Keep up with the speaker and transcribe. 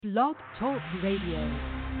Blog Talk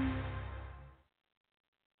Radio.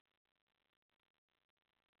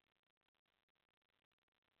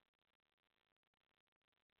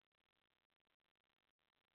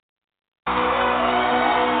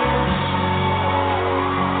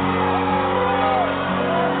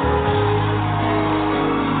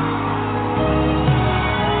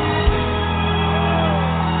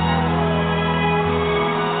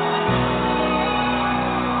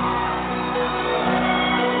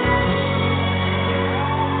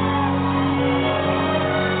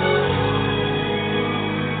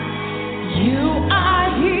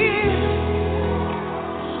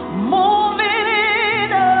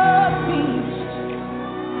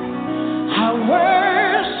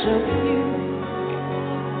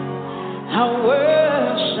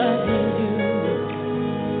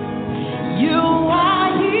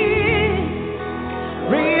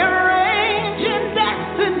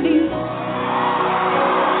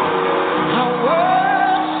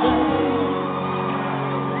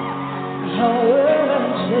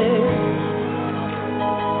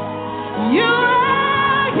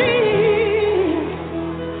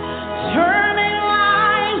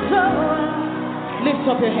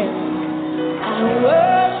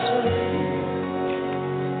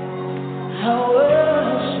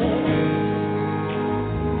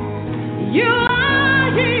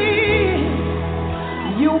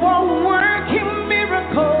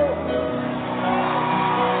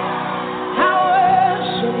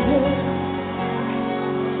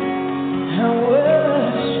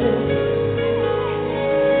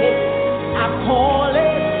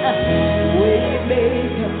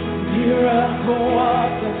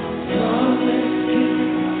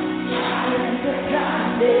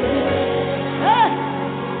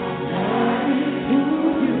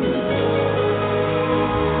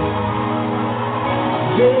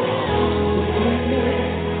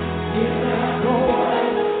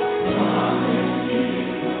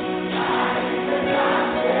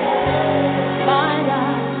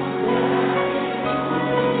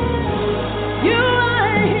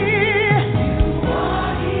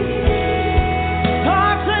 God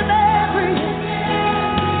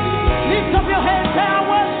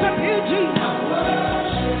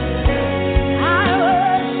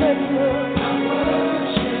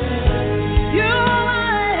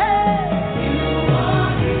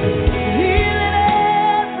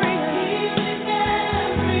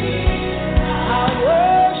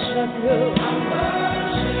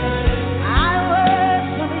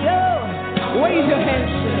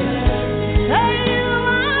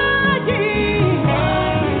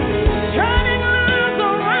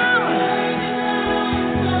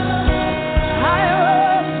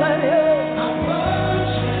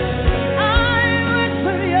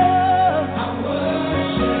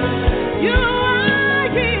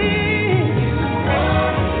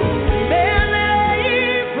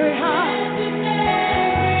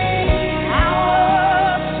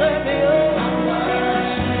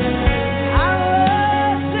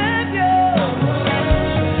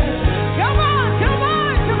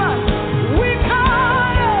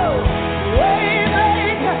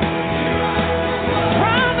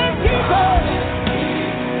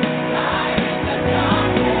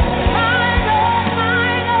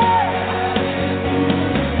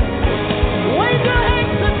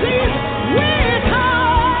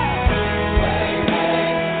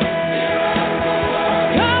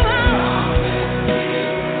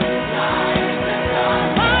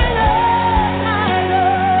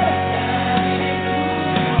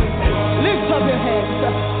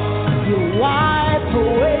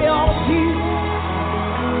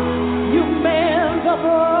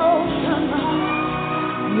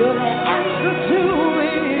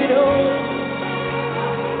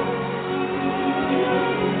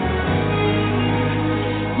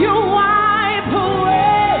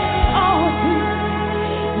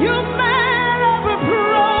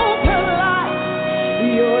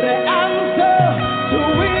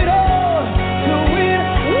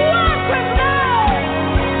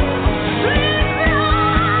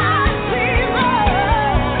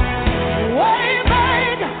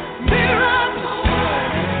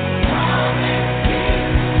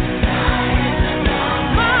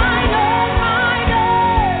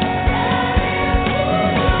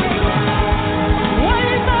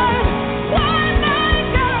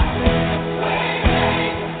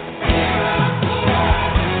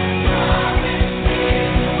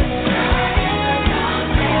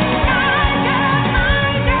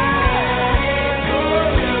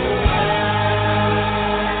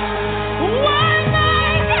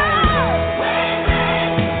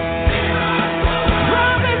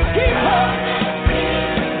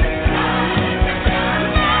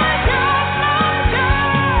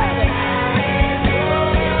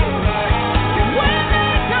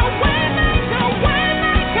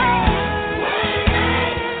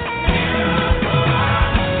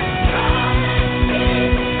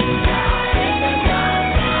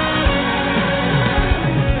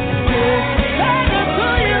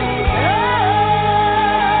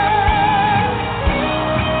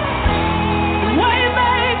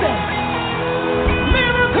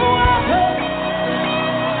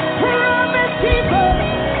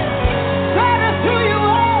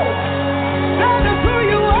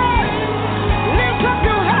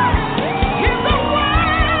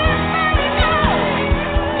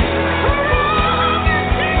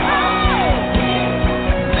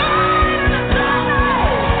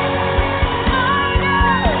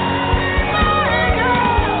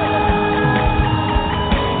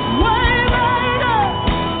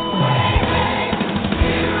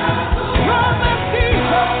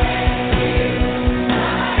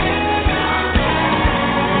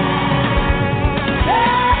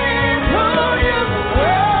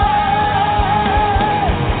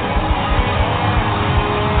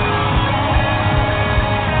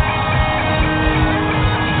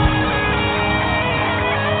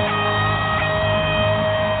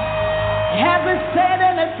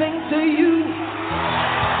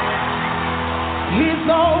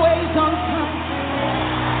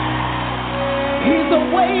He's a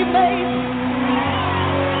way maker.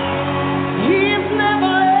 He's never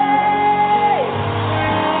late.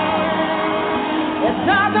 It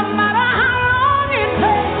doesn't matter how long it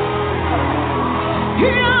takes. He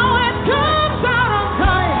always comes out on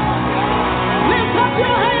time. Lift up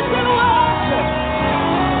your hands and worship.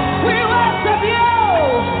 We worship you.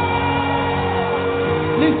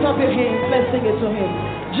 Lift up your hands. Let's sing it to him.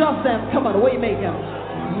 Just them. Come on, way make him.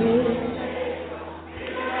 Yeah.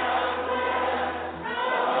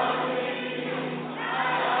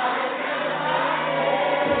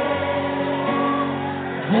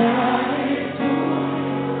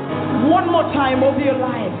 One more time of your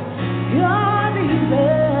life. God is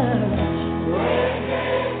there.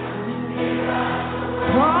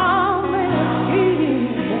 Promise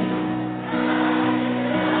keeping.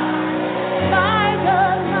 By the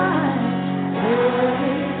night.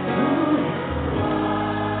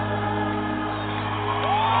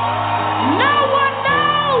 No one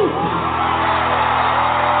knows.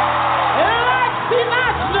 Like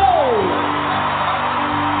Sinatra knows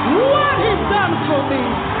what he's done for me.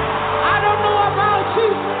 I don't know about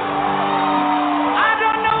you. I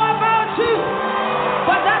don't know about you.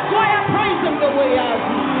 But that's why I praise him the way I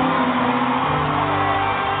do.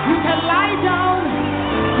 You can lie down.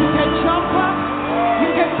 You can jump up. You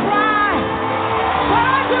can cry. But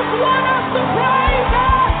I just want us to praise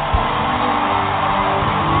him.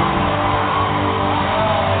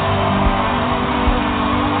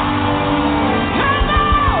 Come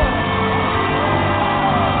on.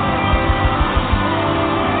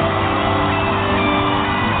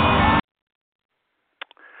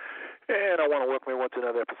 And I want to welcome everyone to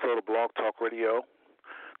another episode of Blog Talk Radio.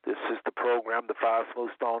 This is the program, The Five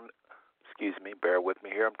Smooth Stone. Excuse me, bear with me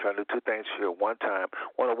here. I'm trying to do two things here at one time. I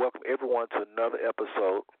want to welcome everyone to another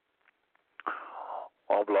episode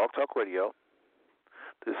on Blog Talk Radio.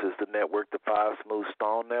 This is the network, The Five Smooth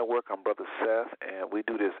Stone Network. I'm Brother Seth, and we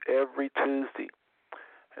do this every Tuesday.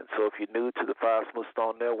 And so if you're new to the Five Smooth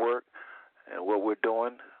Stone Network and what we're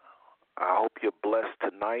doing, I hope you're blessed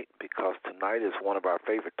tonight, because tonight is one of our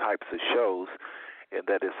favorite types of shows, and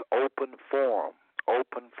that is open forum.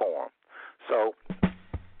 Open forum. So,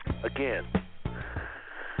 again,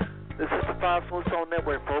 this is the Five Smooth Stone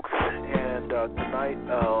Network, folks, and tonight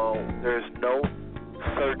there's no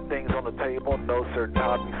certain things on the table, no certain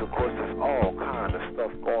topics. Of course, there's all kind of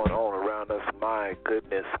stuff going on around us. My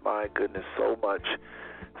goodness, so much.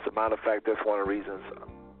 As a matter of fact, that's one of the reasons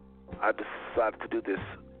I decided to do this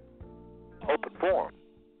open forum,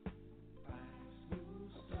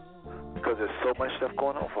 because there's so much stuff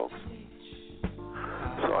going on, folks.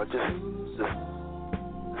 So I just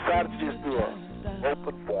decided to just do an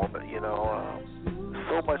open forum.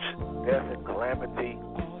 So much death and calamity.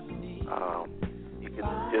 You can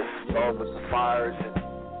just start with the fires in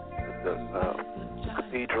the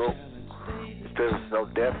cathedral. There's no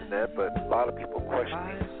death in that, but a lot of people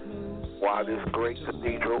questioning why this great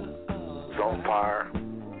cathedral is on fire.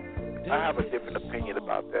 I have a different opinion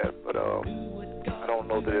about that, but I don't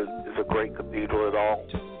know that it's a great cathedral at all.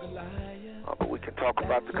 But we can talk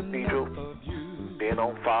about the cathedral being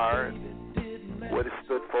on fire and what it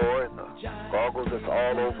stood for, and the gargoyles that's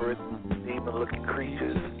all over it, demon-looking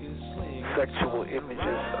creatures, sexual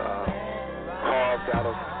images carved out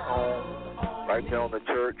of stone right there on the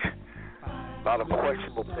church. A lot of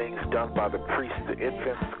questionable things done by the priests to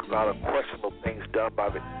infants, a lot of questionable things done by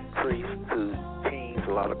the priests to teens,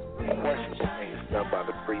 a lot of questionable things done by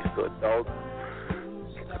the priests to adults.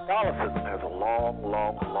 Catholicism has a long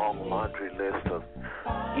laundry list of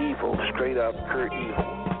evil, straight up pure evil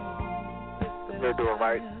that they're doing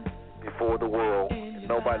right before the world, and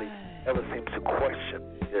nobody ever seems to question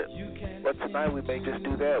it. But tonight we may just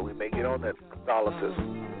do that. We may get on that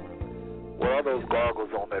Catholicism. What are those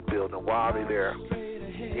gargoyles on that building? Why are they there?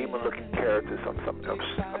 Demon-looking characters. I'm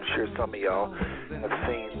sure some of y'all have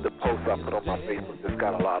seen the post I put on my Facebook. It's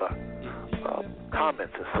got a lot of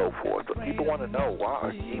comments and so forth. But people want to know, why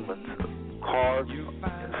are demons carved in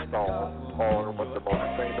stone on one of the most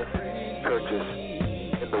famous churches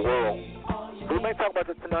in the world? So we may talk about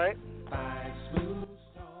that tonight.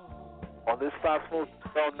 On this Five Smooth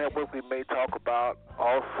Stone Network, we may talk about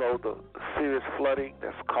also the serious flooding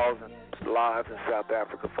that's causing lives in South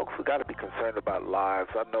Africa. Folks, we got to be concerned about lives.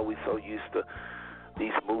 I know we're so used to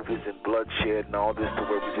these movies and bloodshed and all this to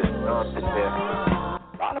where we just numb to death.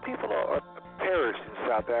 A lot of people are perished in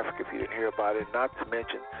South Africa, if you didn't hear about it. Not to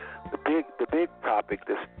mention the big topic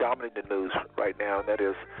that's dominating the news right now, and that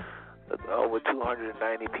is over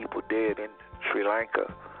 290 people dead in Sri Lanka,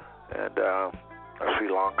 and Sri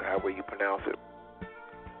Lanka, however you pronounce it.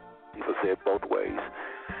 People say it both ways.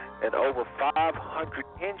 And over 500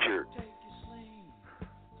 injured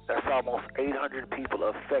almost 800 people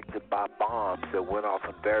affected by bombs that went off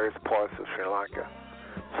in various parts of Sri Lanka.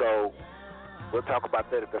 So we'll talk about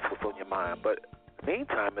that if that's what's on your mind. But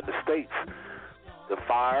meantime, in the States, the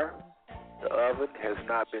fire, the oven has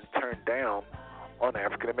not been turned down on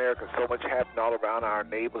African Americans. So much happened all around our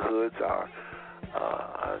neighborhoods, our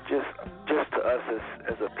just to us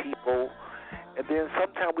as a people. And then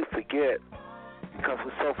sometimes we forget, because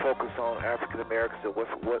we're so focused on African Americans and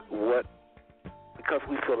what because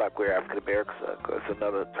we feel like we're African Americans. It's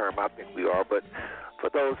another term I think we are, but for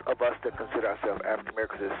those of us that consider ourselves African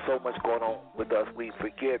Americans, there's so much going on with us. We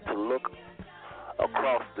forget to look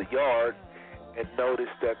across the yard and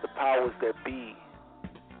notice that the powers that be,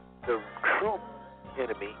 the true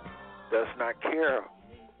enemy, does not care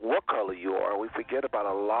what color you are. We forget about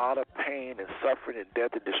a lot of pain and suffering and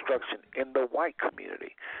death and destruction in the white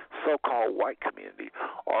community, so-called white community,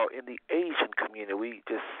 or in the Asian community. We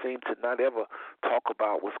just seem to not ever talk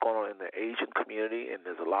about what's going on in the Asian community, and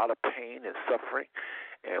there's a lot of pain and suffering,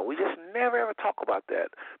 and we just never ever talk about that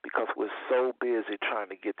because we're so busy trying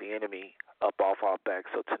to get the enemy up off our back.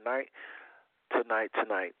 So tonight,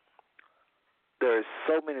 there's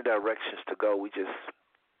so many directions to go. We just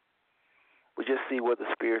see where the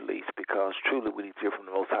Spirit leads, because truly we need to hear from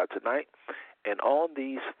the Most High tonight. And on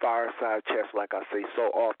these fireside chats, like I say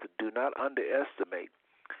so often, do not underestimate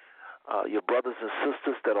your brothers and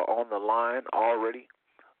sisters that are on the line already,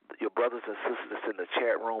 your brothers and sisters that's in the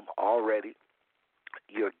chat room already,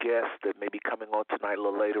 your guests that may be coming on tonight a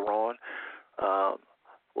little later on.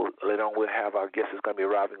 Later on we'll have our guest is going to be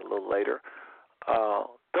arriving a little later.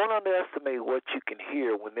 Don't underestimate what you can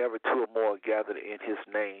hear whenever two or more are gathered in his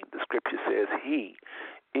name. The scripture says he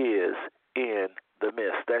is in the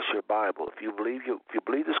midst. That's your Bible. If you believe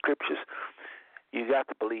the scriptures, you got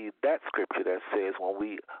to believe that scripture that says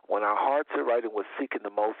when our hearts are right and we're seeking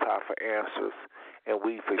the Most High for answers, and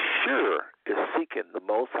we for sure is seeking the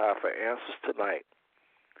Most High for answers tonight.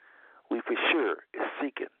 We for sure is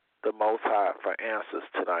seeking the Most High for answers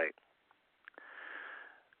tonight.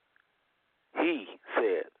 He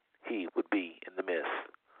said he would be in the midst.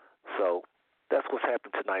 So that's what's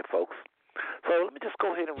happened tonight, folks. So let me just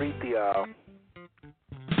go ahead and read the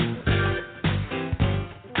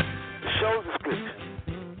show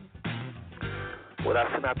description. What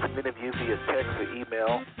I sent out to many of you via text or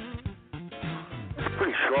email. It's a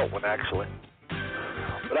pretty short one, actually.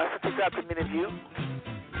 But I sent this out to many of you,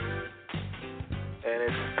 and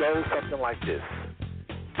it goes something like this.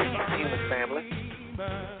 Peace, human family.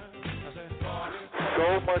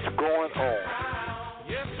 So much going on.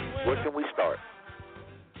 Where can we start?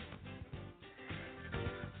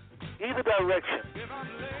 Either direction,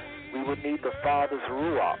 we would need the Father's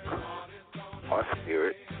Ruach, our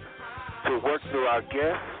spirit, to work through our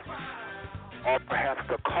guests, or perhaps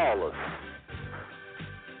to call us,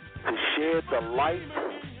 to shed the light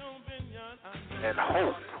and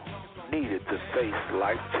hope needed to face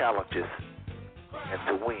life challenges and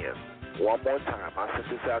to win. One more time, I sent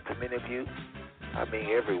this out to many of you. I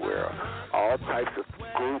mean everywhere. All types of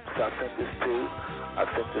groups I sent this to. I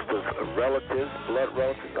sent this to relatives, blood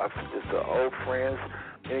relatives. I sent this to old friends.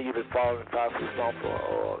 Many of you have been following Five Six Song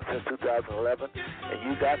since 2011. And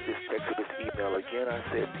you got this text or this email again. I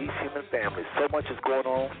said, peace, human family. So much is going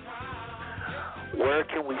on. Where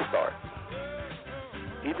can we start?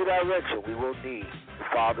 Either direction, we will need the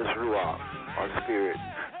Father's Ruach, our spirit,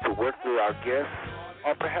 to work through our guests,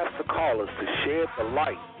 or perhaps to call us to shed the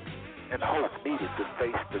light and hope needed to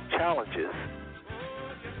face the challenges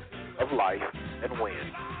of life and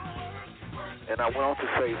win. And I went on to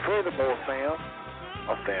say, furthermore,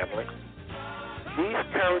 family, these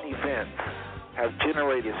current events have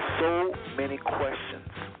generated so many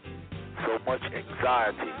questions, so much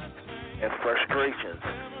anxiety and frustrations,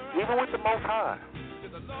 even with the Most High.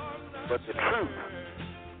 But the truth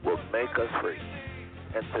will make us free.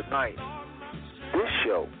 And tonight, this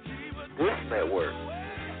show, this network,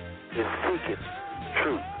 is seeking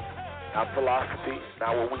truth. Not philosophy,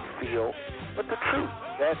 not what we feel, but the truth.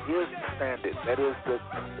 That is the standard. That is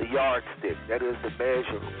the yardstick. That is the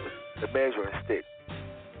measuring stick.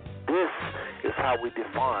 This is how we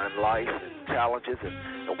define life and challenges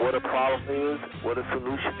and what a problem is, what a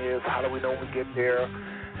solution is, how do we know when we get there.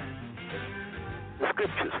 The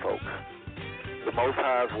scriptures, folks. The Most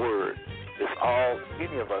High's word is all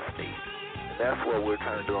any of us need. And that's what we're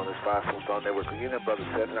trying to do on this Five Soul Song Network. Again, Brother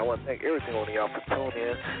Seth, and I want to thank every single one of y'all for tuning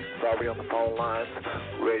in. It's already on the phone lines,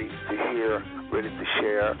 ready to hear, ready to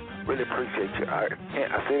share. Really appreciate you. I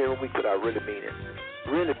say it every week, but I really mean it.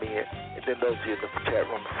 Really mean it. And then those of you in the chat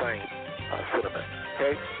room, the same sentiment.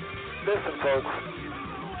 Okay? Listen, folks.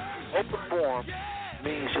 Open forum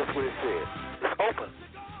means just what it said. It's open.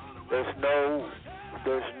 There's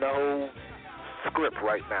no script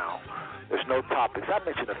right now. There's no topics. I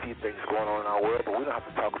mentioned a few things going on in our world, but we don't have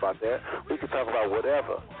to talk about that. We can talk about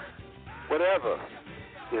whatever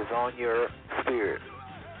is on your spirit.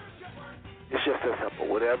 It's just that simple.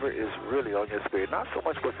 Whatever is really on your spirit, not so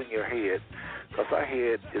much what's in your head, because our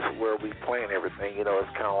head is where we plan everything. You know,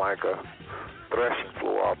 it's kind of like a threshing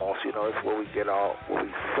floor almost. You know, it's where we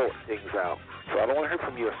sort things out. So I don't want to hear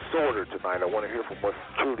from your sorter tonight. I want to hear from what's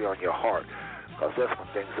truly on your heart, because that's when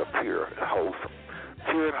things are pure and wholesome.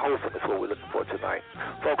 Pure and wholesome is what we're looking for tonight.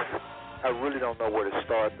 Folks, I really don't know where to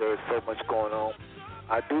start. There's so much going on.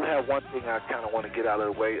 I do have one thing I kind of want to get out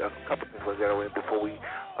of the way, a couple things I got to get before we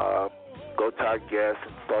go to our guests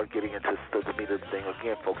and start getting into the meat of the thing.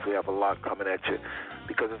 Again, folks, we have a lot coming at you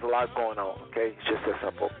because there's a lot going on, okay? It's just that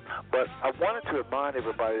simple. But I wanted to remind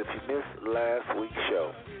everybody, if you missed last week's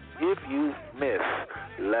show, you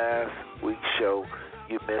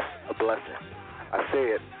missed a blessing. I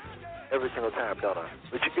say it every single time, don't I?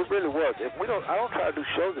 But it really was. I don't try to do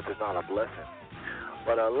shows if it's not a blessing.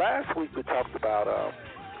 But last week we talked about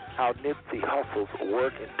how Nipsey Hussle's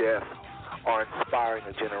work and death are inspiring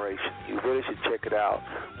a generation. You really should check it out.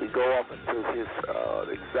 We go off into his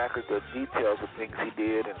exactly the details of things he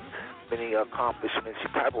did and many accomplishments you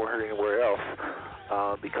probably won't hear anywhere else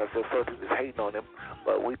because there's certain people hating on him.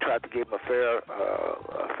 But we tried to give him a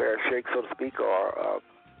fair shake, so to speak, or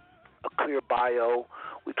a clear bio.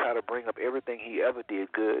 We try to bring up everything he ever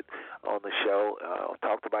did good on the show.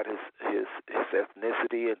 Talked about his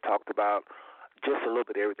ethnicity and talked about just a little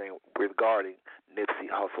bit of everything regarding Nipsey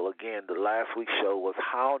Hussle. Again, the last week's show was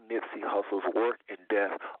how Nipsey Hussle's work and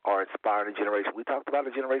death are inspiring a generation. We talked about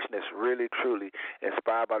a generation that's really, truly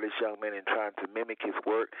inspired by this young man and trying to mimic his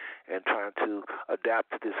work and trying to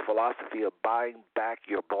adapt to this philosophy of buying back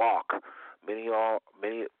your block. Many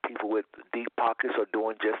people with deep pockets are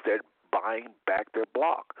doing just that, buying back their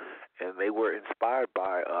block. And they were inspired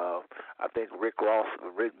by, I think Rick Ross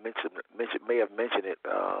may have mentioned it.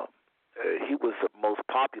 He was the most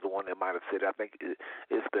popular one that might have said it. I think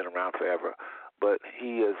it's been around forever. But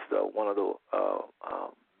he is one of the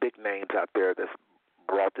big names out there that's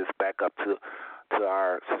brought this back up to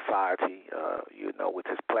our society, with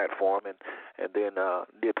his platform. And then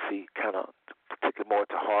Nipsey kind of took it more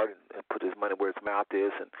to heart and put his money where his mouth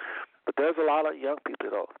is. But there's a lot of young people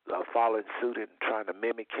that are following suit and trying to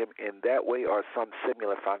mimic him in that way or some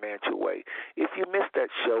similar financial way. If you missed that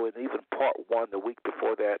show and even part one the week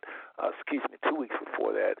before that, 2 weeks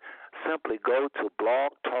before that, simply go to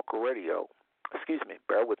Blog Talk Radio.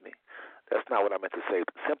 Bear with me. That's not what I meant to say.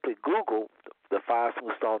 Simply Google the Five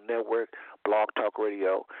Smooth Stone Network, Blog Talk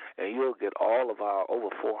Radio, and you'll get all of our over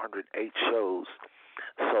 408 shows.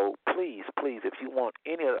 So please, if you want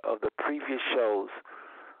any of the previous shows,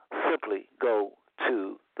 simply go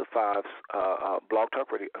to the Five's Blog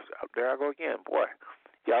Talk Radio. There I go again. Boy,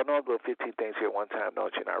 y'all know I go 15 things here at one time,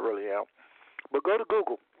 don't you? And I really am. But go to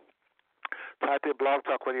Google. Type in Blog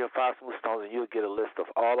Talk Radio 5 Smooth Stones, and you'll get a list of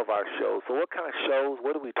all of our shows. So what kind of shows,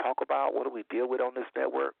 what do we talk about, what do we deal with on this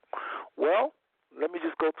network? Well, let me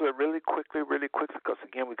just go through it really quickly, because,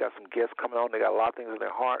 again, we got some guests coming on. They got a lot of things in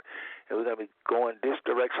their heart, and we're going to be going this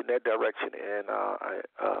direction, that direction, and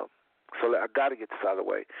so I got to get this out of the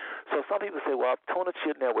way. So some people say, well, tune into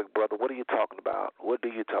your network, brother. What are you talking about? What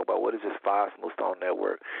do you talk about? What is this Five Smooth Stone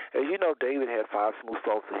Network? As you know, David had Five Smooth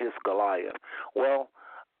Stones to his Goliath. Well,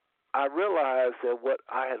 I realized that what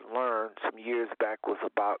I had learned some years back was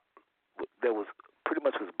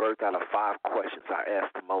birthed out of 5 questions I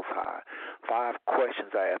asked the Most High. 5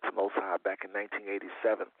 questions I asked the Most High back in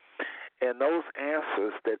 1987. And those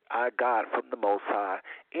answers that I got from the Most High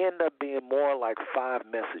end up being more like 5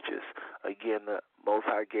 messages. Again, the Most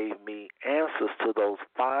High gave me answers to those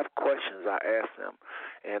 5 questions I asked them.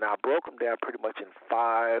 And I broke them down pretty much in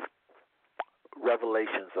 5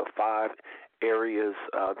 revelations of 5 areas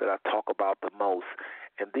that I talk about the most.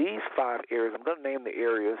 And these 5 areas, I'm going to name the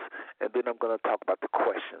areas, and then I'm going to talk about the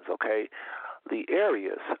questions, okay? The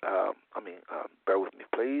areas, bear with me,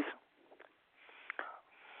 please.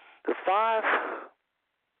 The 5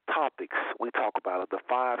 topics we talk about are the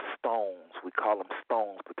 5 stones. We call them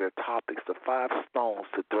stones, but they're topics. The 5 stones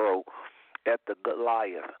to throw at the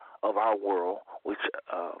Goliath of our world, which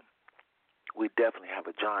we definitely have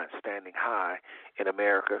a giant standing high in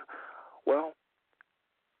America. Well,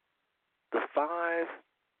 the 5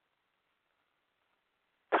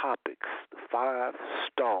 topics, the 5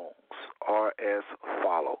 stones are as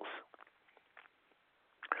follows.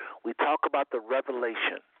 We talk about the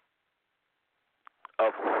revelation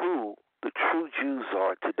of who the true Jews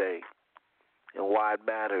are today and why it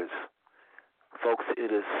matters. Folks,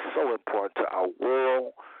 it is so important to our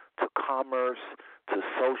world to commerce to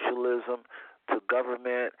socialism to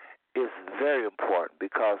government is very important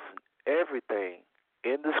because everything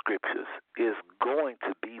in the scriptures is going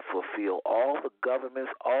to be fulfilled. All the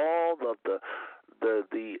governments, all of the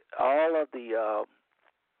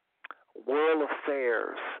world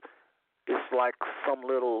affairs. It's like some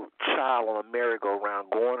little child on a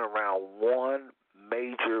merry-go-round going around one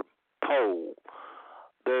major pole.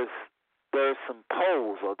 There's some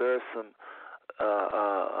poles, or there's some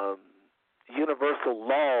universal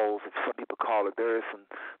laws, if some people call it. There's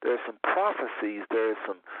some prophecies. There's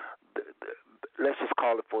some. Let's just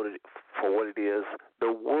call it for what it is.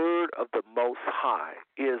 The word of the Most High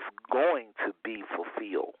is going to be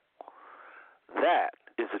fulfilled. That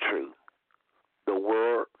is the truth. The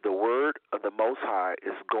word of the Most High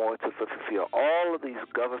is going to fulfill all of these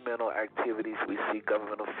governmental activities. We see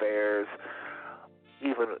government affairs,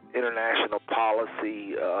 even international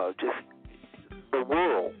policy. Just the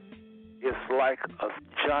world is like a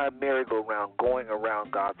giant merry-go-round going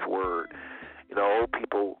around God's word. You know, old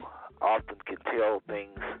people often can tell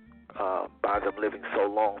things by them living so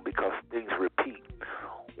long because things repeat.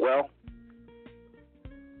 Well,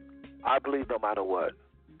 I believe no matter what,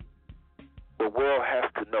 the world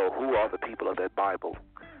has to know who are the people of that Bible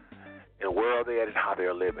and where are they at and how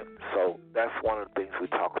they're living. So that's one of the things we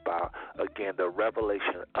talk about. Again, the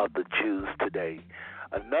revelation of the Jews today.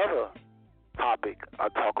 Another topic I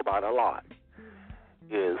talk about a lot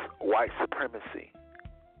is white supremacy.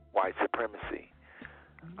 White supremacy.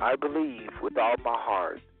 I believe with all my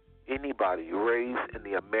heart, anybody raised in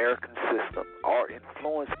the American system or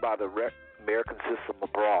influenced by the American system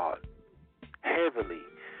abroad, heavily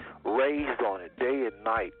raised on it day and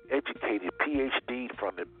night, educated, PhD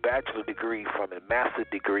from it, bachelor degree from it, master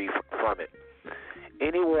degree from it.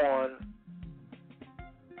 Anyone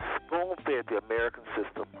spoon-fed the American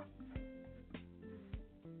system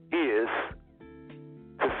is,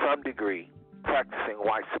 to some degree, practicing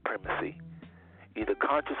white supremacy, either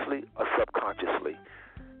consciously or subconsciously,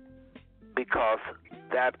 because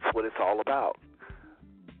that's what it's all about.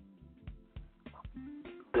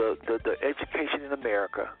 The education in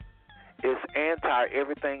America is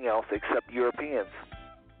anti-everything else except Europeans.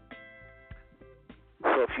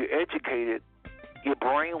 So if you're educated, you're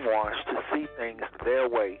brainwashed to see things their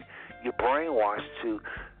way. You're brainwashed to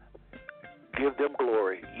give them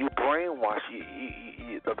glory. You brainwash.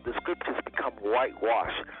 The scriptures become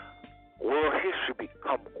whitewashed. World history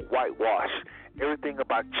become whitewashed. Everything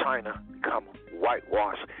about China become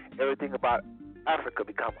whitewashed. Everything about Africa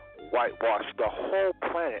become whitewashed. The whole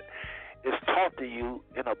planet is taught to you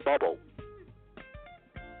in a bubble.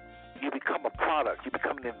 You become a product. You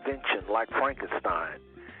become an invention like Frankenstein.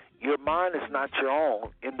 Your mind is not your own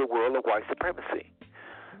in the world of white supremacy.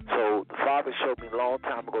 So the Father showed me a long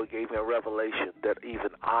time ago, he gave me a revelation that even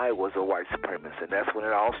I was a white supremacist, and that's when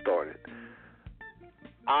it all started.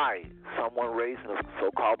 I, someone raised in a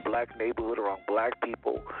so-called black neighborhood around black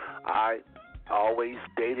people, I always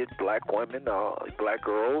dated black women, black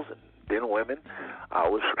girls, and then women. I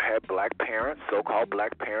always had black parents, so-called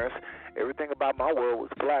black parents. Everything about my world was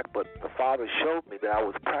black, but the Father showed me that I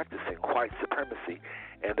was practicing white supremacy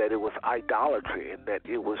and that it was idolatry and that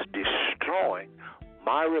it was destroying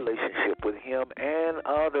my relationship with Him and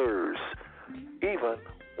others, even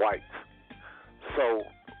whites. So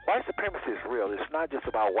white supremacy is real. It's not just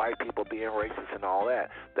about white people being racist and all that.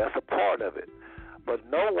 That's a part of it. But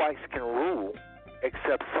no whites can rule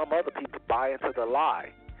except some other people buy into the lie.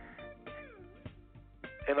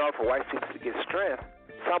 In order for white people to get strength,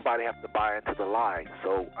 somebody has to buy into the lie.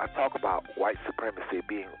 So I talk about white supremacy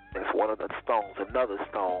being as one of the stones, another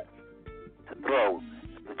stone to throw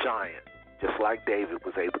the giant, just like David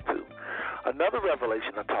was able to. Another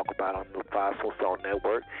revelation I talk about on the Five Soul Stone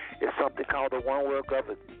Network is something called the One World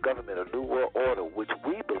Government, a New World Order, which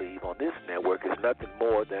we believe on this network is nothing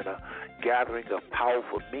more than a gathering of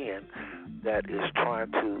powerful men that is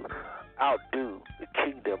trying to outdo the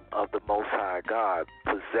kingdom of the Most High God,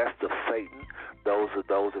 possessed of Satan. Those are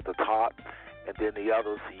those at the top, and then the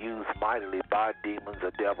others used mightily by demons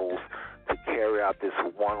or devils to carry out this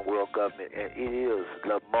one world government, and it is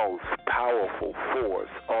the most powerful force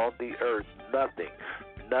on the earth.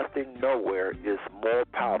 Nothing nowhere is more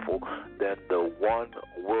powerful than the one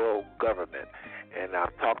world government. And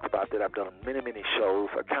I've talked about that. I've done many shows.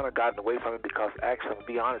 I've kind of gotten away from it because, actually, to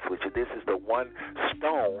be honest with you, this is the one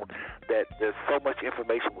stone that there's so much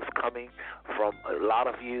information was coming from a lot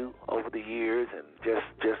of you over the years, and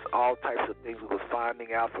just all types of things we was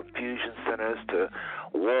finding out, from fusion centers to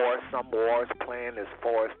wars. Some wars planned as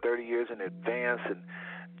far as 30 years in advance, and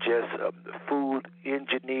just food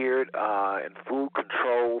engineered and food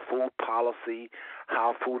control, food policy,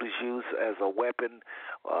 how food is used as a weapon.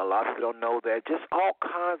 A lot of people don't know that. Just all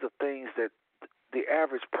kinds of things that the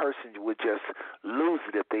average person would just lose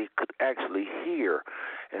it if they could actually hear.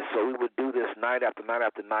 And so we would do this night after night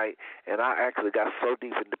after night, and I actually got so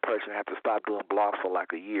deep in depression I had to stop doing blogs for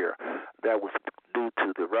like a year. That was due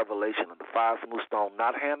to the revelation of the five smooth stone,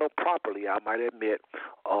 not handled properly, I might admit,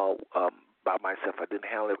 by myself. I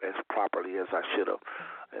didn't handle it as properly as I should have.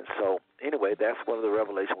 And so, anyway, that's one of the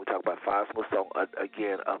revelations. We talk about five smooth stone,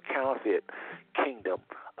 again, a counterfeit kingdom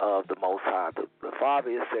of the Most High. The Father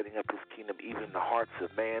is setting up His kingdom even in the hearts of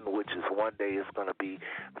man, which is one day is going to be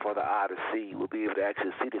for the eye to see. We'll be able to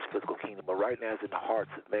actually see this physical kingdom. But right now it's in the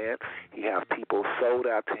hearts of man. He has people sold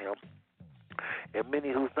out to Him, and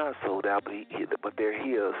many who's not sold out, but they're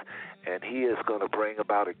His, and He is going to bring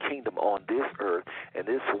about a kingdom on this earth, and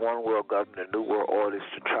this one world government, a new world order, is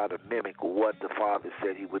to try to mimic what the Father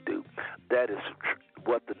said He would do. That is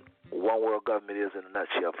what the one world government is in a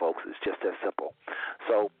nutshell, folks. It's just that simple.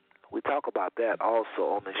 So we talk about that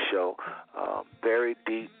also on this show. Very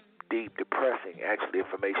deep, depressing, actually,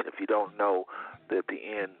 information. If you don't know that at the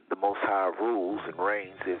end, the Most High rules and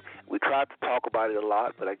reigns. We tried to talk about it a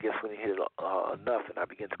lot, but I guess we didn't hit it enough, and I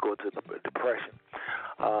began to go into the depression.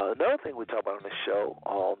 Another thing we talk about on the show,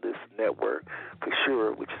 on this network, for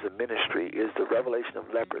sure, which is a ministry, is the revelation of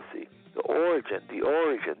leprosy. The origin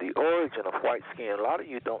of white skin. A lot of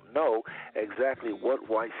you don't know exactly what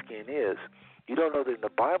white skin is. You don't know that in the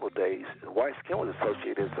Bible days, white skin was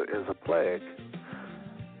associated as a plague.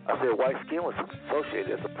 I said white skin was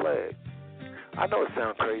associated as a plague. I know it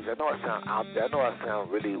sounds crazy. I know I sound out there. I know I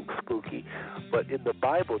sound really spooky. But in the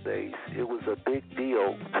Bible days, it was a big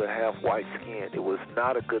deal to have white skin. It was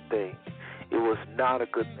not a good thing. It was not a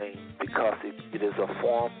good thing because it is a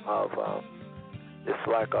form of, it's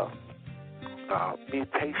like a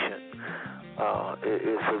mutation.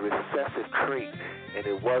 It's a recessive trait, and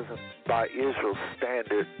it wasn't by Israel's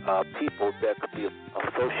standard people that could be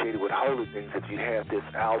associated with holy things. If you have this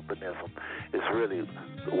albinism, it's really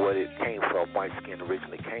what it came from, white skin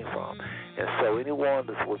originally came from. And so anyone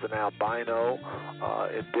that was an albino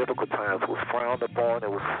in biblical times was frowned upon.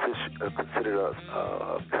 It was considered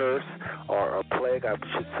a curse or a plague, I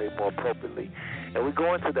should say more appropriately. And we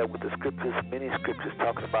go into that with the scriptures, many scriptures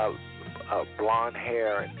talking about blonde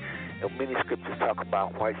hair, and many scriptures talk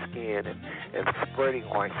about white skin and spreading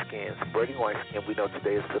white skin. Spreading white skin, we know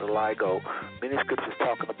today is vitiligo. Many scriptures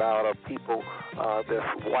talking about people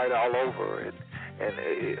that's white all over, and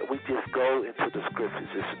we just go into the scriptures.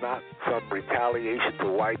 It's not some retaliation to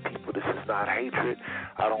white people. This is not hatred.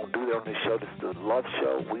 I don't do that on this show. This is a love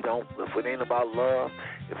show. If it ain't about love,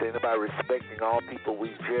 if it ain't about respecting all people, we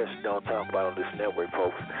just don't talk about on this network,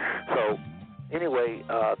 folks. So anyway,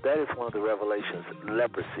 that is one of the revelations,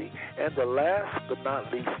 leprosy. And the last but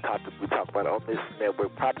not least topic we talk about on this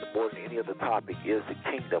network, probably more than any other topic, is the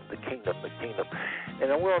kingdom. And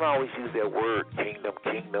we don't always use that word, kingdom.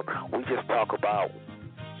 We just talk about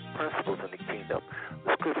principles in the kingdom,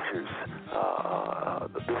 the scriptures,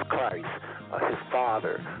 this Christ, His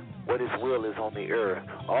Father, what His will is on the earth.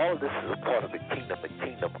 All of this is a part of the kingdom.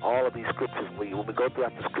 All of these scriptures, when we go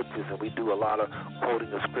throughout the scriptures and we do a lot of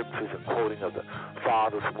quoting of scriptures and quoting of the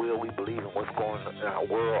Father's will, we believe in what's going on in our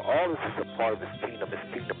world. All this is a part of His kingdom.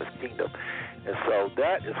 And so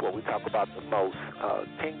that is what we talk about the most.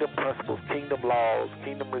 Kingdom principles, kingdom laws,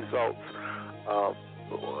 kingdom results.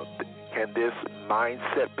 Can this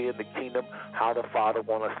mindset be in the kingdom? How the Father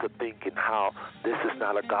wants us to think, and how this is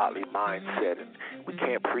not a godly mindset. And we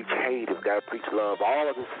can't preach hate. We've got to preach love. All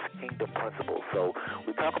of this is kingdom principles. So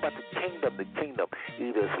we talk about the kingdom,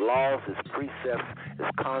 either its laws, its precepts,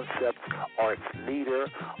 its concepts, or its leader,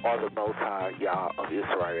 or the Most High Yah of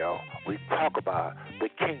Israel. We talk about the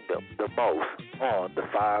kingdom the most on the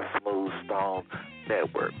Five Smooth Stone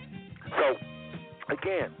Network. So,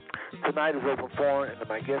 again, tonight is open forum, and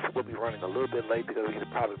my guests will be running a little bit late because we have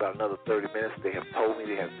probably about another 30 minutes. They have told me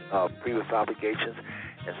they have previous obligations,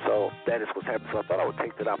 and so that is what's happening. So I thought I would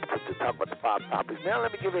take that opportunity to talk about the 5 topics. Now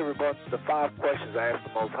let me give everyone the 5 questions I asked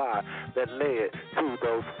the Most High that led to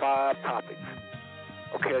those 5 topics.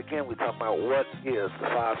 Okay, again, we're talking about what is the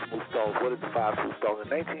 5 smooth stones. What is the 5 smooth stones?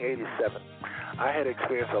 In 1987, I had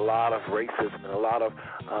experienced a lot of racism and a lot of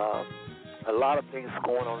things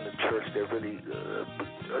going on in the church that really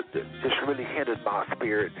just really hindered my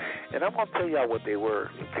spirit. And I'm going to tell y'all what they were,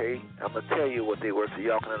 okay? I'm going to tell you what they were so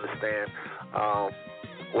y'all can understand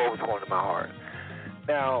what was going on in my heart.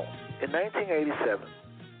 Now, in 1987,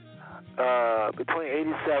 between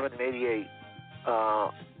 87 and 88,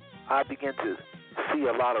 I began to see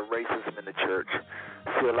a lot of racism in the church.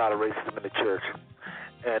 see a lot of racism in the church.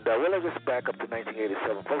 And let's just back up to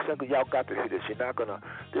 1987. Folks, y'all got to hear this.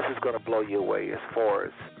 This is gonna blow you away as far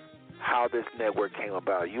as how this network came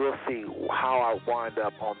about. You'll see how I wind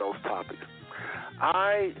up on those topics.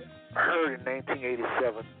 I heard in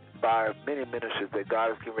 1987 by many ministers that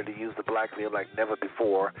God is getting ready to use the black veil like never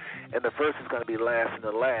before, and the first is going to be last, and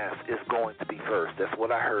the last is going to be first. That's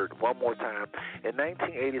what I heard one more time. In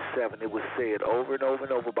 1987, it was said over and over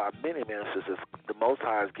and over by many ministers that the Most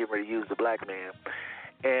High is getting ready to use the black man,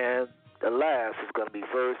 and the last is going to be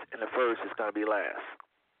first, and the first is going to be last.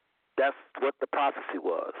 That's what the prophecy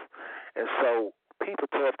was. And so people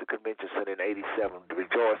tore up the convention center in 87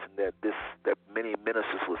 rejoicing that many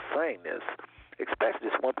ministers were saying this, especially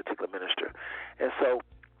this one particular minister. And so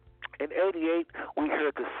in 88, we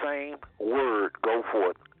heard the same word go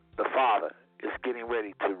forth. The Father is getting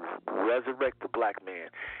ready to resurrect the black man,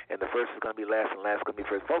 and the first is going to be last, and last is going to be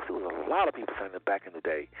first. Folks, there was a lot of people saying that back in the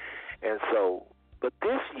day. And so, but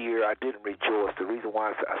this year I didn't rejoice. The reason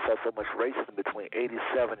why I saw so much racism between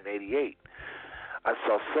 87 and 88, I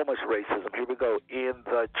saw so much racism. Here we go. In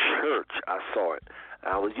the church, I saw it.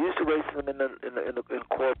 I was used to racism in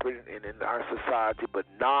corporate and in our society, but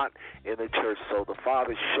not in the church. So the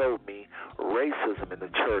Father showed me racism in the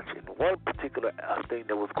church. And one particular thing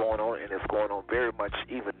that was going on, and it's going on very much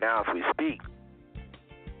even now as we speak,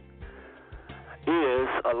 is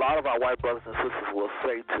a lot of our white brothers and sisters will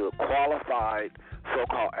say to qualified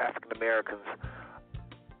so-called African Americans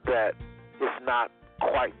that it's not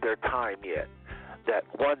quite their time yet, that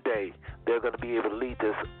one day they're going to be able to lead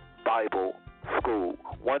this Bible school.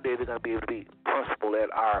 One day they're going to be able to be principal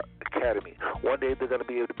at our academy. One day they're going to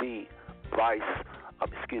be able to be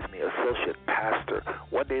associate pastor.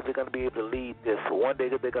 One day they're going to be able to lead this. One day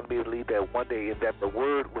they're going to be able to lead that. One day, and that the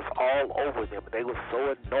word was all over them. They were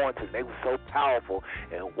so anointed. They were so powerful.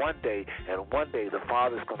 And one day, the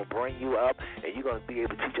Father's going to bring you up, and you're going to be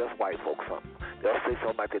able to teach us white folks something. They'll say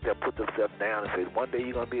something like that. They'll put themselves down and say, one day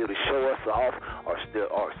you're going to be able to show us off, or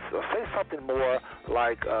say something more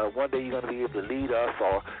like, one day you're going to be able to lead us,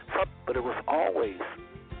 or something. But it was always,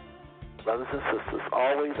 brothers and sisters,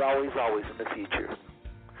 always, always, always in the future.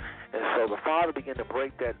 And so the Father began to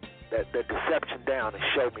break that deception down and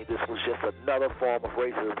show me this was just another form of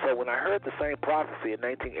racism. So when I heard the same prophecy in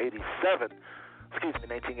 1988,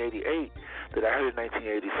 that I heard in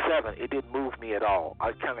 1987, it didn't move me at all.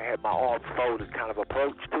 I kind of had my arms folded kind of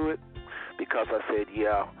approach to it, because I said,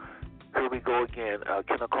 yeah, here we go again.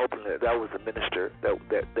 Kenneth Copeland, that was the minister that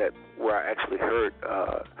where I actually heard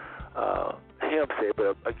him say,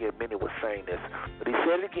 but again, many were saying this. But he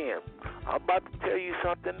said it again. I'm about to tell you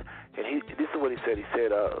something, and this is what he said. He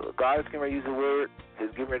said, God is going to use the word.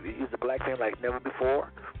 He's getting ready to use the black man like never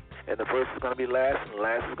before. And the first is going to be last, and the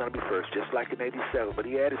last is going to be first, just like in 87. But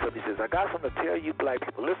he added something. He says, I got something to tell you black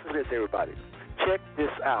people. Listen to this, everybody. Check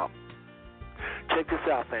this out. Check this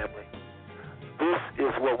out, family. This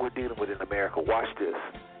is what we're dealing with in America. Watch this.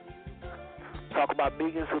 Talk about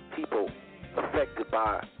millions of people affected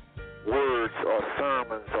by words or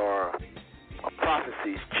sermons or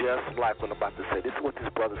prophecies, just like what I'm about to say. This is what this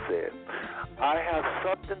brother said. I have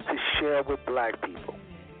something to share with black people.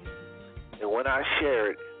 And when I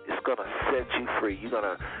share it, it's going to set you free. You're going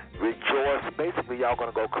to rejoice. Basically, y'all going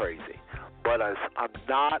to go crazy. But I'm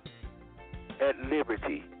not at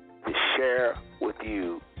liberty to share with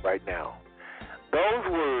you right now.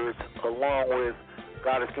 Those words, along with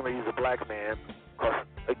God is going to use a black man, because,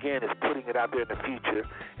 again, it's putting it out there in the future.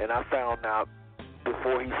 And I found out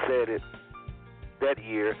before he said it that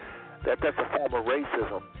year that that's a form of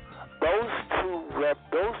racism. Those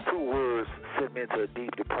two words sent me into a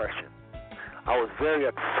deep depression. I was very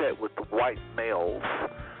upset with the white males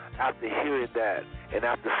after hearing that and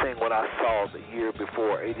after seeing what I saw the year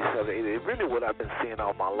before, 87, 88, really what I've been seeing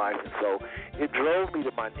all my life. And so it drove me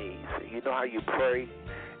to my knees. You know how you pray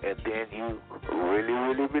and then you really,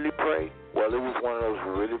 really, really pray? Well, it was one of those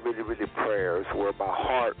really, really, really prayers where my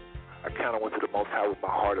heart, I kind of went to the Most High with my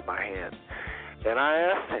heart in my hand. And I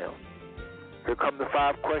asked him, here come the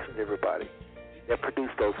 5 questions, everybody, that produce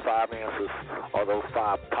those 5 answers, or those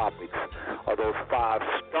 5 topics, or those 5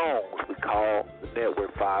 stones we call the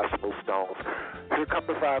network 5 smooth stones. Here come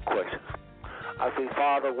the 5 questions. I say,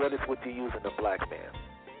 Father, what is what you're using the black man?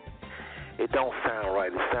 It don't sound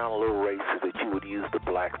right. It sounds a little racist that you would use the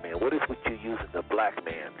black man. What is what you're using the black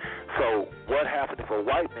man? So what happened if a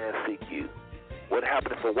white man seek you? What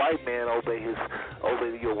happened if a white man obey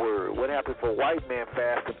your word? What happened if a white man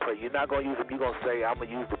fast and pray? You're not going to use him. You're going to say, I'm going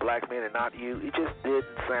to use the black man and not you. It just didn't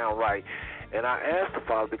sound right. And I asked the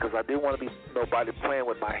Father because I didn't want to be nobody playing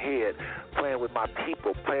with my head, playing with my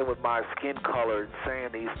people, playing with my skin color, and saying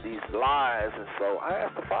these lies. And so I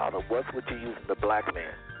asked the Father, what's with you using the black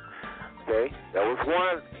man? Okay, that was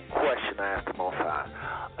one question I asked the Most High.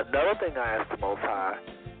 Another thing I asked the Most High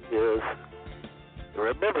is,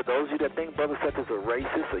 remember, those of you that think Brother Seth is a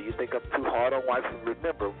racist or you think I'm too hard on whites,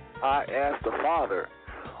 remember, I asked the Father,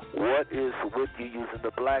 what is with you using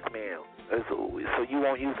the black man? So you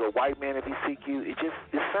won't use a white man if he seek you? It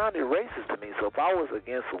sounded racist to me. So if I was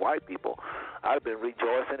against white people, I'd have been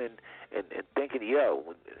rejoicing and thinking, yo,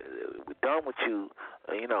 we're done with you,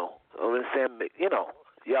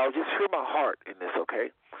 y'all just hear my heart in this,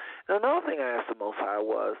 okay? And another thing I asked the Most High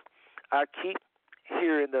was, I keep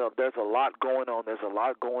hearing that there's a lot going on,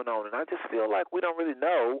 and I just feel like we don't really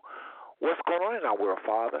know what's going on in our world,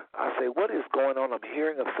 Father. I say, what is going on? I'm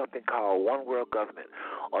hearing of something called One World Government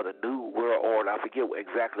or the New World Order. I forget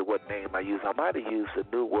exactly what name I used. I might have used the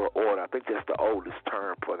New World Order. I think that's the oldest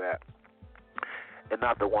term for that, and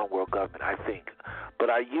not the One World Government, I think. But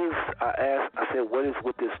I said, what is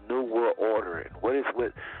with this New World Order? And what is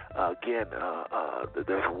with,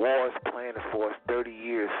 there's wars planned for us, 30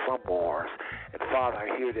 years, some wars. And Father,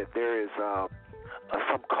 I hear that there is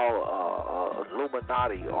some called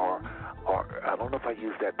Illuminati or I don't know if I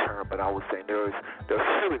used that term, but I was saying here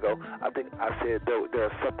we go. I think I said there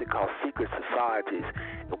are something called secret societies.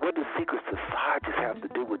 And what do secret societies have to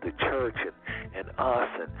do with the church and us,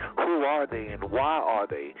 and who are they and why are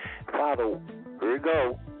they? Father, here we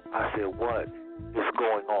go. I said, what is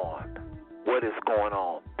going on? What is going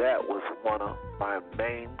on? That was one of my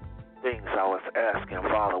main things I was asking,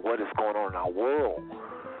 Father, what is going on in our world?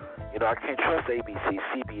 I can't trust ABC,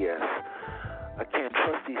 CBS. I can't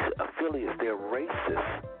trust these affiliates. They're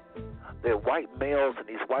racist. They're white males, and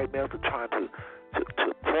these white males are trying to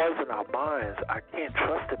poison our minds. I can't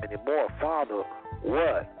trust them anymore. Father,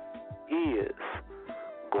 what is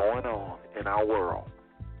going on in our world?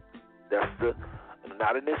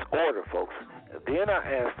 Not in this order, folks. And then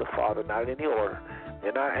I asked the Father, not in any order.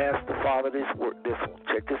 Then I asked the Father this one.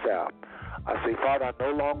 Check this out. I say, Father, I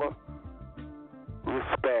no longer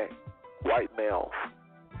respect white males.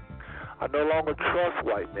 I no longer trust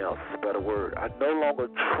white males, is a better word. I no longer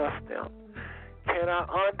trust them. Can I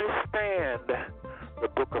understand the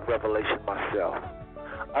book of Revelation myself?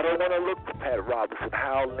 I don't want to look to Pat Robertson,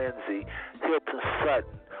 Hal Lindsey, Hilton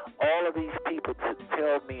Sutton, all of these people to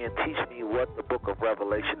tell me and teach me what the book of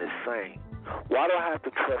Revelation is saying. Why do I have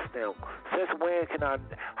to trust them? Since when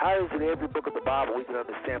how is it every book of the Bible we can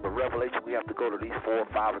understand, but Revelation we have to go to these 4 or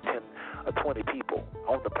 5 or 10 or 20 people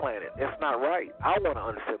on the planet? It's not right. I want to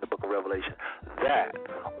understand the book of Revelation. That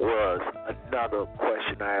was another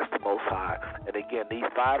question I asked the Most High. And again, these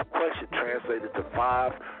 5 questions translated to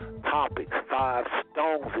 5 topics, 5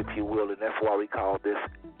 stones, if you will, and that's why we call this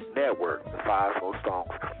network the 5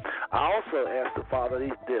 stones. I also asked the Father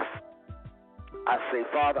this. I say,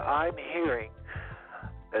 Father, I'm hearing,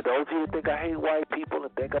 and those of you who think I hate white people and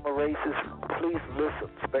think I'm a racist, please listen,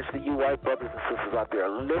 especially you white brothers and sisters out there.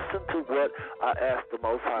 Listen to what I asked the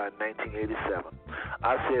Most High in 1987.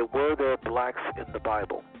 I said, were there blacks in the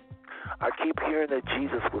Bible? I keep hearing that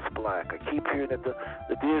Jesus was black. I keep hearing that the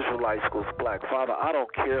Israelites was black. Father, I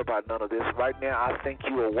don't care about none of this. Right now, I think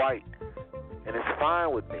you are white, and it's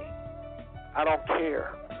fine with me. I don't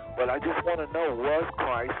care. But I just want to know, was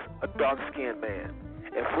Christ a dark-skinned man?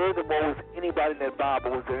 And furthermore, was anybody in that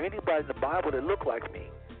Bible, was there anybody in the Bible that looked like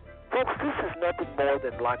me? Folks, this is nothing more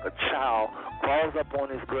than like a child crawls up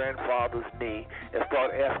on his grandfather's knee and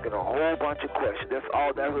start asking a whole bunch of questions. That's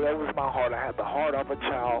all. That was my heart. I had the heart of a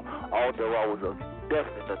child, although I was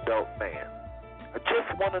definitely an adult man. I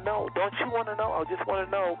just want to know. Don't you want to know? I just want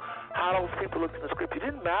to know how those people looked in the scripture.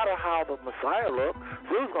 It didn't matter how the Messiah looked.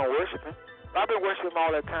 So who's going to worship him? I've been worshiping him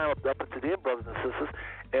all that time up until then, brothers and sisters,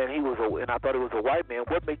 and I thought he was a white man.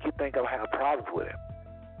 What make you think I would have problems with him?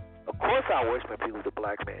 Of course I worship him if he was a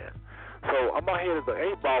black man. So I'm ahead of the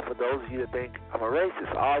 8-ball for those of you that think I'm a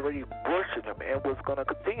racist. I already worship him and was going to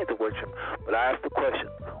continue to worship him. But I asked the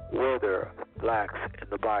question, were there blacks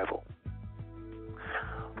in the Bible?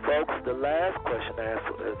 Folks, the last question I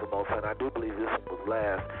asked is the most, and I do believe this one was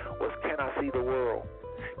last, was can I see the world?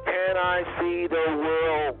 Can I see the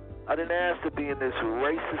world? I didn't ask to be in this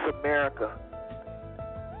racist America.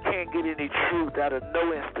 Can't get any truth out of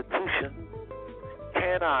no institution.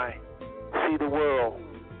 Can I see the world?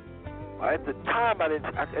 At the time, I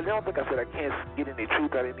don't think I said I can't get any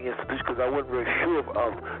truth out of any institution because I wasn't really sure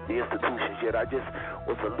of the institutions yet. I just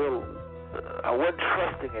was a little I wasn't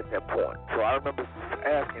trusting at that point. So I remember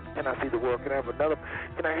asking, can I see the world? Can I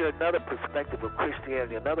hear another perspective of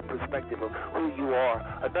Christianity, another perspective of who you are,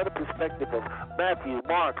 another perspective of Matthew,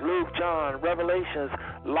 Mark, Luke, John, Revelations,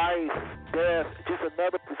 life, death, just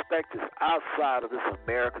another perspective outside of this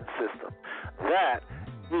American system. That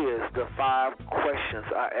is the 5 questions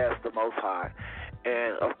I asked the Most High.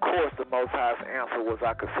 And, of course, the Most High's answer was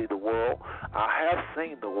I could see the world. I have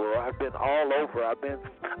seen the world. I've been all over. I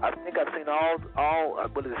think I've seen all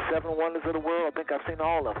 7 wonders of the world. I think I've seen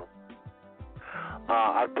all of them.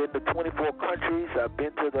 I've been to 24 countries. I've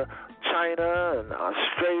been to China and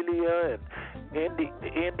Australia and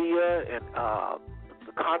India and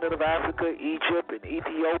the continent of Africa, Egypt and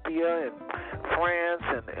Ethiopia and France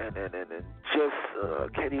and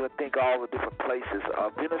just can't even think of all the different places.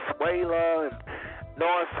 Venezuela and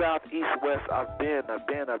north, south, east, west. I've been. I've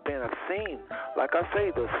seen, like I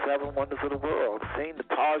say, the 7 wonders of the world. I've seen the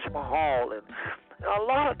Taj Mahal and a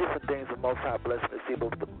lot of different things the Most High blessed me to see.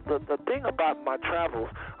 But the thing about my travels,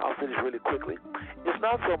 I'll say this really quickly, it's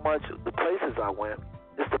not so much the places I went,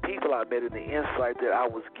 it's the people I met and the insight that I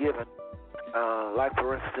was given. Like,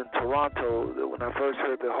 for instance, in Toronto, when I first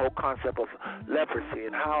heard the whole concept of leprosy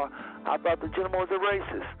and how I thought the gentleman was a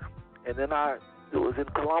racist. And then it was in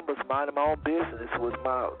Columbus, minding my own business with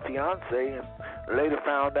my fiance, and later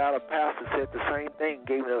found out a pastor said the same thing,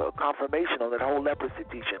 gave me a confirmation on that whole leprosy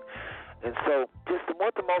teaching. And so, just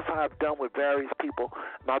what the Most High have done with various people,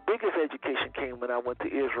 my biggest education came when I went to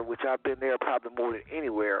Israel, which I've been there probably more than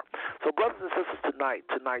anywhere. So, brothers and sisters, tonight,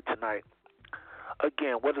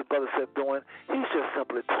 again, what is Brother Seth doing? He's just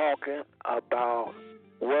simply talking about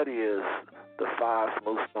what is the 5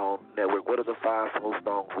 Smooth Stone Network. What are the 5 Smooth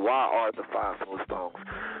Stones? Why are the 5 Smooth Stones?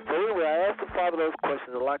 So anyway, I asked the Father those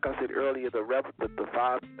questions, and like I said earlier, the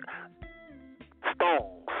 5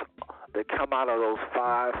 stones that come out of those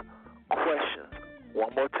 5 questions,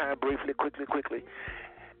 one more time, briefly, quickly,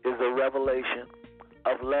 is the revelation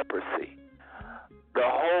of leprosy. The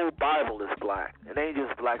whole Bible is black. It ain't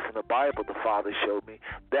just blacks in the Bible, the Father showed me.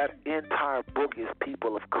 That entire book is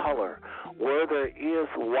people of color. Where there is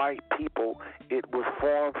white people, it was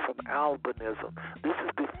formed from albinism. This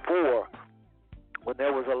is before, when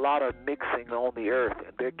there was a lot of mixing on the earth.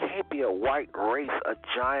 There can't be a white race, a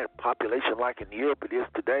giant population like in Europe it is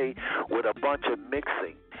today, with a bunch of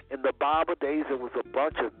mixing. In the Bible days, there was a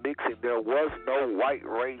bunch of mixing. There was no white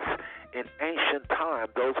race. In ancient time,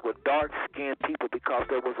 those were dark-skinned people because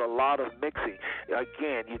there was a lot of mixing.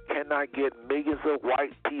 Again, you cannot get millions of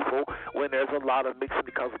white people when there's a lot of mixing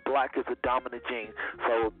because black is the dominant gene.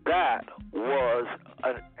 So that was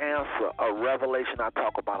an answer, a revelation I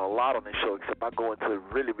talk about a lot on this show, except I go into it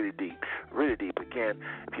really, really deep. Really deep. Again,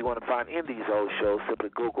 if you want to find any of these old shows, simply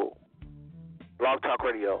Google Blog Talk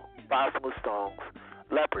Radio, 5 Smooth Stones,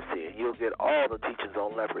 leprosy, and you'll get all the teachings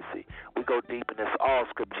on leprosy. We go deep in this all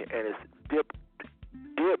scripture, and it's dipped,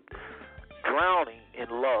 drowning in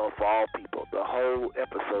love for all people. The whole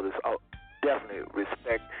episode is definitely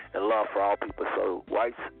respect and love for all people. So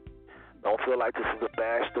whites, don't feel like this is a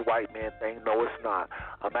bash the white man thing. No, it's not.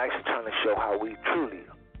 I'm actually trying to show how we truly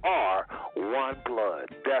are one blood.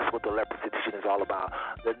 That's what the leprosy teaching is all about.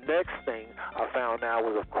 The next thing I found out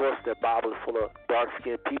was, of course, that Bible is full of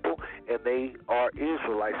dark-skinned people, and they are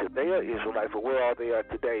Israelites. If they are Israelites, but where are they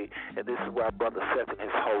today? And this is where our brother Seth and his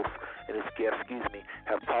host and his guest,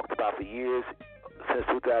 have talked about for years, since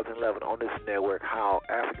 2011 on this network, how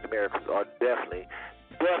African Americans are definitely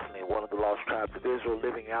one of the lost tribes of Israel,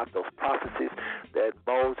 living out those prophecies that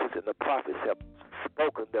Moses and the prophets have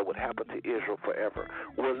spoken that would happen to Israel forever.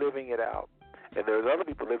 We're living it out. And there's other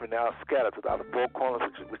people living out scattered throughout the four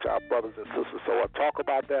corners, which are our brothers and sisters. So I talk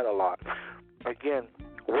about that a lot. Again,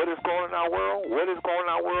 what is going on in our world? What is going on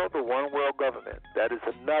in our world? The one world government. That is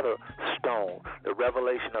another stone. The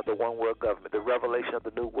revelation of the one world government. The revelation of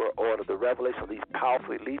the new world order. The revelation of these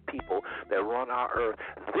powerful elite people that run our earth.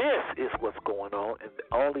 This is what's going on. And the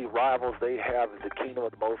only rivals they have is the kingdom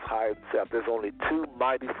of the Most High himself. There's only 2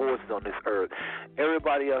 mighty forces on this earth.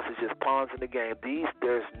 Everybody else is just pawns in the game.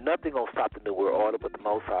 There's nothing going to stop the new world order but the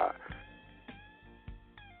Most High.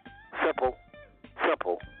 Simple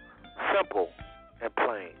and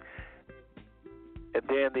plain. And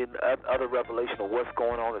then the other revelation of what's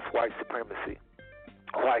going on is white supremacy.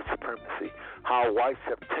 How whites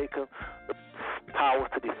have taken the powers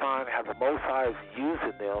to define how the Most High is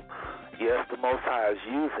using them. Yes, the Most High is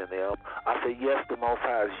using them. I say yes, the Most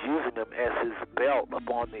High is using them as his belt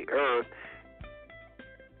upon the earth,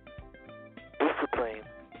 disciplining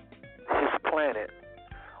his planet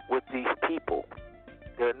with these people.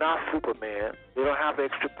 They're not Superman. They don't have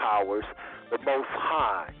extra powers. The Most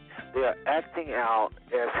High They are acting out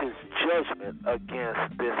as his judgment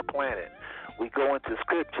against this planet. We go into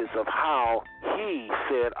scriptures of how he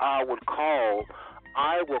said, I will call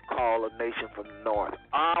a nation from the north.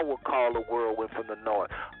 I will call a whirlwind from the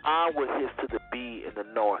north. I will hiss to the bee in the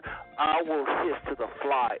north. I will hiss to the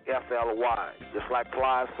fly, F-L-Y. Just like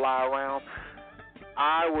flies fly around,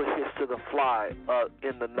 I will hiss to the fly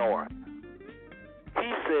in the north.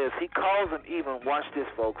 He says, he calls them even, watch this,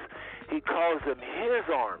 folks, he calls them his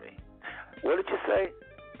army. What did you say?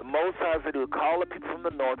 The Most High said he would call the people from the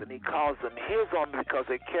north, and he calls them his army because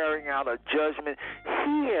they're carrying out a judgment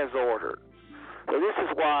he has ordered. So this is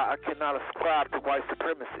why I cannot ascribe to white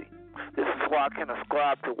supremacy. This is why I can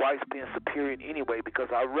ascribe to whites being superior in any way, because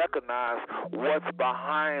I recognize what's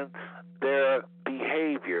behind their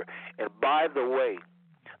behavior. And by the way,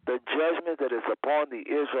 the judgment that is upon the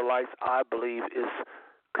Israelites, I believe,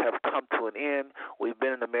 have come to an end. We've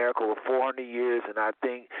been in America over 400 years, and I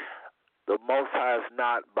think the Most High is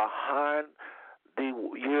not behind the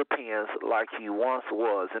Europeans like he once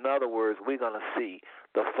was. In other words, we're going to see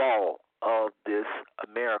the fall of this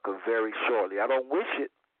America very shortly. I don't wish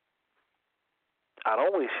it. I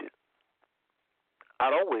don't wish it.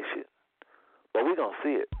 But we're going to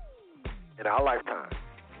see it in our lifetime.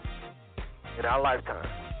 The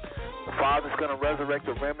Father's going to resurrect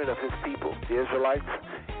the remnant of his people, the Israelites,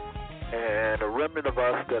 and a remnant of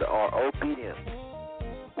us that are obedient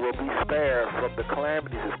will be spared from the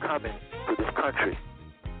calamities that's coming to this country.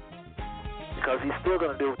 Because he's still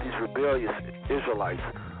going to deal with these rebellious Israelites.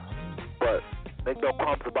 But make no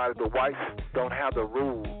qualms about it, the whites don't have the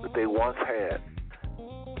rule that they once had.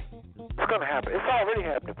 It's going to happen. It's already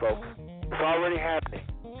happening, folks. It's already happening.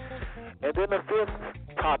 And then the fifth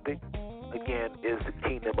topic, again, is the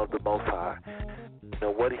kingdom of the Most High. You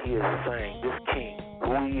know, what he is saying, this king,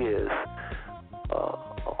 who he is,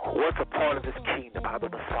 what's a part of this kingdom, how the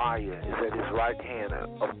Messiah is at his right hand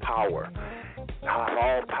of power, how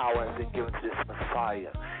all power has been given to this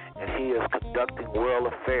Messiah, and he is conducting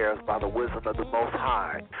world affairs by the wisdom of the Most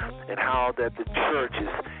High, and how that the church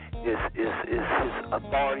is his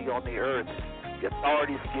authority on the earth. The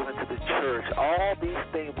authority is given to the church. All these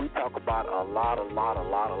things we talk about a lot.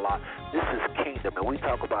 This is kingdom, and we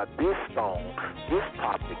talk about this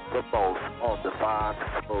topic the most on the Five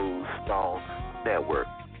Smooth Stone Network.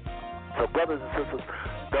 So, brothers and sisters,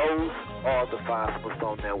 those are the Five Smooth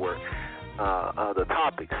Stone Network. The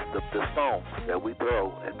topics, the stones that we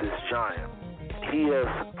throw at this giant. He is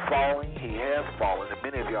falling. He has fallen in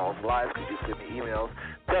many of y'all's lives because you send me emails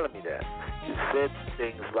telling me that. You said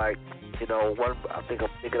things like, you know, I'm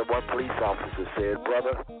thinking of one police officer said,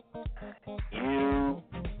 brother, you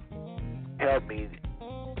helped me.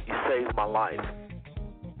 You saved my life.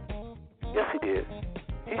 Yes, he did.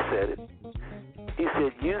 He said it. He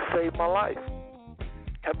said, you saved my life.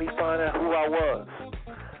 Help me find out who I was.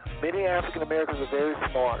 Many African Americans are very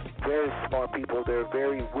smart people. They're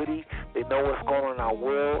very witty. They know what's going on in our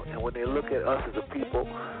world. And when they look at us as a people,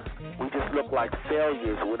 we just look like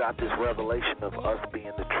failures without this revelation of us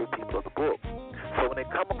being the true people of the book. So when they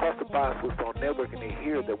come across the Five Smooth Stone Network and they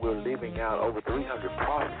hear that we're living out over 300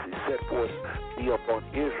 prophecies set forth be upon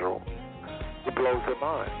Israel, it blows their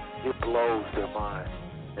mind.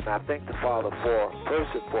 And I thank the Father for,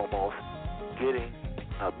 first and foremost, getting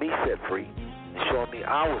me set free, showing me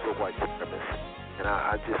I was a white supremacist. And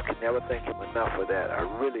I just can never thank him enough for that. I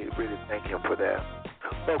really, really thank him for that.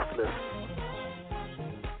 Folks, listen.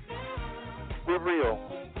 We're real.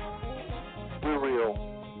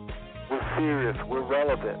 We're serious. We're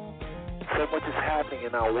relevant. So much is happening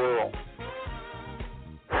in our world.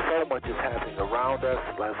 So much is happening around us,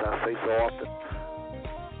 as I say so often.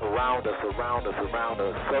 Around us. So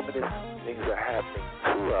many things are happening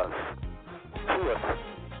to us.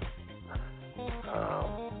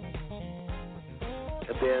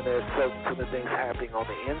 And then there's so many things happening on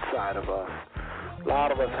the inside of us. A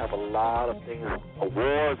lot of us have a lot of things,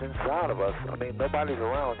 wars inside of us. I mean, nobody's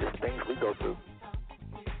around, just things we go through.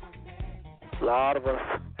 A lot of us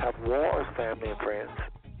have wars, family and friends.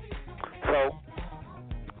 So,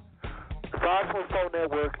 the Five Smooth Stone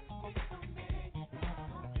Network,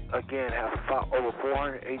 again, has over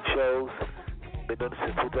 408 shows. Been doing this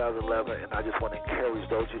since 2011, and I just want to encourage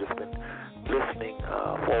those of you that's been listening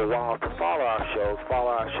for a while to follow our shows.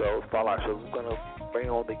 We're going to bring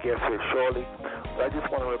on the guests here shortly, but I just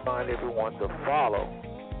want to remind everyone to follow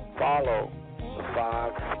the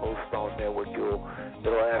Five Smooth Stone Network. It'll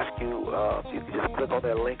ask you, you can just click on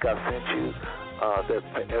that link I sent you,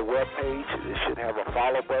 that web page. It should have a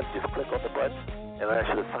follow button. Just click on the button, and it'll ask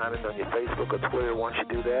you to sign in on your Facebook or Twitter. Once you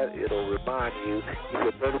do that, it'll remind you. You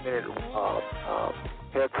get a 30-minute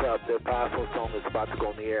heads up that Five-Soul Song is about to go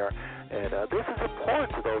on the air. And this is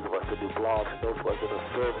important to those of us that do blogs and those of us that are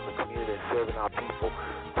serving the community and serving our people.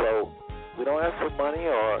 So we don't ask for money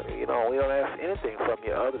or, we don't ask anything from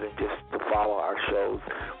you other than just to follow our shows.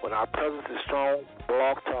 When our presence is strong,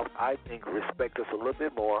 Blog Talk, I think, respect us a little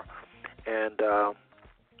bit more. And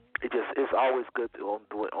it's always good on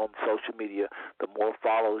social media, the more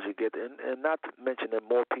followers you get. And not to mention that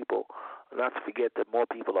not to forget that more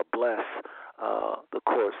people are blessed, of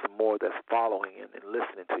course, the more that's following and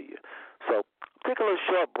listening to you. So take a little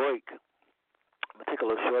short break. I'm going to take a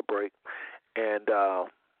little short break. And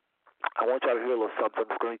I want y'all to hear a little something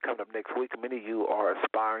that's going to be coming up next week. Many of you are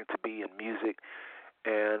aspiring to be in music,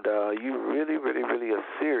 and you really, really, really are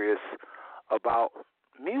serious about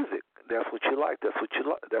music. That's what you like. That's what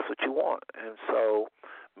you want. And so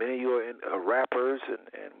many of you are rappers,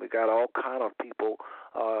 and we got all kind of people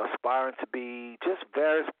aspiring to be just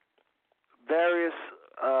various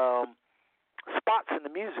spots in the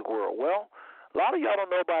music world. Well, a lot of y'all don't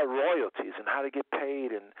know about royalties and how to get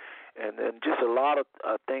paid, and just a lot of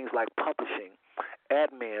things like publishing,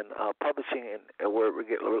 admin, publishing, and where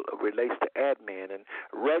it relates to admin and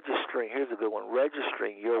registering. Here's a good one: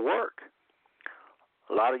 registering your work.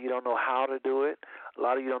 A lot of you don't know how to do it. A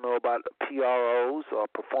lot of you don't know about PROs or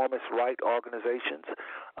performance right organizations.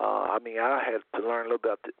 I had to learn a little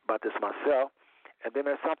bit about this myself. And then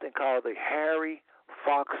there's something called the Harry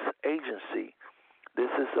Fox Agency.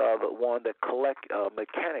 This is the one that collect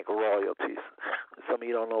mechanic royalties. Some of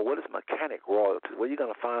you don't know what is mechanic royalties. Well, you're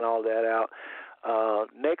going to find all that out.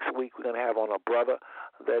 Next week, we're going to have on a brother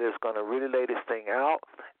that is going to really lay this thing out,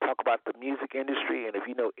 talk about the music industry. And if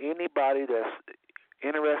you know anybody that's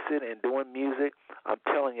interested in doing music, I'm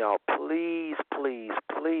telling y'all, please, please,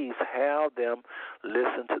 please have them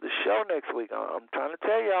listen to the show next week. I'm trying to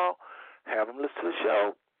tell y'all, have them listen to the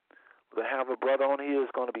show. We're going to have a brother on here who's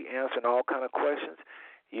going to be answering all kind of questions.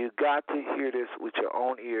 You got to hear this with your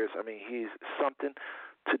own ears. He's something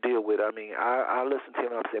to deal with. I listened to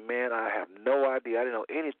him and I said, man, I have no idea. I didn't know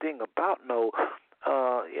anything about no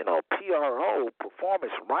PRO,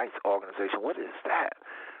 Performance Rights Organization. What is that?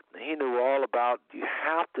 He knew all about. You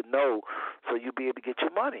have to know so you'll be able to get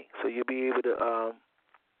your money. So you'll be able to,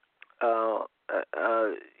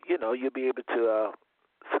 you'll be able to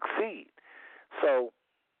succeed. So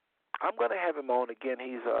I'm going to have him on again.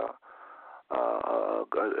 He's a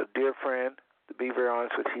dear friend. To be very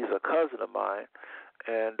honest with you, he's a cousin of mine,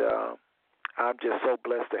 and I'm just so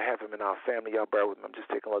blessed to have him in our family. Y'all bear with me. I'm just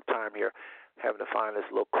taking a little time here, having to find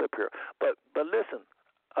this little clip here. But listen,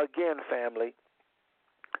 again, family.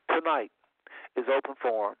 Tonight is open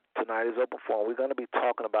forum. We're going to be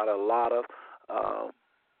talking about a lot of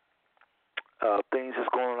things that's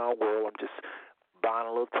going on in our world. I'm just buying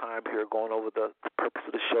a little time here, going over the purpose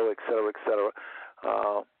of the show, et cetera,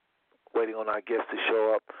 waiting on our guests to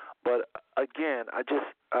show up. But again,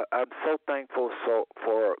 I'm so thankful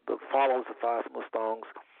for the followers of Five-Soul Songs.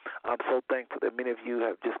 I'm so thankful that many of you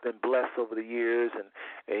have just been blessed over the years, and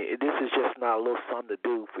this is just not a little something to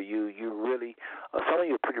do for you. You really, some of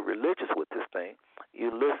you are pretty religious with this thing.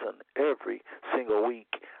 You listen every single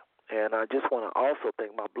week, and I just want to also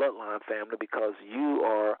thank my Bloodline family because you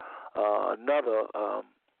are another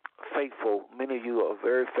faithful. Many of you are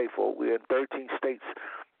very faithful. We're in 13 states,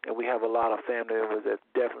 and we have a lot of family members that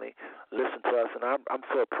definitely listen to us, and I'm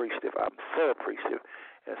so appreciative.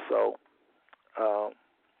 And so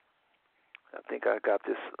I think I got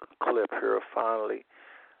this clip here finally.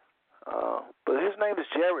 But his name is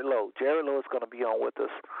Jared Lowe. Jared Lowe is going to be on with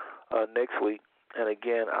us next week. And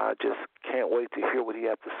again, I just can't wait to hear what he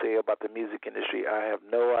has to say about the music industry. I have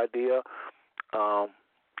no idea.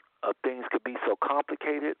 Things could be so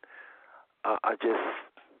complicated. I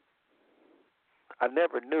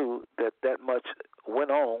never knew that much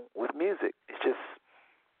went on with music. It just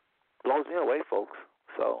blows me away, folks.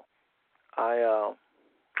 So I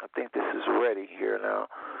think this is ready here now.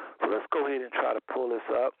 So let's go ahead and try to pull this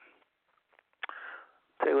up.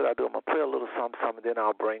 Tell you what I'll do. I'm going to play a little something, then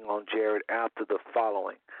I'll bring on Jared after the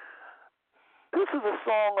following. This is a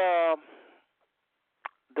song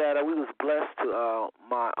that we was blessed to,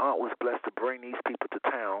 my aunt was blessed to bring these people to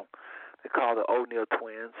town. They call the O'Neill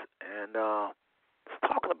Twins. And it's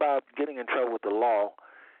talking about getting in trouble with the law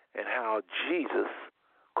and how Jesus,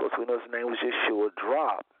 of course we know his name was Yeshua,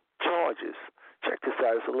 dropped charges. Check this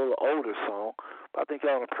out. It's a little older song, but I think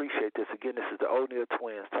y'all appreciate this. Again, this is the O'Neill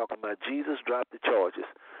Twins talking about Jesus dropped the charges.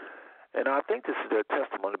 And I think this is their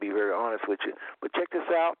testimony, to be very honest with you. But check this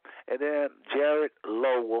out, and then Jared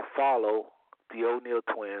Lowe will follow the O'Neill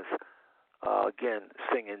Twins, again,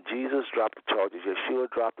 singing Jesus dropped the charges, Yeshua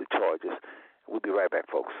dropped the charges. We'll be right back,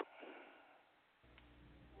 folks.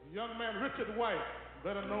 young man Richard White,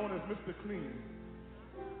 better known as Mr. Clean,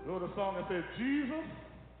 wrote a song that says, Jesus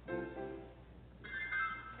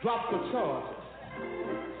dropped the charges.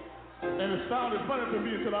 And it sounded funny to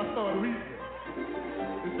me until I started reading it.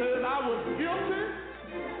 It says, I was guilty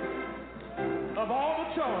of all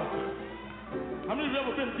the charges. How many of you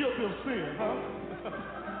ever been guilty of sin, huh?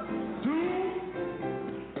 Doomed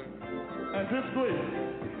and disgraced.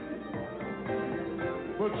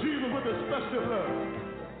 But Jesus, with his special love,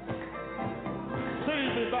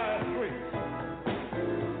 saved me by his grace.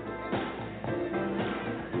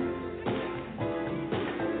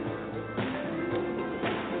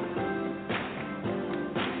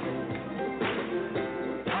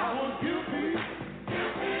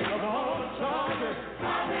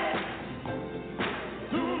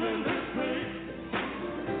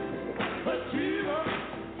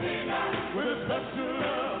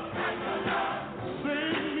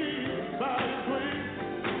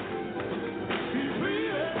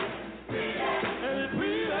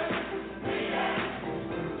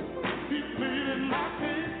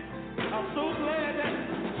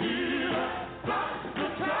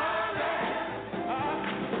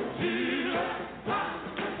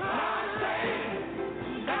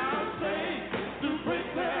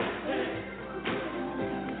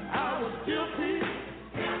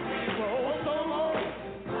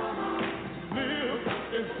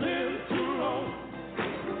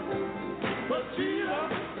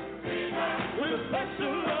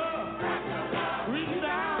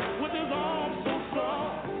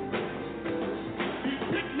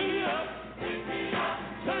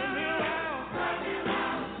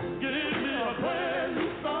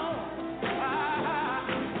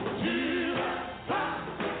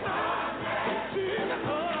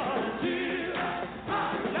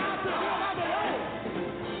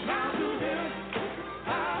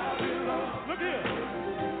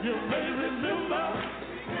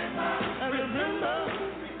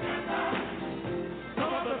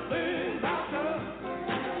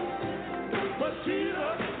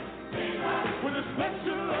 Jesus.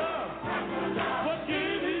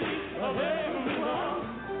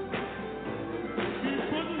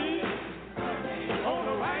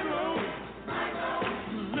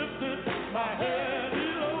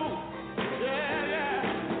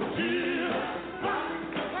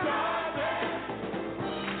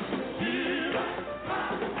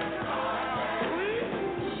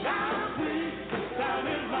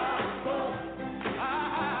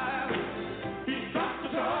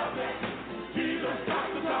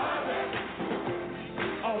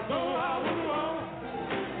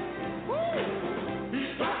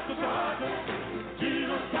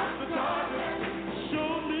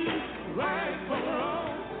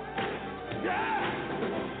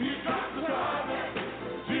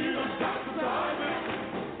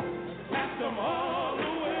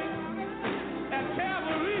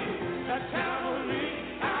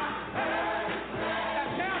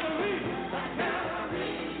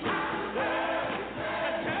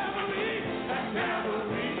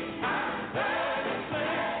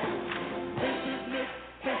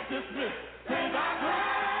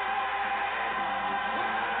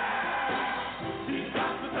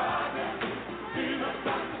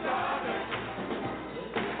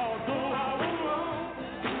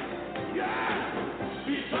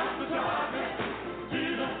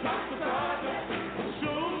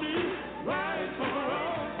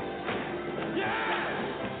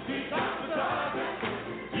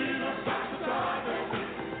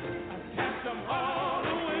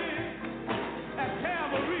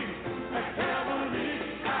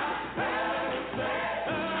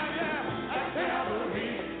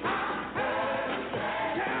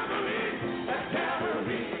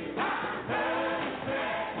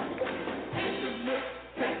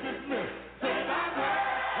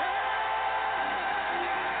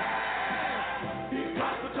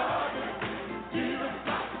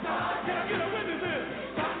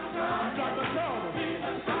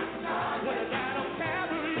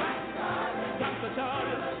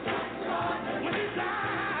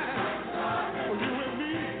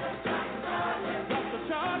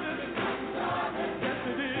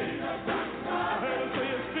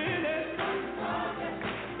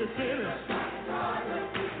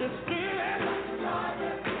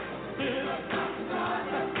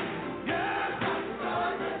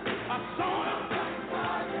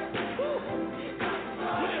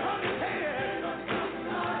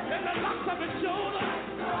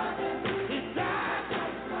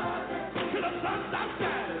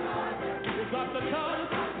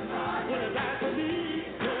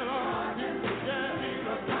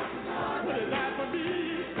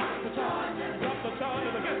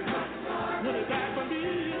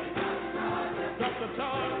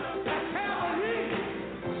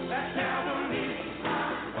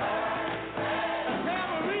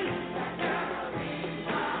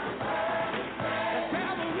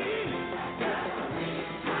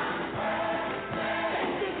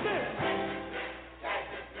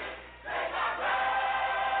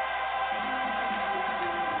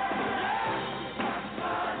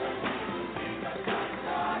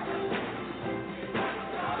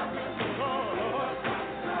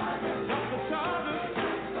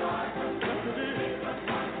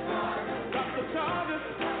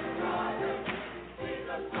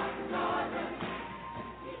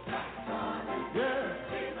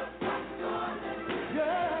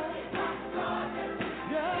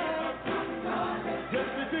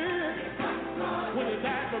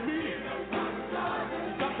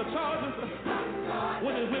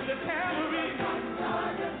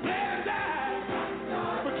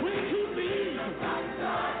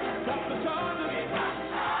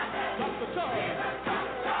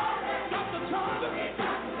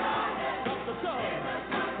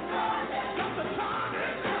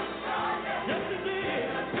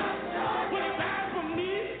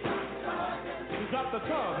 the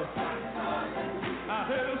charges. I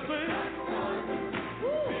heard them sing. Woo!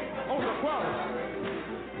 On the chorus.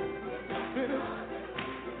 Finish.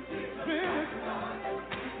 Finish.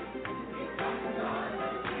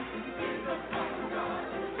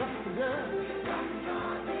 Yeah.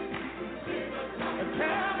 A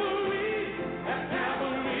cavalry. A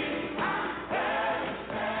cavalry.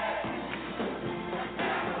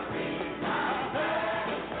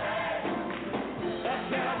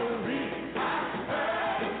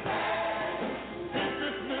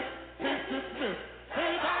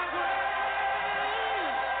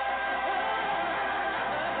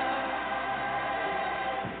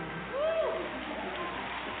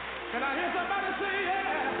 Can I hear somebody say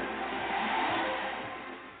yeah?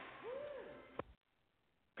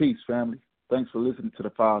 Peace, family. Thanks for listening to the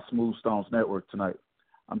Five Smooth Stones Network tonight.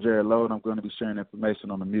 I'm Jared Lowe, and I'm going to be sharing information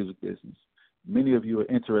on the music business. Many of you are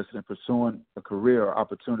interested in pursuing a career or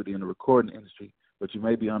opportunity in the recording industry, but you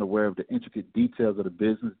may be unaware of the intricate details of the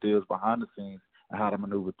business deals behind the scenes and how to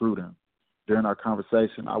maneuver through them. During our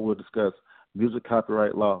conversation, I will discuss music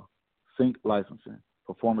copyright law, sync licensing,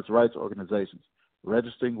 performance rights organizations,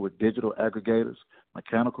 registering with digital aggregators,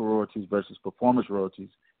 mechanical royalties versus performance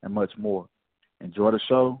royalties, and much more. Enjoy the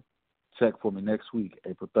show. Check for me next week,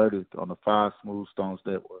 April 30th, on the Five Smooth Stones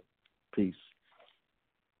Network. Peace.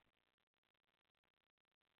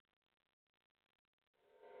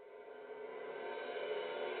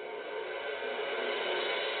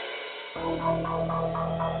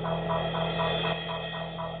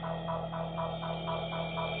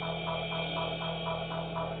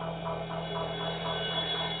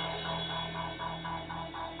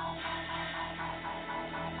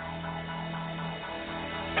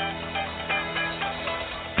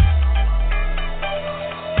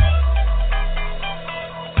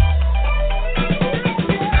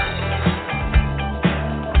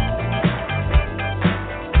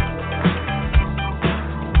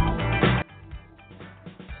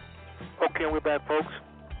 Okay, we're back, folks.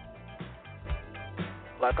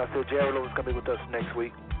 Like I said, Jared Lowe is going to be with us next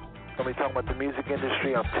week. Going to be talking about the music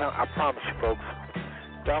industry. I promise you, folks,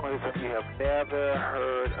 y'all going to hear something you have never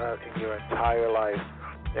heard of in your entire life.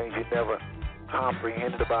 Things you never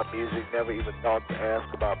comprehended about music, never even thought to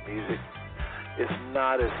ask about music. It's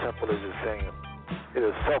not as simple as it seems. It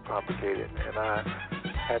is so complicated. And I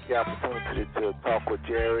had the opportunity to talk with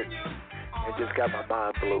Jared. It just got my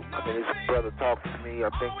mind blew. I mean, this brother talked to me, I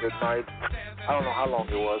think, that night. I don't know how long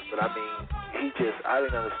it was, but I mean, I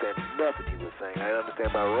didn't understand nothing he was saying. I didn't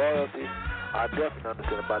understand about royalties. I definitely didn't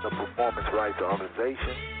understand about no performance rights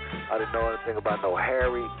organization. I didn't know anything about no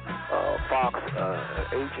Harry Fox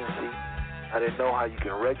agency. I didn't know how you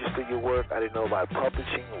can register your work. I didn't know about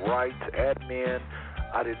publishing rights, admin.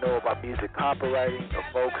 I didn't know about music copywriting.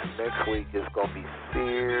 Folks, next week is going to be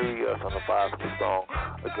serious on the Five Smooth Stones.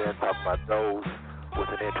 Again, talking about those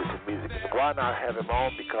with an interest in music. And why not have him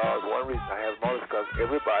on? Because one reason I have him on is because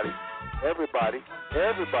everybody is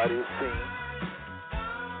seem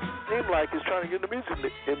like is trying to get in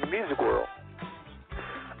the music world.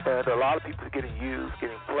 And a lot of people are getting used,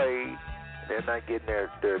 getting played, and they're not getting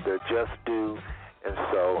their just due. And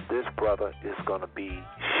so this brother is going to be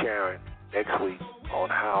sharing next week on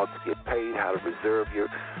how to get paid, how to reserve your,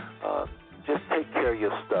 just take care of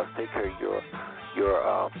your stuff, take care of your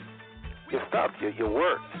stuff, your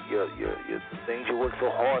work, your things you work so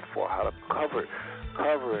hard for, how to cover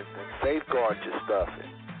and safeguard your stuff,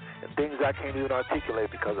 and things I can't even articulate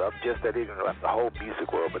because I'm just that ignorant about the whole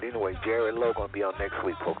music world. But anyway, Jared Lowe going to be on next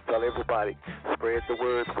week, folks. Tell everybody, spread the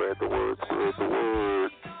word, spread the word, spread the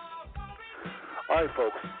word. All right,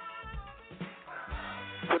 folks.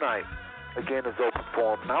 Tonight, again, is open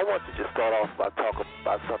forum. And I want to just start off by talking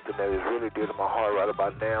about something that is really dear to my heart right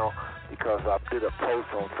about now, because I did a post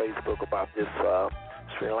on Facebook about this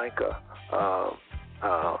Sri Lanka,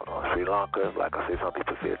 like I say, some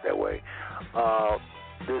people say it that way.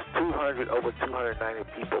 There's over 290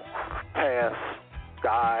 people passed,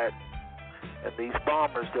 died, and these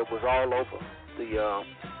bombers that was all over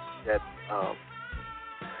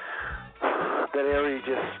that area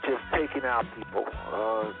just taking out people,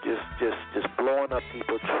 just blowing up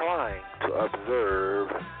people trying to observe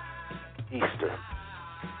Easter.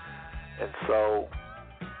 And so,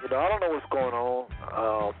 I don't know what's going on.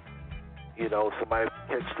 Somebody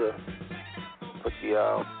put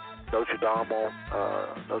the Notre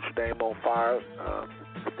Dame on fire,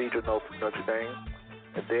 Cathedral Notre Dame,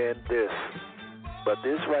 and then this. But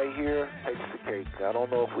this right here takes the cake. I don't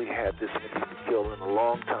know if we had this many people killed in a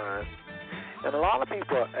long time. And a lot of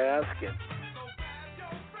people are asking,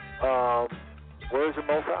 where's the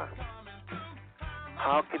Most High?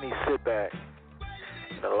 How can he sit back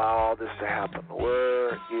and allow all this to happen?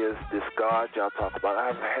 Where is this God y'all talk about?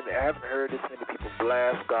 I haven't heard this many people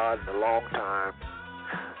blast God in a long time,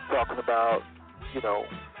 talking about,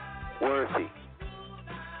 where is he?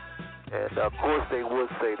 And of course, they would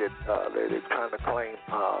say that they're trying to claim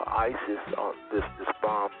ISIS on this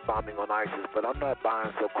bombing on ISIS, but I'm not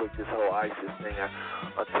buying so quick this whole ISIS thing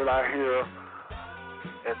until I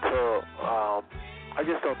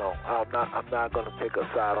just don't know. I'm not going to take a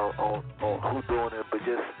side on who doing it, but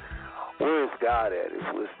just where is God at?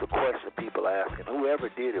 Is the question people asking. Whoever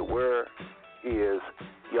did it, where is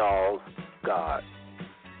y'all's God?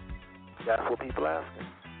 That's what people asking.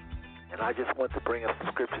 And I just want to bring up some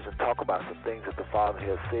scriptures and talk about some things that the Father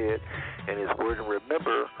has said in His Word. And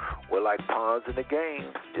remember, we're like pawns in the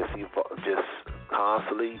game, just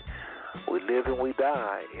constantly. We live and we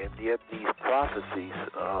die, and yet these prophecies,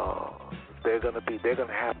 they're going to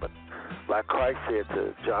happen. Like Christ said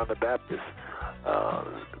to John the Baptist,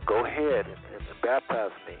 go ahead and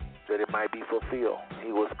baptize me, that it might be fulfilled.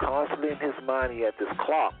 He was constantly in his mind. He had this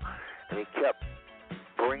clock, and he kept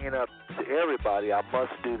bringing up to everybody, I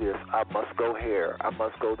must do this, I must go here, I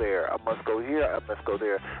must go there, I must go here, I must go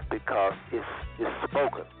there, because it's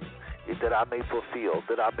spoken, that I may fulfill,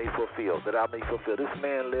 that I may fulfill, that I may fulfill. This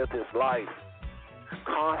man lived his life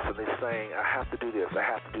constantly saying, I have to do this, I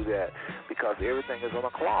have to do that, because everything is on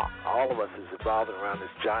a clock. All of us is revolving around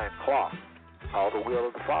this giant clock called the will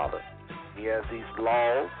of the Father. He has these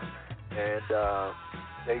laws, and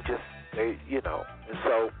and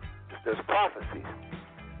so there's prophecies.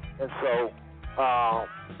 And so,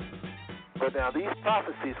 but now these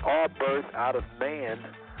prophecies are birthed out of man.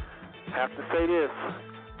 I have to say this.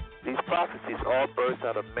 These prophecies are birthed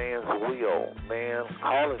out of man's will. Man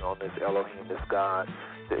calling on this Elohim, this God,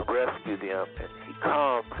 that rescue them. And he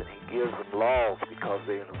comes and he gives them laws because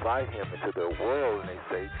they invite him into their world. And they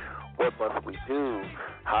say, what must we do?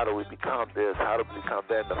 How do we become this? How do we become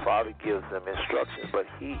that? And the Father gives them instructions. But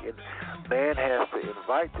man has to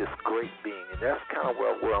invite this great being. And that's kind of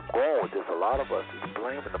where I'm going with this. A lot of us is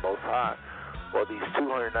blaming the Most High for these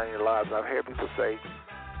 290 lives. I've heard people say,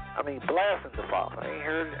 blasting the Father. I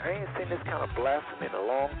ain't seen this kind of blasphemy in a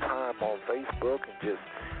long time on Facebook and just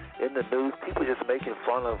in the news. People just making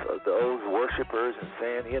fun of those worshipers and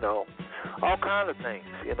saying, all kinds of things,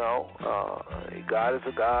 God is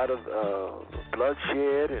a God of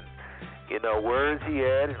bloodshed, and, where is he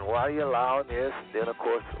at, and why are you allowing this? And then, of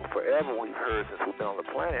course, forever we've heard since we've been on the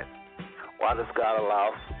planet, why does God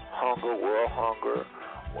allow hunger, world hunger,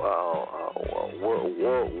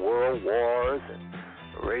 world wars, and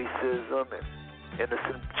racism, and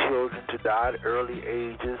innocent children to die at early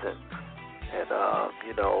ages, and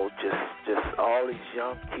just all these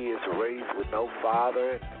young kids raised with no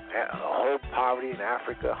father, and whole poverty in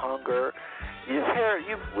Africa, hunger. You just hear,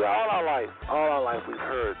 all our life we've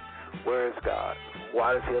heard, where is God?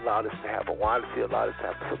 Why does he allow this to happen? Why does he allow this to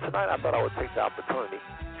happen? So tonight I thought I would take the opportunity,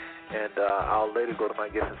 and I'll later go to my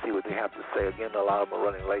guests and see what they have to say. Again, a lot of them are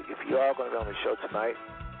running late. If you are going to be on the show tonight,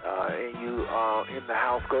 and you are in the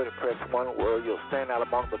house, go ahead and press 1 where you'll stand out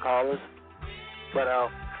among the callers. But a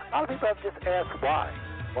lot of people have just asked why.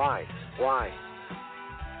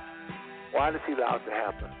 Why does he allow it to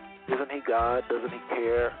happen? Isn't he God? Doesn't he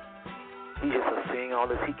care? He's just seeing all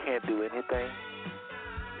this. He can't do anything.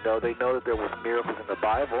 They know that there was miracles in the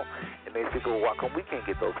Bible, and they say, well, why come we can't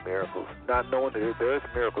get those miracles? Not knowing that there's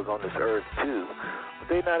miracles on this earth too, but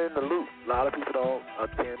they're not in the loop. A lot of people don't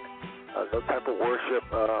attend those type of worship,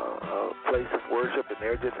 places worship, and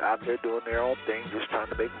they're just out there doing their own thing, just trying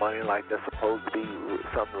to make money, like that's supposed to be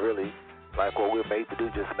something really like what we're made to do,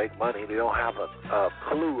 just make money. They don't have a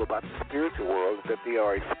clue about the spiritual world, that they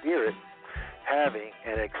are a spirit having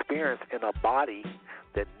an experience in a body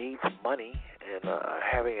that needs money, and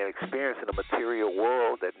having an experience in a material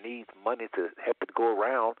world that needs money to help it go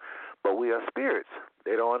around, but we are spirits.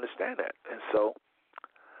 They don't understand that. And so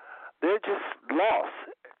they're just lost,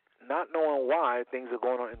 not knowing why things are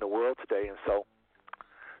going on in the world today. And so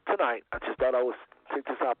tonight, I just thought I would take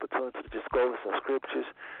this opportunity to just go over some scriptures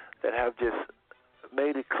that have just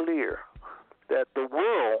made it clear that the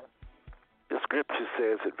world, the scripture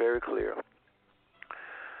says it very clear.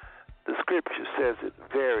 The scripture says it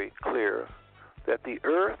very clear that the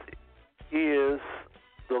earth is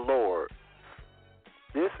the Lord.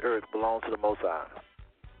 This earth belongs to the Most High.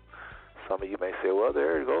 Some of you may say, well,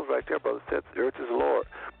 there it goes right there, brother. It says the earth is the Lord.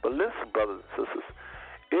 But listen, brothers and sisters,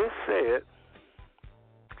 it said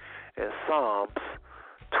in Psalms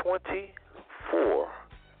 24,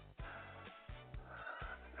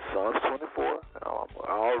 Psalms 24,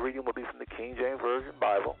 our reading will be from the King James Version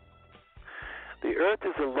Bible. The earth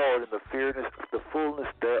is the Lord, and the fullness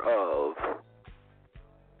thereof,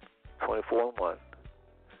 24:1.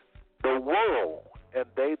 The world and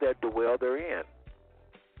they that dwell therein.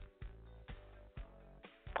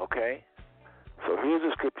 Okay? So here's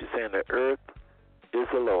the scripture saying the earth is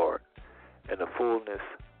the Lord and the fullness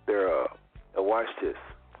thereof. Now watch this.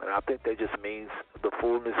 And I think that just means the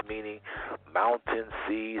fullness, meaning mountains,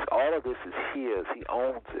 seas, all of this is his. He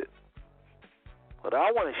owns it. What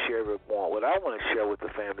I want to share with the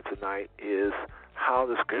family tonight is how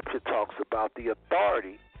the scripture talks about the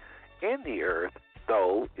authority in the earth,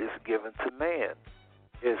 though, is given to man.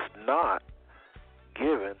 It's not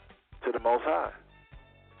given to the Most High.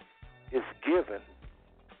 It's given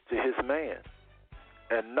to his man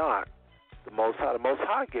and not the Most High. The Most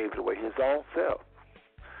High gave it away, his own self.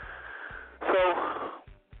 So, I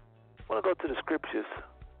want to go to the scriptures.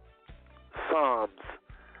 Psalms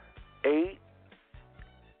 8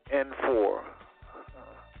 and 4.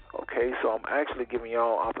 Okay, so I'm actually giving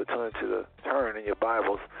y'all opportunity to turn in your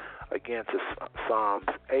Bibles again to Psalms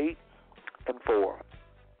 8 and 4.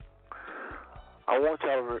 I want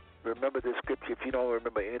y'all to remember this scripture if you don't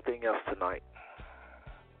remember anything else tonight.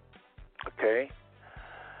 Okay?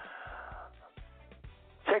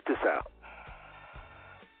 Check this out.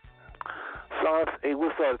 Psalms 8,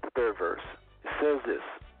 we'll start at the third verse. It says this.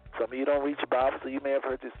 Some of you don't read your Bible, so you may have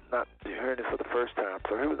heard this, not hearing this for the first time.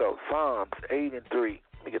 So here we go. Psalms 8 and 3.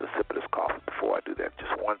 Let me get a sip of this coffee before I do that.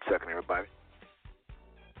 Just 1 second, everybody.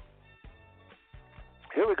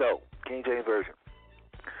 Here we go. King James Version.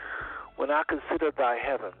 When I consider thy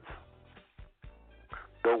heavens,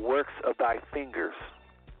 the works of thy fingers,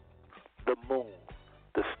 the moon,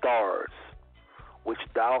 the stars, which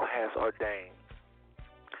thou hast ordained.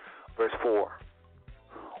 Verse 4.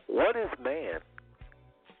 What is man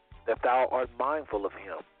that thou art mindful of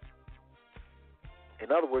him?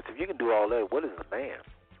 In other words, if you can do all that, what is a man?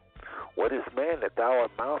 What is man that thou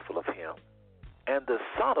art mindful of him? And the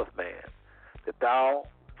Son of Man that thou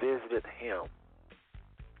visited him.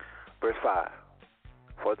 Verse 5.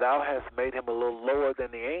 For thou hast made him a little lower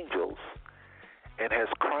than the angels, and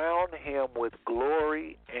hast crowned him with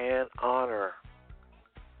glory and honor.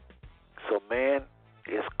 So man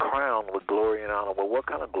is crowned with glory and honor. Well, what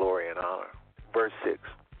kind of glory and honor? Verse 6.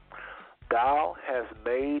 Thou hast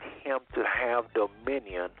made him to have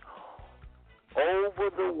dominion over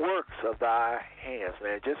the works of thy hands.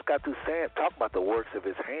 Man, just got through talking about the works of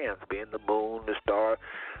his hands, being the moon, the star.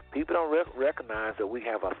 People don't recognize that we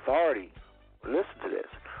have authority. Listen to this.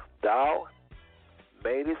 Thou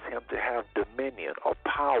madest him to have dominion or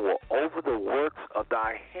power over the works of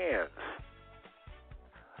thy hands.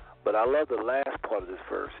 But I love the last part of this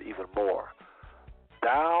verse even more.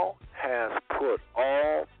 Thou hast put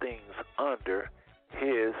all things under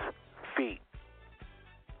his feet.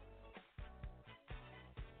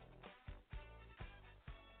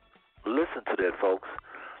 Listen to that, folks.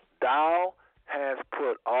 Thou hast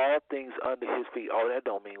put all things under his feet. Oh, that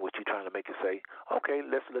don't mean what you're trying to make it say. Okay,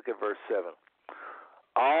 let's look at verse 7.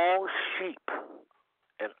 All sheep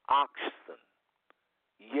and oxen,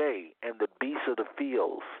 yea, and the beasts of the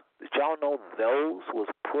fields. Did y'all know those was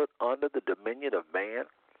put under the dominion of man?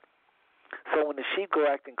 So when the sheep go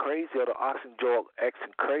acting crazy, or the oxen go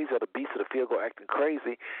acting crazy, or the beasts of the field go acting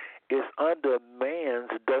crazy, it's under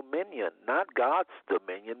man's dominion, not God's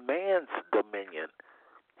dominion, man's dominion.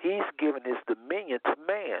 He's given his dominion to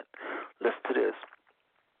man. Listen to this.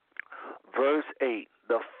 Verse 8,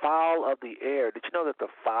 the fowl of the air. Did you know that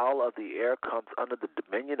the fowl of the air comes under the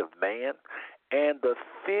dominion of man? And the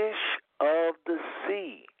fish of the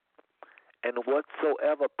sea, and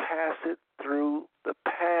whatsoever passeth through the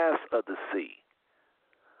paths of the sea.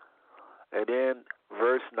 And then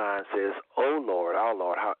verse 9 says, O Lord, our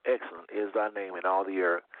Lord, how excellent is thy name in all the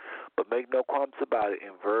earth. But make no qualms about it.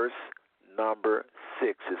 In verse number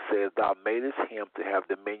 6, it says, Thou madest him to have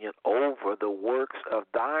dominion over the works of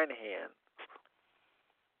thine hand.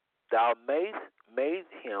 Thou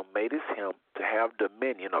madest him to have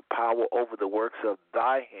dominion or power over the works of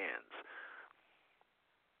thy hands.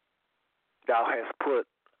 Thou hast put,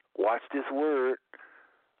 watch this word,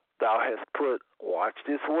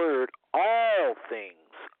 all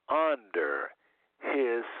things under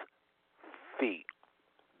his feet.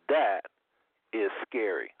 That is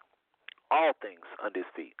scary. All things under his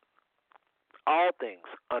feet. All things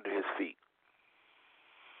under his feet.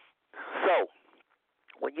 So,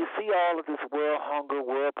 when you see all of this world hunger,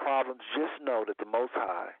 world problems, just know that the Most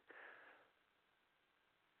High,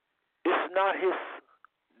 it's not his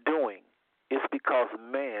doing. It's because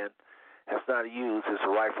man has not used his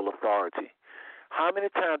rightful authority. How many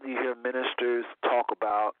times do you hear ministers talk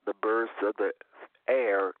about the birds of the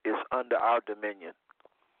air is under our dominion?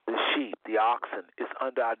 the sheep, the oxen, is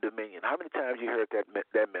under our dominion. How many times you heard that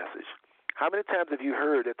message? How many times have you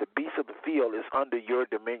heard that the beast of the field is under your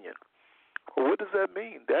dominion? Well, what does that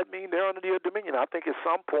mean? That means they're under your dominion. I think at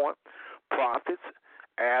some point, prophets,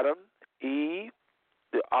 Adam, Eve,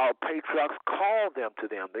 our patriarchs called them to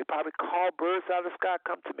them. They probably called birds out of the sky,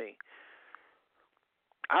 come to me.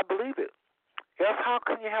 I believe it. Else, how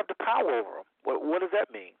can you have the power over them? What does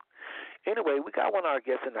that mean? Anyway, we got one of our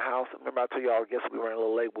guests in the house. Remember, I told you our guests we ran a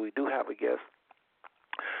little late, but we do have a guest.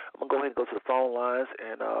 I'm going to go ahead and go to the phone lines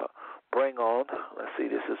and bring on, let's see,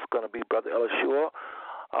 this is going to be Brother Elishua.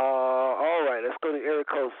 All right, let's go to area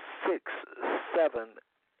code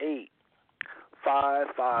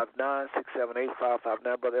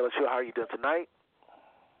 678-559-678-559. Brother Elishua, how are you doing tonight?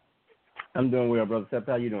 I'm doing well, Brother Seth.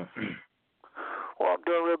 How you doing? Well, I'm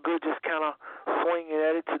doing real good, just kind of swinging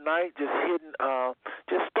at it tonight, just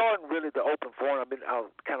starting really the open forum. I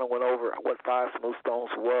kind of went over what Five Smooth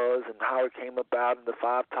Stones was and how it came about and the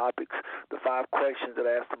 5 topics, the 5 questions that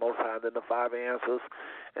I asked the Most High, and then the 5 answers,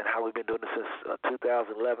 and how we've been doing this since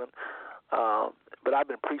 2011. But I've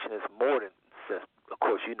been preaching this more than since, of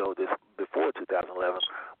course, you know this, before 2011.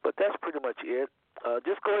 But that's pretty much it.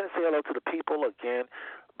 Just go ahead and say hello to the people. Again,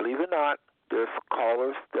 believe it or not, there's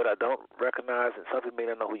callers that I don't recognize, and some people may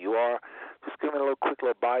not know who you are. Just give me a quick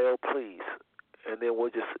little bio, please, and then we'll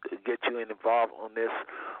just get you involved on this,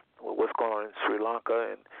 what's going on in Sri Lanka,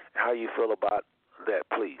 and how you feel about that,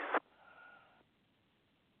 please.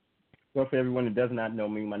 Well, for everyone that does not know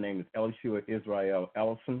me, my name is Elishua Israel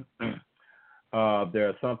Ellison. There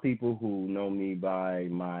are some people who know me by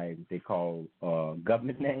they call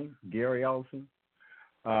government name, Gary Ellison.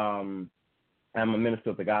 I'm a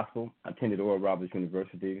minister of the gospel. I attended Oral Roberts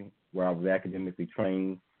University, where I was academically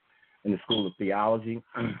trained in the School of Theology.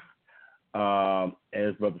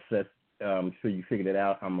 As Brother Seth, I'm sure you figured it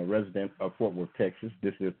out, I'm a resident of Fort Worth, Texas.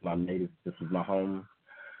 This is my home.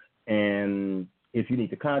 And if you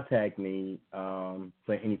need to contact me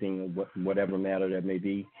for anything, whatever matter that may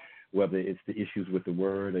be, whether it's the issues with the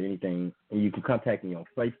word or anything, and you can contact me on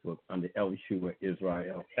Facebook under Elishua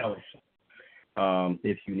Israel Ellison.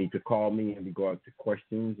 If you need to call me in regard to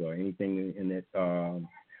questions or anything in that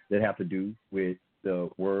that have to do with the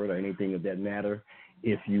word or anything of that matter,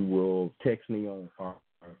 if you will text me or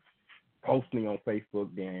post me on Facebook,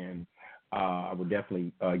 then I will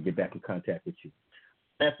definitely get back in contact with you.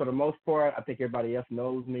 And for the most part, I think everybody else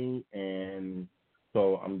knows me, and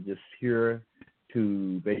so I'm just here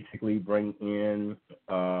to basically bring in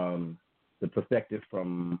the perspective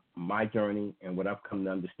from my journey and what I've come to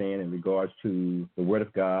understand in regards to the Word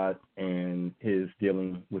of God and His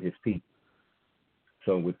dealing with His people.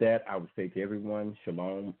 So with that, I would say to everyone,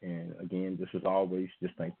 shalom. And again, just as always,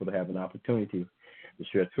 just thankful to have an opportunity to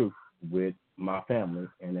share truth with my family,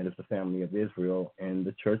 and that is the family of Israel and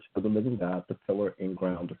the Church of the Living God, the pillar and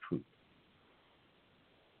ground of truth.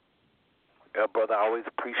 Yeah, brother, I always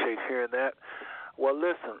appreciate hearing that. Well,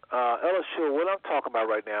 listen, Elishua, what I'm talking about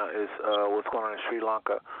right now is what's going on in Sri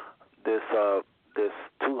Lanka. This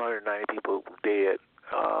 290 people dead,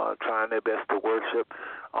 trying their best to worship,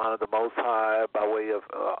 honor the Most High by way of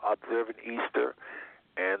observing Easter,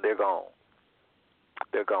 and they're gone.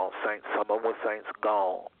 They're gone. Saints, some of them were saints,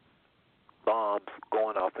 gone. Bombs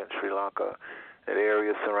going off in Sri Lanka, in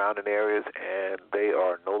areas, surrounding areas, and they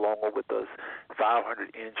are no longer with us.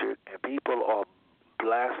 500 injured, and people are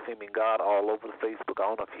blaspheming God all over the Facebook. I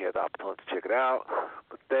don't know if you had the opportunity to check it out,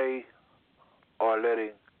 but they are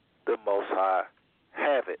letting the Most High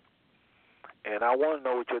have it. And I want to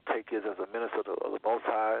know what your take is as a minister of the Most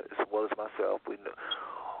High, as well as myself. We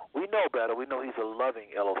know better. We know He's a loving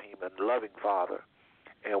Elohim and loving Father.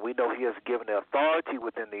 And we know He has given the authority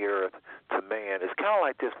within the earth to man. It's kind of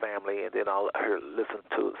like this, family, and then I'll listen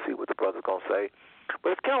to see what the brother's going to say.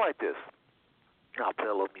 But it's kind of like this. I'll play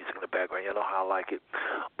a little music in the background. You know how I like it.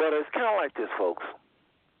 But it's kind of like this, folks.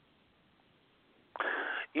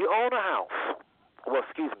 You own a house. Well,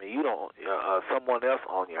 excuse me, you don't. Someone else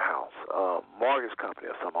own your house. Mortgage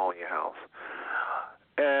company or something own your house.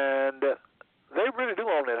 And they really do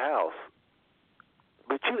own that house.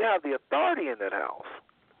 But you have the authority in that house.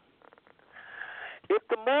 If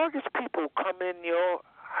the mortgage people come in your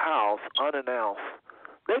house unannounced,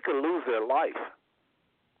 they could lose their life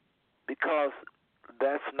because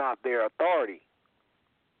that's not their authority.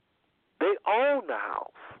 They own the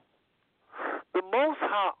house. The Most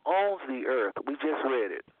High owns the earth. We just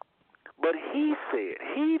read it. But He said,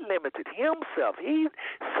 He limited Himself. He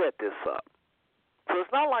set this up. So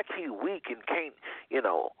it's not like he's weak and can't,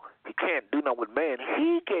 he can't do nothing with man.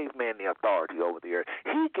 He gave man the authority over the earth.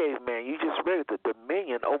 He gave man, you just read it, the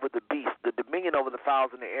dominion over the beast, the dominion over the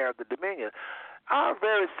fowls in the air, the dominion. I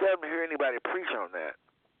very seldom hear anybody preach on that.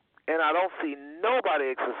 And I don't see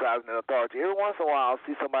nobody exercising that authority. Every once in a while, I'll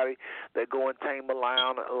see somebody that go and tame a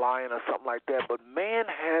lion or something like that. But man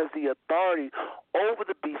has the authority over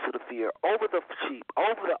the beasts of the field, over the sheep,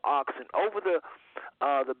 over the oxen, over the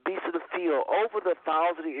beasts of the field, over the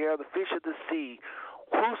fowls of the air, the fish of the sea,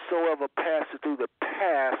 whosoever passes through the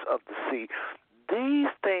pass of the sea.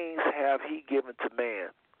 These things have he given to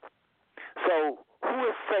man. So who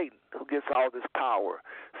is Satan who gets all this power?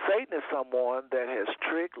 Satan is someone that has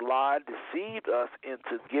tricked, lied, deceived us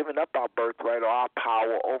into giving up our birthright or our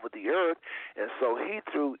power over the earth. And so we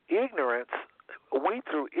through ignorance,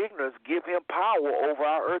 give him power over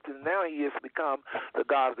our earth, and now he has become the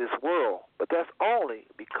God of this world. But that's only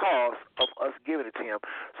because of us giving it to him.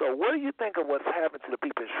 So what do you think of what's happened to the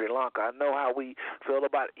people in Sri Lanka? I know how we feel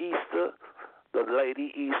about Easter, the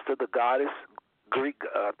lady Easter, the goddess Greek,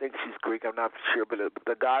 I think she's Greek, I'm not sure, but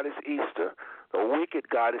the goddess Easter, the wicked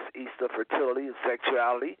goddess Easter, fertility and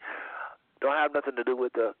sexuality, don't have nothing to do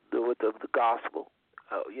with the gospel.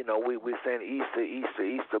 We're saying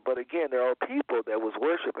Easter, but again, there are people that was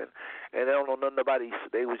worshiping, and they don't know nothing about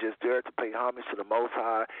Easter. They was just there to pay homage to the Most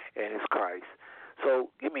High and His Christ.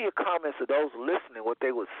 So give me your comments to those listening, what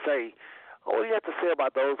they would say. What do you have to say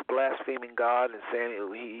about those blaspheming God and saying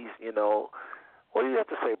he's, what do you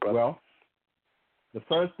have to say, brother? Well, the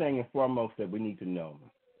first thing and foremost that we need to know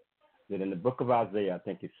that in the book of Isaiah, I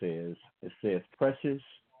think it says, precious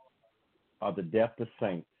are the death of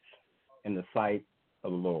saints in the sight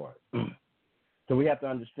of the Lord. So we have to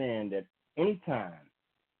understand that anytime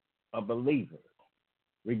a believer,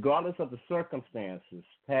 regardless of the circumstances,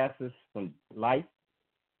 passes from life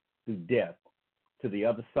to death to the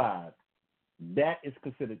other side, that is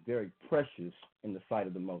considered very precious in the sight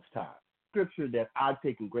of the Most High. Scripture that I've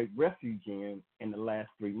taken great refuge in the last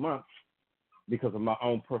 3 months because of my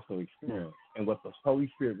own personal experience and what the Holy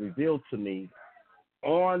Spirit revealed to me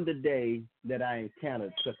on the day that I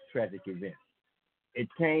encountered such a tragic event. It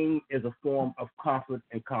came as a form of comfort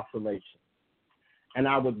and consolation. And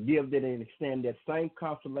I would give that and extend that same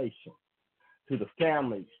consolation to the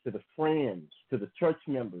families, to the friends, to the church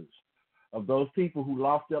members of those people who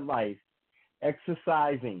lost their life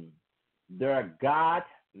exercising their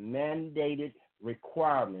God-mandated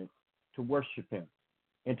requirement to worship him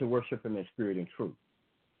and to worship him in spirit and truth.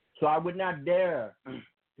 So I would not dare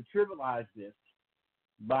to trivialize this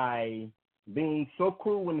by being so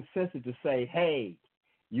cruel and sensitive to say, hey,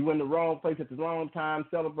 you in the wrong place at the wrong time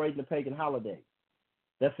celebrating the pagan holiday.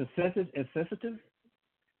 That's insensitive.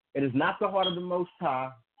 It is not the heart of the Most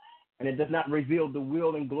High, and it does not reveal the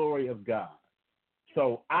will and glory of God.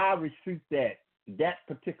 So I refute that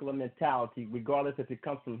particular mentality, regardless if it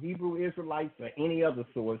comes from Hebrew Israelites or any other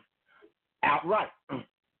source, outright.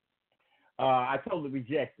 I totally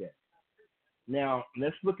reject that. Now,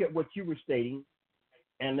 let's look at what you were stating,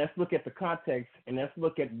 and let's look at the context, and let's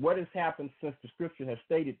look at what has happened since the scripture has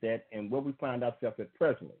stated that and where we find ourselves at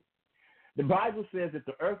presently. The Bible says that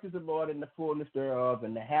the earth is the Lord and the fullness thereof,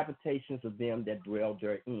 and the habitations of them that dwell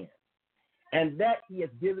therein, and that he has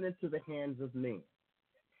given into the hands of men.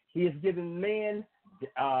 He has given man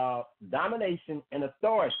domination and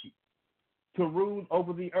authority to rule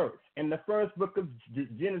over the earth. In the first book of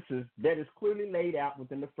Genesis, that is clearly laid out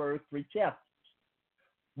within the first 3 chapters.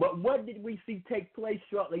 But what did we see take place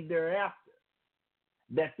shortly thereafter?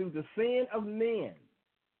 That through the sin of men,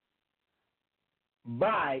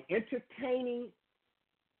 by entertaining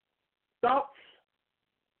thoughts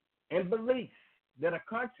and beliefs that are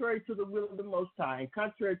contrary to the will of the Most High and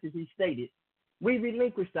contrary to he stated, we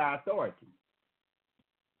relinquished our authority.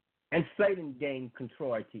 And Satan gained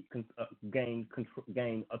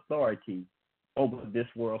authority over this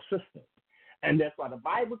world system. And that's why the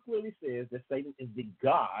Bible clearly says that Satan is the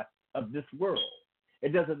God of this world.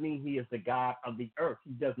 It doesn't mean he is the God of the earth.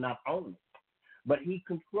 He does not own it. But he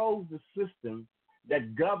controls the system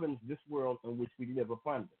that governs this world in which we live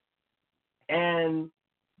upon it. And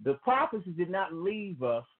the prophecy did not leave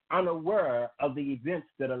us unaware of the events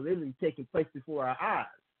that are literally taking place before our eyes.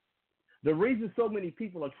 The reason so many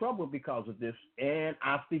people are troubled because of this, and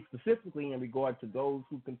I speak specifically in regard to those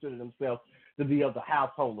who consider themselves to be of the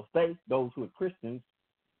household of faith, those who are Christians,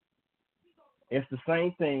 it's the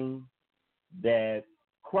same thing that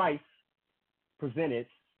Christ presented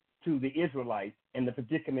to the Israelites in the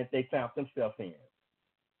predicament they found themselves in.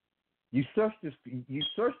 You search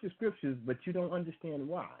the scriptures, but you don't understand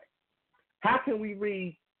why. How can we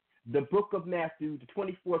read the book of Matthew, the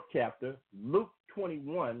 24th chapter, Luke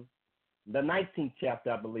 21, the 19th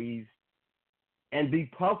chapter, I believe, and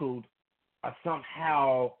be puzzled or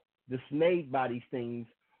somehow dismayed by these things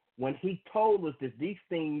when he told us that these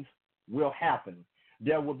things will happen.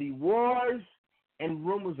 There will be wars and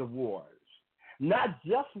rumors of wars. Not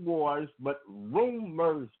just wars, but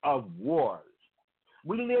rumors of wars.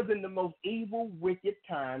 We live in the most evil, wicked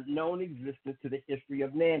time known in existence to the history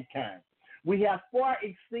of mankind. We have far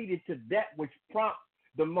exceeded to that which prompts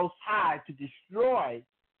the Most High to destroy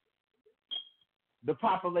the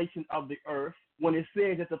population of the earth when it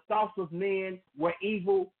says that the thoughts of men were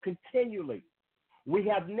evil continually. We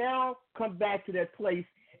have now come back to that place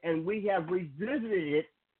and we have revisited it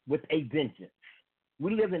with a vengeance.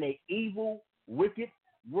 We live in an evil, wicked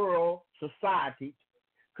world society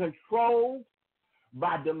controlled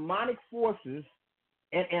by demonic forces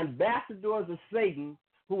and ambassadors of Satan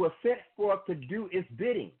who are sent forth to do its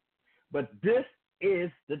bidding. But this is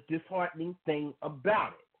the disheartening thing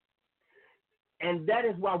about it. And that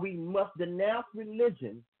is why we must denounce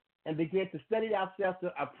religion and begin to study ourselves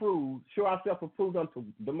to approve, show ourselves approved unto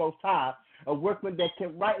the Most High, a workman that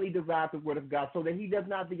can rightly divide the word of God, so that he does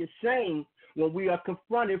not be ashamed when we are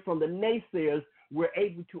confronted from the naysayers. We're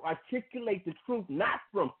able to articulate the truth, not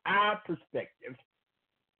from our perspective,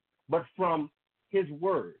 but from his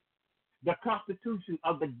word, the constitution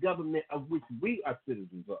of the government of which we are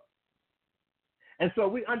citizens of. And so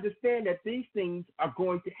we understand that these things are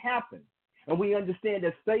going to happen. And we understand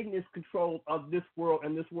that Satan is control of this world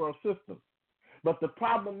and this world system. But the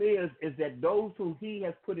problem is that those whom he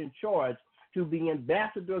has put in charge to be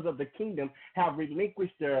ambassadors of the kingdom have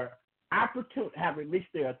relinquished their opportunity, have released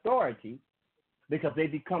their authority because they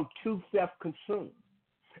become too self-consumed.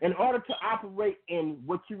 In order to operate in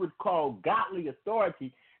what you would call godly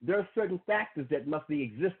authority, there are certain factors that must be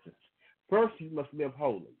existence. First, you must live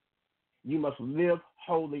holy. You must live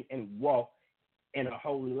holy and walk in a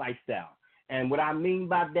holy lifestyle. And what I mean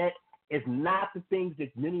by that is not the things that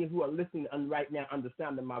many who are listening right now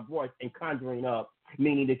understanding my voice and conjuring up,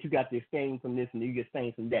 meaning that you got to abstain from this and you get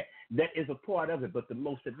abstain from that. That is a part of it, but the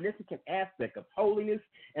most significant aspect of holiness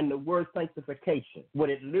and the word sanctification, what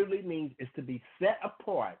it literally means is to be set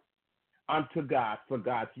apart unto God for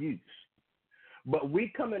God's use. But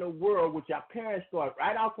we come in a world which our parents started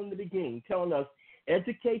right out from the beginning telling us,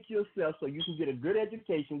 educate yourself so you can get a good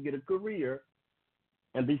education, get a career,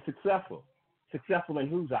 and be successful. Successful in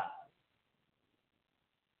whose eyes?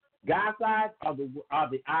 God's eyes are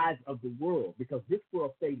the eyes of the world, because this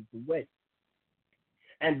world fades away.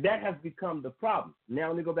 And that has become the problem. Now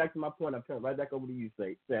let me go back to my point. I'm turning right back over to you,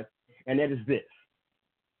 Seth, and that is this.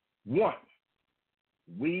 One,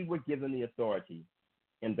 we were given the authority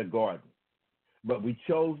in the garden, but we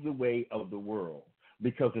chose the way of the world,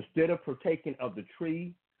 because instead of partaking of the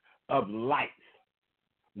tree of life,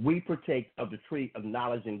 we partake of the tree of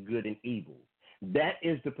knowledge and good and evil. That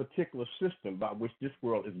is the particular system by which this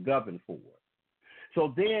world is governed for.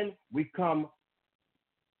 So then we come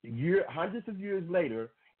hundreds of years later,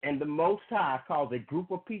 and the Most High calls a group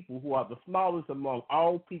of people who are the smallest among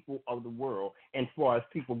all people of the world as far as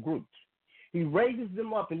people groups. He raises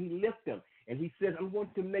them up and he lifts them, and he says, I'm going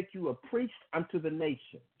to make you a priest unto the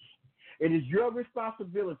nations. It is your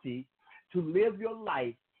responsibility to live your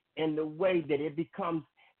life in the way that it becomes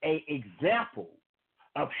an example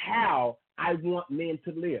of how I want men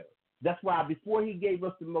to live. That's why before he gave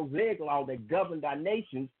us the Mosaic law that governed our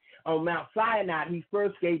nations on Mount Sinai, he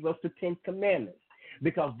first gave us the 10 Commandments,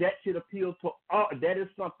 because that should appeal to all. That is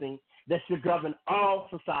something that should govern all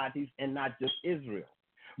societies and not just Israel.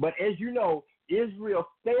 But as you know, Israel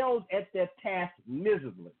failed at that task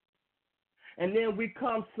miserably. And then we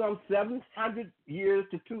come some 700 years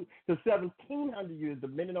to 1,700 years,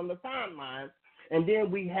 depending on the timeline, and then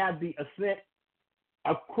we have the ascent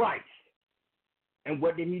of Christ. And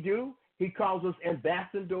what did he do? He calls us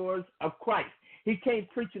ambassadors of Christ. He came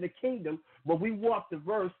preaching the kingdom, but we walked the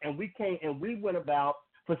verse, and we came and we went about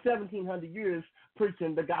for 1,700 years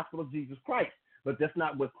preaching the gospel of Jesus Christ. But that's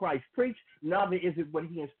not what Christ preached, neither is it what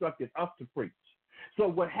he instructed us to preach. So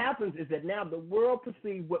what happens is that now the world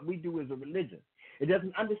perceives what we do as a religion. It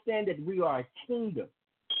doesn't understand that we are a kingdom,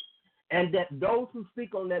 and that those who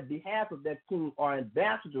speak on that behalf of that king are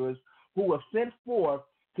ambassadors who are sent forth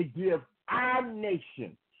to give our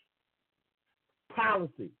nation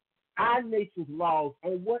policy, our nation's laws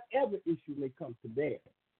on whatever issue may come to bear.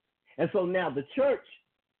 And so now the church,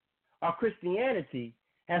 or Christianity,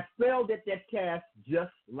 has failed at that task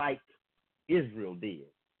just like Israel did.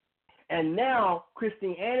 And now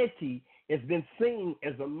Christianity has been seen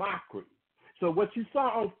as a mockery. So what you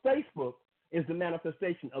saw on Facebook is the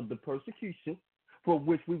manifestation of the persecution for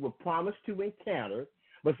which we were promised to encounter,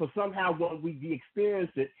 But for somehow when we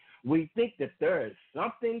experience it, we think that there is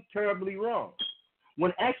something terribly wrong,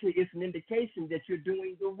 when actually it's an indication that you're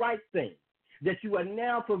doing the right thing, that you are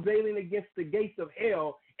now prevailing against the gates of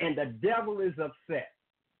hell and the devil is upset.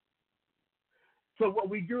 So what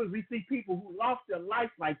we do is we see people who lost their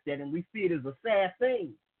life like that, and we see it as a sad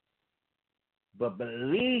thing. But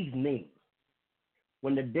believe me,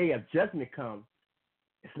 when the day of judgment comes,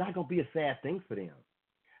 it's not going to be a sad thing for them.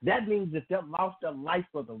 That means that they've lost their life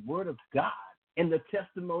for the word of God and the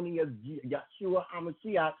testimony of Yeshua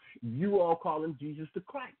HaMashiach. You all call him Jesus the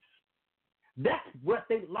Christ. That's what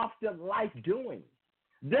they lost their life doing.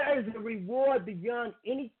 There is a reward beyond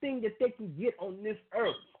anything that they can get on this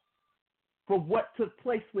earth for what took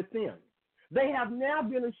place with them. They have now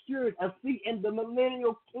been assured a seat in the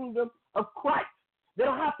millennial kingdom of Christ. They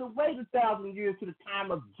don't have to wait 1,000 years to the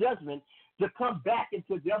time of judgment to come back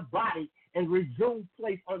into their body and resume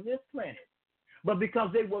place on this planet. But because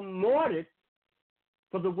they were martyred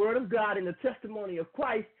for the word of God and the testimony of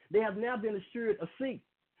Christ, they have now been assured a seat.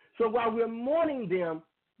 So while we're mourning them,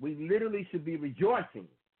 we literally should be rejoicing.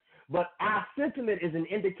 But our sentiment is an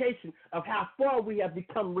indication of how far we have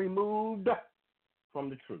become removed from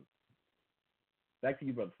the truth. Back to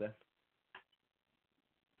you, Brother Seth.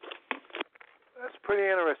 That's pretty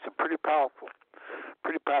interesting, pretty powerful.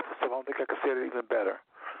 Pretty powerful stuff. I don't think I could say it even better.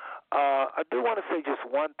 I do want to say just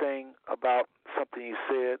one thing about something you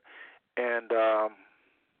said. And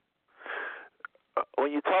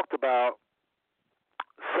when you talked about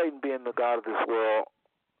Satan being the God of this world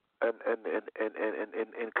and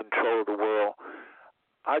in control of the world,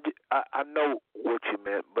 I know what you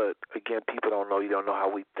meant, but again, people don't know. You don't know how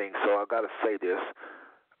we think. So I got to say this.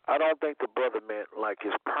 I don't think the brother meant like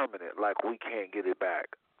it's permanent, like we can't get it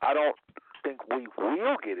back. I don't think we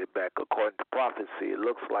will get it back according to prophecy. It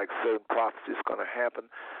looks like certain prophecy is going to happen.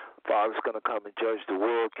 Father's going to come and judge the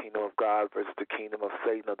world, kingdom of God versus the kingdom of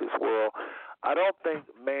Satan of this world. I don't think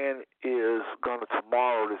man is going to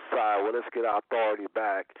tomorrow decide, well, let's get our authority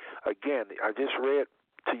back. Again, I just read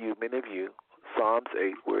to you, many of you, Psalms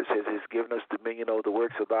 8, where it says he's given us dominion over the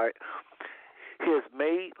works of thy. He has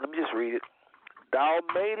made, let me just read it. Thou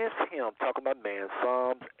madest him, talking about man,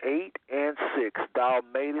 Psalms 8 and 6. Thou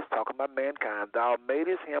madest, talking about mankind, thou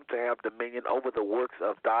madest him to have dominion over the works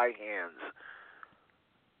of thy hands.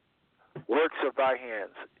 Works of thy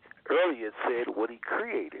hands. Earlier it said what he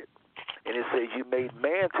created. And it says you made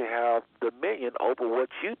man to have dominion over what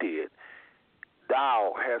you did.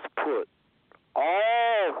 Thou hast put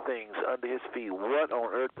all things under his feet. What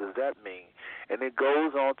on earth does that mean? And it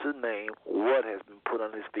goes on to name what has been put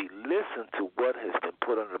on his feet. Listen to what has been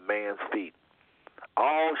put under man's feet.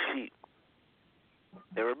 All sheep.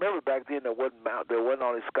 And remember back then there wasn't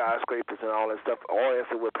all these skyscrapers and all that stuff. Or else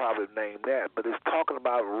it would probably name that. But it's talking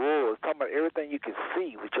about rural. It's talking about everything you can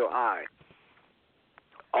see with your eye.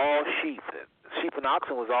 All sheep. Sheep and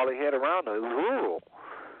oxen was all they had around them. It was rural.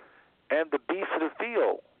 And the beasts of the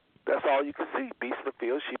field. That's all you can see. Beasts of the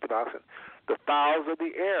field, sheep and oxen. The fowls of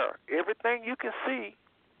the air. Everything you can see,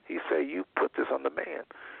 he said, you put this on the man.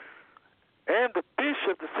 And the fish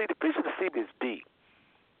of the sea. The fish of the sea is deep.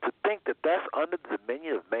 To think that that's under the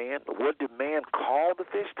dominion of man, what did man call the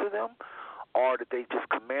fish to them? Or did they just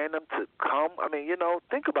command them to come? I mean,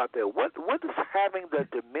 think about that. What is having the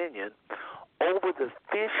dominion over the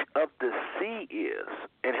fish of the sea is?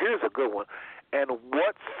 And here's a good one. And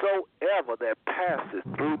whatsoever that passes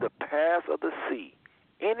through the path of the sea,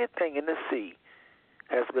 anything in the sea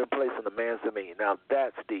has been placed in the man's dominion. Now,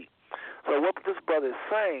 that's deep. So what this brother is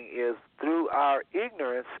saying is through our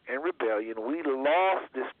ignorance and rebellion, we lost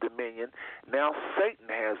this dominion. Now Satan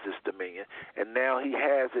has this dominion, and now he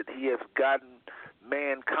has it. He has gotten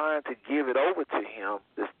mankind to give it over to him,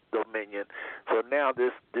 this dominion. So now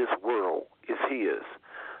this world is his.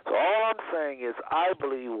 So all I'm saying is I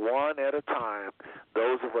believe one at a time,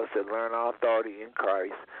 those of us that learn our authority in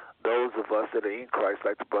Christ, those of us that are in Christ,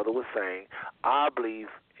 like the brother was saying, I believe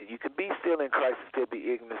you can be still in Christ and still be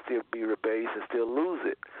ignorant, still be rebellious, and still lose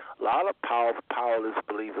it. A lot of powerless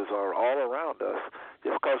believers are all around us.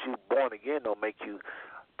 Just because you're born again don't make you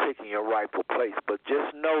taking your rightful place. But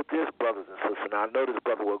just know this, brothers and sisters, and I know this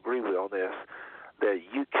brother will agree with on this, that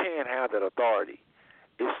you can have that authority.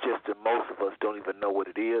 It's just that most of us don't even know what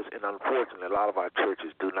it is, and unfortunately, a lot of our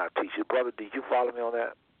churches do not teach it. Brother, did you follow me on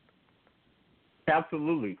that?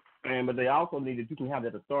 Absolutely. But they also need that you can have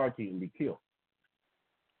that authority and be killed.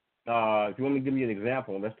 If you want me to give you an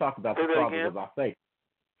example, let's talk about the problems of our faith.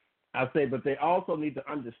 I say, but they also need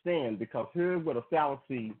to understand, because here's what a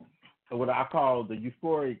fallacy, or what I call the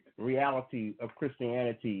euphoric reality of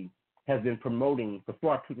Christianity, has been promoting for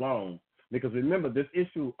far too long. Because remember, this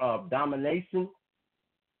issue of domination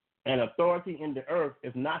And authority in the earth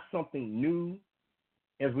is not something new,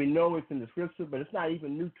 as we know it's in the scripture, but it's not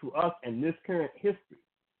even new to us in this current history.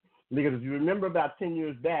 Because if you remember about 10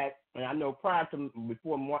 years back, and I know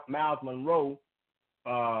before Miles Monroe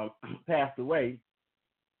passed away,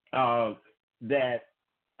 that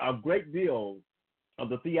a great deal of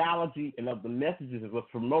the theology and of the messages that was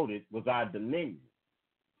promoted was our dominion.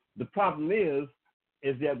 The problem is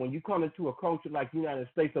that when you come into a culture like the United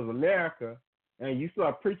States of America and you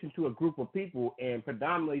start preaching to a group of people, and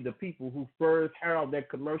predominantly the people who first herald that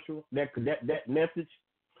commercial, that message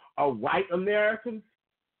are white Americans,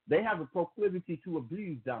 they have a proclivity to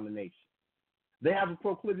abuse domination. They have a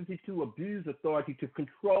proclivity to abuse authority, to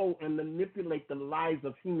control and manipulate the lives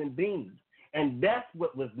of human beings. And that's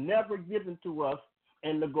what was never given to us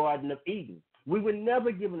in the Garden of Eden. We were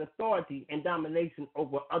never given authority and domination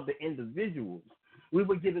over other individuals. We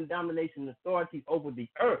were given domination and authority over the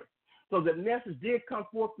earth. So the message did come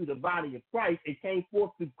forth through the body of Christ. It came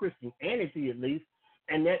forth through Christianity, at least,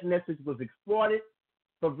 and that message was exploited,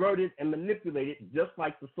 perverted, and manipulated, just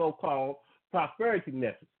like the so-called prosperity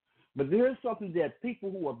message. But here's something that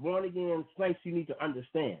people who are born again saints, you need to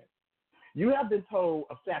understand. You have been told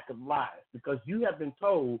a sack of lies, because you have been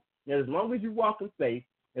told that as long as you walk in faith,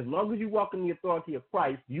 as long as you walk in the authority of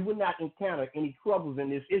Christ, you will not encounter any troubles in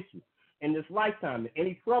this issue, in this lifetime.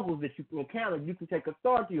 Any troubles that you can encounter, you can take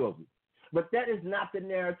authority over. But that is not the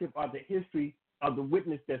narrative or the history of the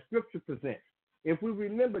witness that Scripture presents. If we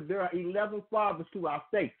remember, there are 11 fathers to our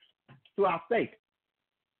faith,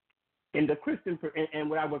 in the Christian and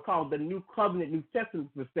what I would call the New Covenant, New Testament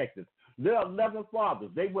perspective. There are 11 fathers.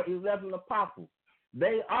 They were 11 apostles.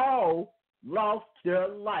 They all lost their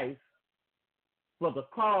life for the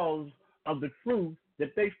cause of the truth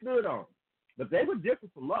that they stood on. But they were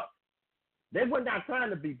different from us. They were not trying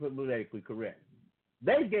to be politically correct.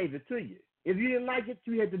 They gave it to you. If you didn't like it,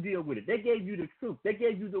 you had to deal with it. They gave you the truth. They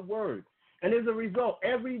gave you the word. And as a result,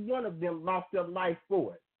 every one of them lost their life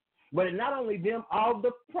for it. But not only them, all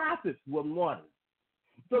the prophets were martyred.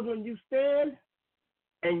 So when you stand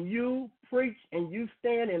and you preach and you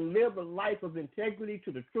stand and live a life of integrity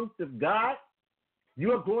to the truth of God,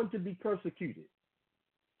 you are going to be persecuted.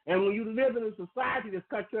 And when you live in a society that's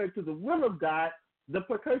contrary to the will of God, the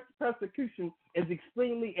persecution is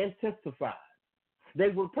extremely intensified. They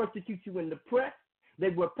will persecute you in the press. They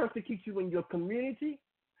will persecute you in your community.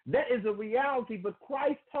 That is a reality, but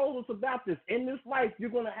Christ told us about this. In this life, you're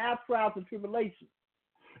going to have trials and tribulations.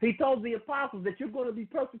 He told the apostles that you're going to be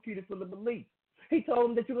persecuted for the belief. He told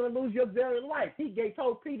them that you're going to lose your very life. He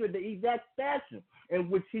told Peter the exact fashion in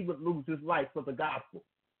which he would lose his life for the gospel.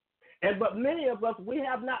 But many of us, we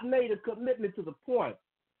have not made a commitment to the point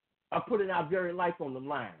of putting our very life on the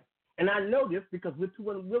line. And I know this because we're too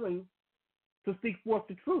unwilling to seek forth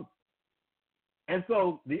the truth. And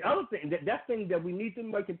so the other thing, that thing that we need to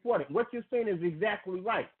make important, what you're saying is exactly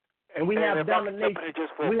right. And we have domination.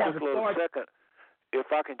 We have authority. If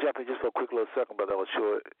I can jump in just for a quick little second, Brother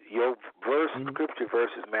Short, your scripture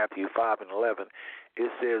verse is Matthew 5:11.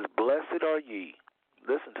 It says, "Blessed are ye,"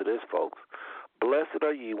 listen to this, folks, "blessed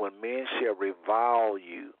are ye when men shall revile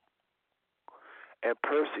you and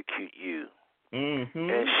persecute you,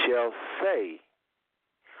 and shall say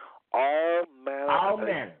all manner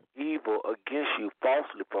of evil against you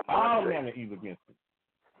falsely for my sake." All manner of evil against you.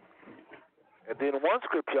 And then one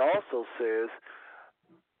scripture also says,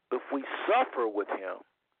 if we suffer with him,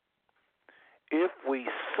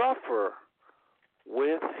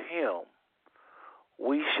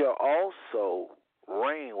 we shall also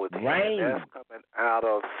reign with him. And that's coming out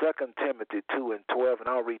of 2 Timothy 2:12, and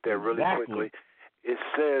I'll read that really quickly. It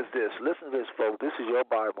says this. Listen to this, folks. This is your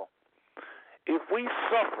Bible. If we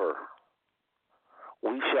suffer,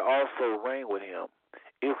 we shall also reign with him.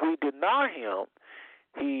 If we deny him,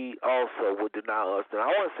 he also will deny us. And I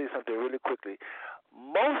want to say something really quickly.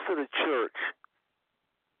 Most of the church,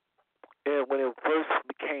 and when it first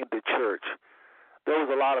became the church, there was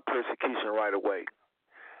a lot of persecution right away.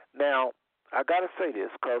 Now, I got to say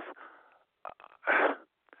this because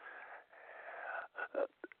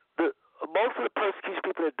most of the persecution,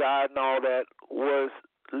 people that died and all that, was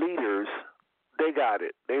leaders. They got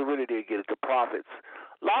it. They really did get it. The prophets.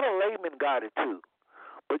 A lot of laymen got it too.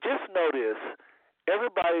 But just know this,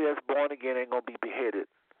 everybody that's born again ain't going to be beheaded.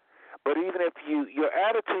 But even if your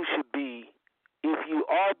attitude should be, if you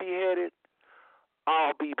are beheaded,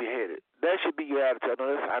 I'll be beheaded. That should be your attitude.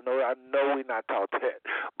 I know we're not taught that.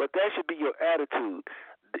 But that should be your attitude.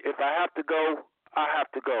 If I have to go, I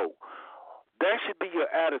have to go. That should be your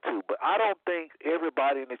attitude. But I don't think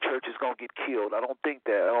everybody in the church is going to get killed. I don't think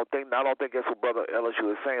that. I don't think that's what Brother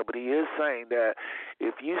LSU is saying. But he is saying that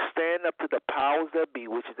if you stand up to the powers that be,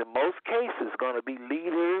 which is in most cases going to be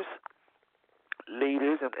leaders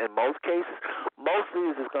in most cases, most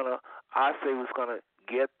leaders is going to, I say, is going to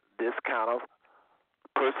get this kind of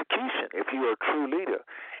persecution if you're a true leader.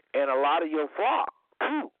 And a lot of your flock,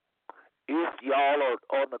 too. If y'all are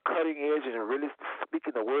on the cutting edge and really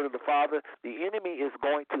speaking the word of the Father, the enemy is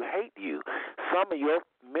going to hate you. Some of your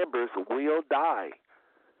members will die.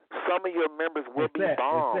 Some of your members will be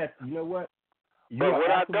bombed. You know what?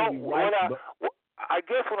 I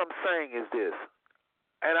guess what I'm saying is this,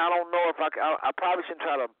 and I don't know if I probably shouldn't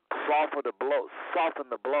try to soften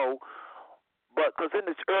the blow. But because in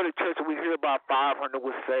the early church we hear about 500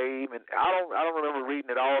 was saved, and I don't remember reading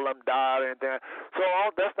that all of them died or anything. So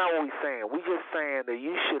that's not what we're saying. We're just saying that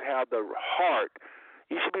you should have the heart.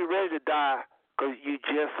 You should be ready to die because you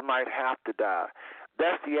just might have to die.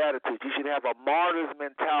 That's the attitude. You should have a martyr's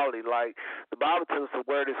mentality. Like the Bible tells us to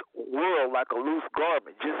wear this world like a loose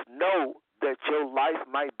garment. Just know that your life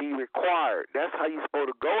might be required. That's how you're supposed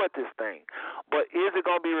to go at this thing. But is it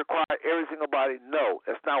going to be required every single body? No,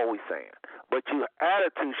 that's not what we're saying. But your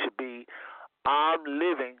attitude should be, I'm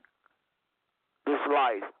living this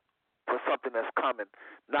life for something that's coming,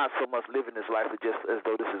 not so much living this life just as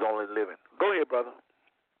though this is only living. Go ahead, brother.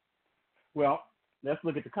 Well, let's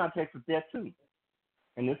look at the context of that, too.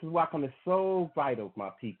 And this is why it's so vital, my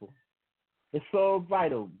people. It's so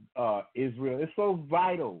vital, Israel. It's so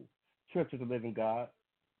vital, Church of the Living God.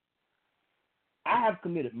 I have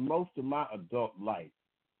committed most of my adult life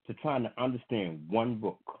to trying to understand one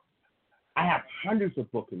book. I have hundreds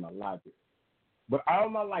of books in my library. But all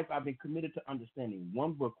my life I've been committed to understanding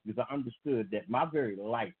one book because I understood that my very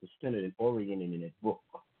life was centered and oriented in that book.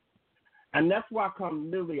 And that's why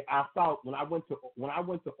I thought when I went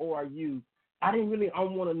to ORU, I didn't really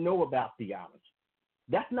want to know about theology.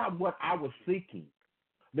 That's not what I was seeking.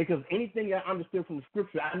 Because anything I understood from the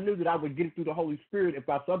scripture, I knew that I would get it through the Holy Spirit if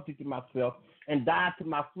I subjected myself and died to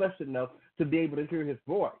my flesh enough to be able to hear his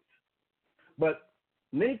voice. But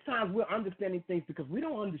many times we're understanding things because we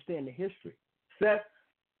don't understand the history. Seth,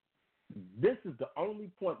 this is the only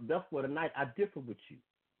point thus far tonight I differ with you.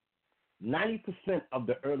 90% of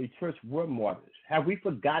the early church were martyrs. Have we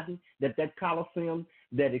forgotten that Colosseum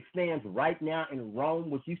that stands right now in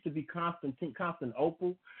Rome, which used to be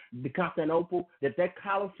Constantinople, that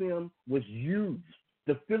Colosseum was used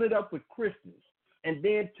to fill it up with Christians and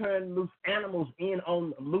then turn loose animals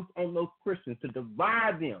on those Christians to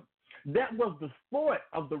divide them. That was the sport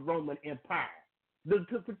of the Roman Empire. The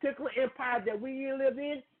particular empire that we live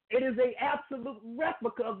in, it is an absolute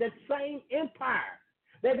replica of that same empire.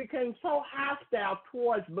 They became so hostile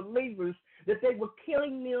towards believers that they were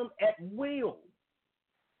killing them at will.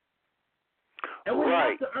 And we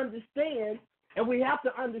have to understand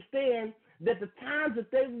that the times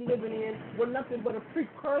that they were living in were nothing but a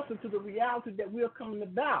precursor to the reality that we're coming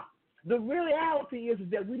about. The reality is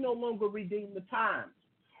that we no longer redeem the times.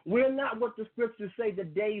 We're not what the scriptures say, the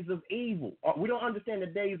days of evil. We don't understand the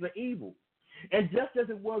days of evil. And just as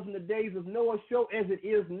it was in the days of Noah, so as it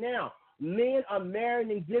is now. Men are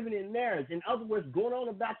marrying and giving in marriage. In other words, going on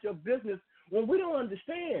about your business when we don't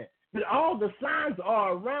understand that all the signs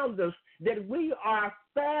are around us that we are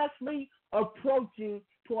fastly approaching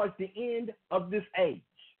towards the end of this age.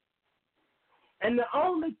 And the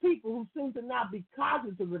only people who seem to not be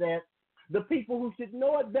cognizant of that, the people who should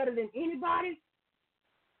know it better than anybody,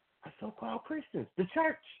 are so-called Christians, the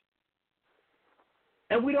church.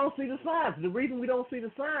 And we don't see the signs. The reason we don't see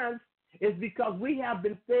the signs is because we have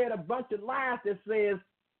been fed a bunch of lies that says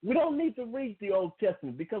we don't need to read the Old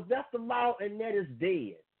Testament because that's the law and that is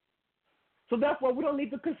dead. So therefore, we don't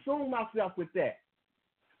need to consume ourselves with that.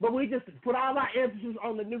 But we just put all our emphasis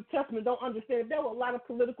on the New Testament, don't understand there were a lot of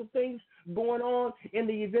political things going on in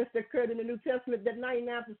the events that occurred in the New Testament that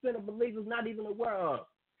 99% of believers not even aware of.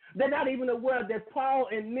 They're not even aware that Paul,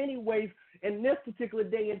 in many ways, in this particular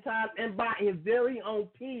day and time, and by his very own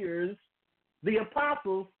peers, the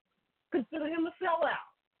apostles, consider him a sellout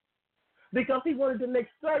because he wanted to make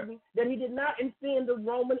certain that he did not offend the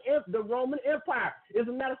Roman Empire. As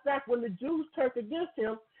a matter of fact, when the Jews turned against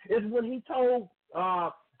him, is when he told,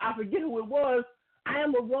 I forget who it was, I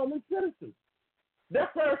am a Roman citizen. Their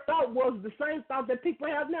first thought was the same thought that people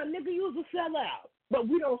have now. Nigga, you was a sellout. But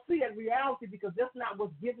we don't see that reality because that's not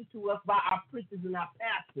what's given to us by our preachers and our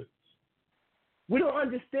pastors. We don't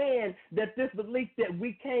understand that this belief that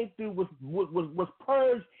we came through was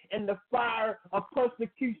purged in the fire of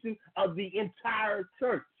persecution of the entire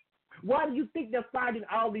church. Why do you think they're finding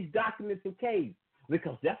all these documents in caves?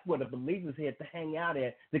 because that's where the believers had to hang out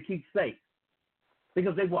at to keep safe,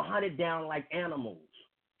 because they were hunted down like animals.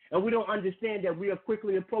 And we don't understand that we are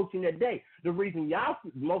quickly approaching that day. The reason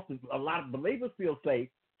a lot of believers feel safe,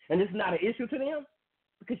 and it's not an issue to them,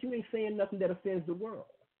 because you ain't saying nothing that offends the world.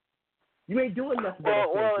 You ain't doing nothing that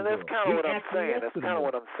offends the world. Well, that's kind of what I'm saying. That's kind of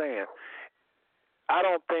what I'm saying. I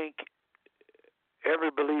don't think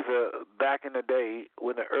every believer back in the day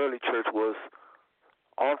when the early church was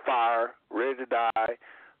on fire, ready to die,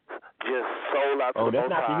 just sold out to the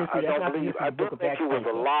Most High. I do think it was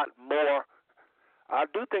a lot more. I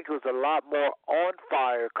do think it was a lot more on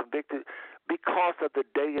fire, convicted, because of the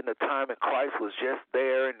day and the time, and Christ was just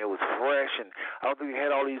there, and it was fresh, and I don't think he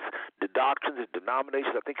had all the doctrines and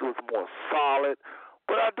denominations. I think it was more solid,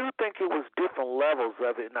 but I do think it was different levels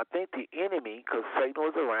of it, and I think the enemy, because Satan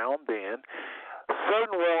was around then,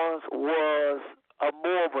 certain ones was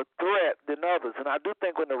more of a threat than others, and I do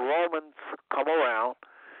think when the Romans come around,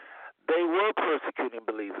 they were persecuting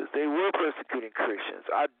believers. They were persecuting Christians.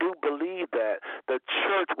 I do believe that the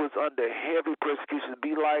church was under heavy persecution. It'd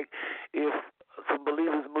be like if some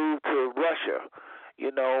believers moved to Russia,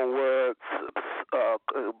 where,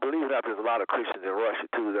 believe it or not, there's a lot of Christians in Russia,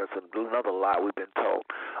 too. That's another lie we've been told.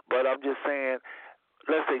 But I'm just saying,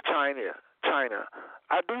 let's say China.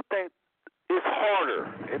 I do think it's harder,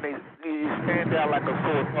 and you stand out like a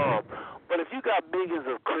sore thumb. But if you got millions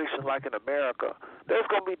of Christians like in America, there's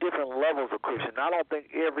going to be different levels of Christian. I don't think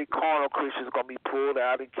every carnal Christian is going to be pulled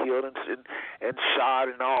out and killed and shot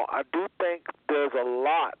and all. I do think there's a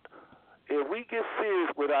lot. If we get serious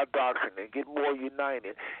with our doctrine and get more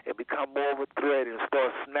united and become more of a threat and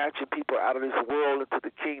start snatching people out of this world into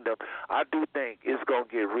the kingdom, I do think it's going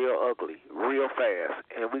to get real ugly, real fast.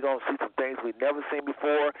 And we're going to see some things we've never seen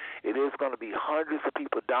before. It is going to be hundreds of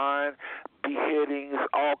people dying, beheadings,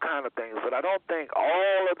 all kind of things. But I don't think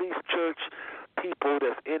all of these church people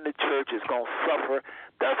that's in the church is going to suffer.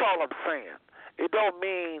 That's all I'm saying. It don't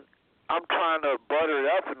mean I'm trying to butter it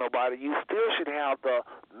up for nobody. You still should have the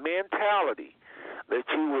mentality that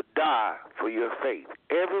you would die for your faith.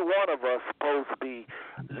 Every one of us supposed to be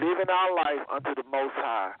living our life unto the Most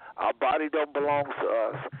High. Our body don't belong to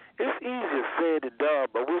us. It's easier said than done,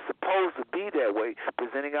 but we're supposed to be that way,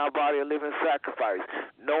 presenting our body a living sacrifice,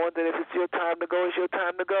 knowing that if it's your time to go, it's your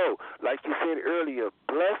time to go. Like you said earlier,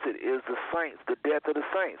 blessed is the saints, the death of the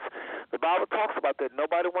saints. The Bible talks about that.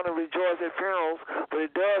 Nobody want to rejoice at funerals, but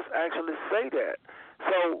it does actually say that.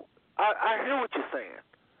 So I hear what you're saying.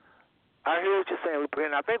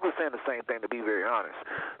 And I think we're saying the same thing, to be very honest.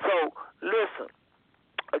 So, listen.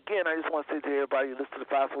 Again, I just want to say to everybody, you listen to the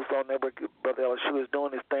Five Smooth Stone Network. Brother LSU is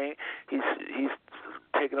doing his thing. He's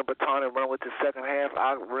taking a baton and running with the second half.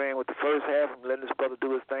 I ran with the first half and letting this brother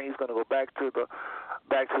do his thing. He's going to go back to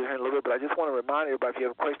here in a little bit. But I just want to remind everybody, if you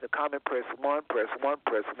have a question or comment, press 1, press 1,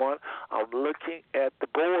 press 1. I'm looking at the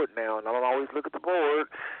board now, and I don't always look at the board.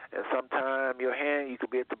 And sometimes your hand, you could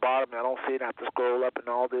be at the bottom, and I don't see it. I have to scroll up and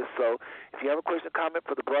all this. So if you have a question or comment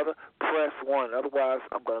for the brother, press 1. Otherwise,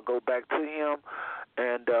 I'm going to go back to him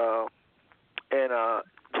and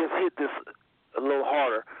just hit this a little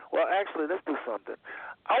harder. Well, actually, let's do something.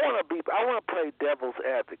 I want to play devil's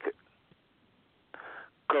advocate,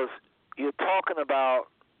 because you're talking about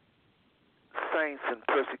saints and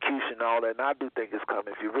persecution and all that, and I do think it's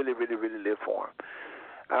coming if you really, really, really live for him.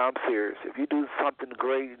 I'm serious. If you do something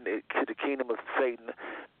great to the kingdom of Satan,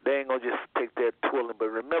 they ain't going to just take that twirling. But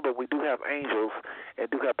remember, we do have angels and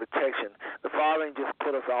do have protection. The Father ain't just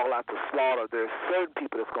put us all out to slaughter. There's certain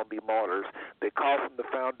people that's going to be martyrs. They call from the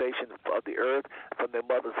foundation of the earth, from their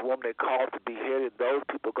mother's womb. They call to be headed. Those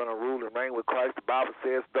people are going to rule and reign with Christ. The Bible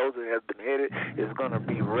says those that have been headed is going to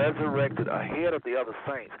be resurrected ahead of the other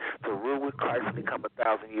saints to rule with Christ and become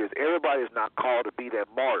 1,000 years. Everybody is not called to be that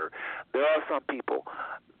martyr. There are some people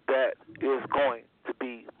that is going to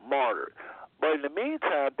be martyred. But in the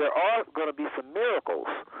meantime, there are going to be some miracles.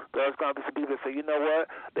 There's going to be some people that say, you know what,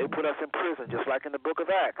 they put us in prison, just like in the book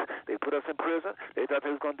of Acts. They put us in prison. They thought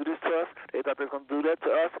they was going to do this to us. They thought they was going to do that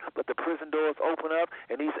to us. But the prison doors open up,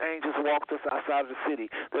 and these angels walked us outside of the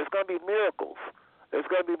city. There's going to be miracles. There's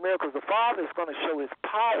going to be miracles. The Father is going to show his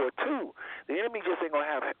power, too. The enemy just ain't going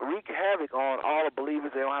to wreak havoc on all the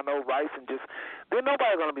believers. They don't have no rights, and then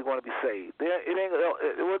nobody's going to be saved.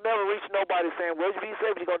 It will never reach nobody saying, well, you be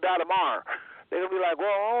saved, you're going to die tomorrow. They're going to be like,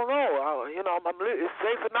 well, I don't know. It's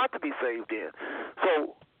safer not to be saved then.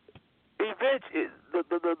 So, eventually,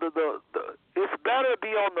 it's better to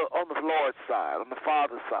be on the Lord's side, on the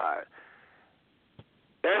Father's side.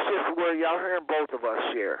 That's just where y'all hearing both of us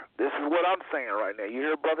share. This is what I'm saying right now. You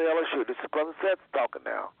hear Brother LSU. This is Brother Seth talking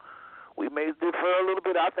now. We may differ a little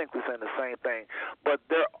bit. I think we're saying the same thing. But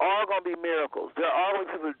there are going to be miracles. There are going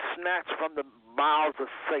to be people snatched from the mouths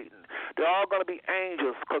of Satan. There are going to be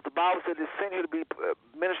angels, because the Bible said they sent here to be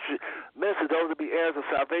ministers, those to be heirs of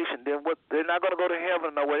salvation. Then they're not going to go to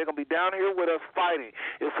heaven nowhere. They're going to be down here with us fighting.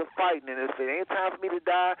 It's a fighting. And if it ain't time for me to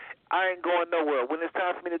die, I ain't going nowhere. When it's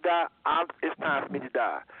time for me to die, it's time for me to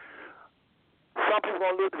die. Some people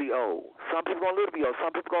going to live to be old. Some people going to live to be old.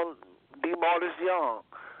 Some people going to be martyrs young.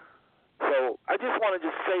 So I just want to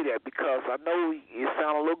just say that, because I know it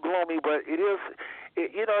sounds a little gloomy, but it is,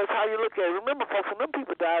 it's how you look at it. Remember, folks, when them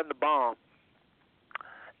people died in the bomb,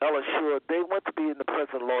 Ella Sure, they went to be in the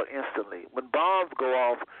presence of the Lord instantly. When bombs go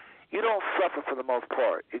off, you don't suffer for the most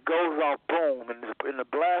part. It goes off, boom, and the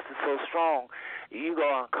blast is so strong, you go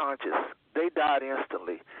unconscious. They died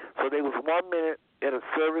instantly. So they was 1 minute at a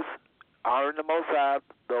service, honoring the Most High,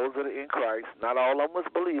 those that are in Christ. Not all of them was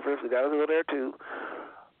believers. We got to go there too.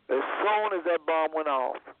 As soon as that bomb went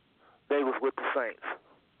off, they was with the saints.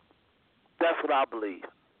 That's what I believe.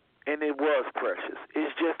 And it was precious.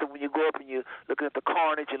 It's just that when you go up and you're looking at the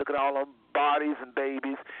carnage, you look at all them bodies and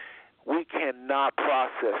babies, we cannot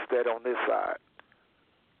process that on this side.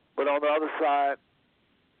 But on the other side,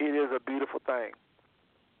 it is a beautiful thing.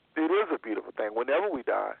 It is a beautiful thing whenever we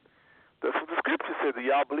die. That's what the scripture says. Do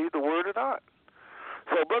y'all believe the word or not?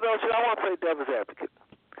 So, Brother Ocean, I want to play devil's advocate.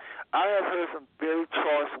 I have heard some very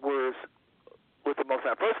choice words with the Most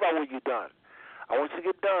High. First of all, when you're done, I want you to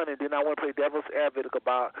get done, and then I want to play devil's advocate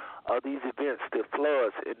about these events, the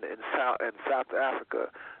floods in South Africa,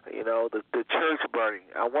 the church burning.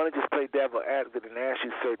 I want to just play devil's advocate and ask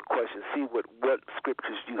you certain questions, see what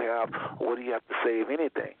scriptures you have, or what do you have to say, if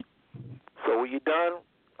anything. So when you're done,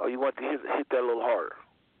 or you want to hit that a little harder?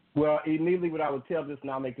 Well, immediately what I would tell this,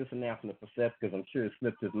 and I'll make this announcement for Seth, because I'm sure it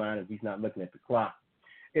slipped his mind if he's not looking at the clock.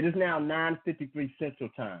 It is now 9:53 Central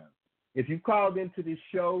Time. If you called into this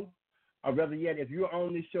show, or rather yet, if you're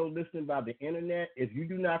on this show listening by the internet, if you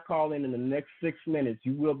do not call in the next 6 minutes,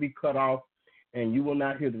 you will be cut off, and you will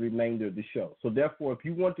not hear the remainder of the show. So therefore, if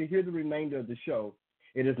you want to hear the remainder of the show,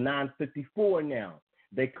 it is 9:54 now.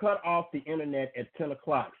 They cut off the internet at 10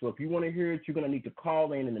 o'clock. So if you want to hear it, you're going to need to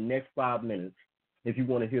call in the next 5 minutes if you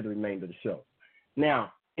want to hear the remainder of the show.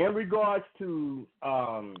 Now, in regards to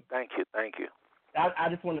Thank you. I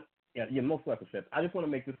just want to, you're most welcome, Seth. I just want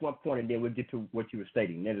to make this one point, and then we'll get to what you were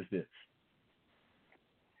stating. That is this.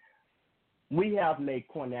 We have made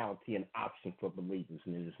carnality an option for believers,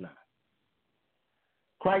 and it is not.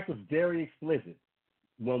 Christ was very explicit.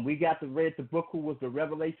 When we got to read the book, who was the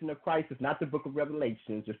revelation of Christ, it's not the book of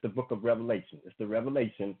Revelations, it's the book of Revelation. It's the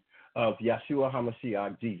revelation of Yeshua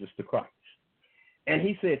HaMashiach, Jesus the Christ. And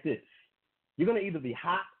he said this, you're going to either be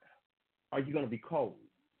hot or you're going to be cold.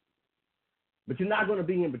 But you're not going to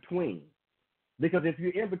be in between. Because if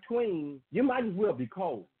you're in between, you might as well be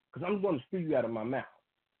cold, because I'm going to spew you out of my mouth.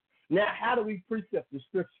 Now, how do we precept the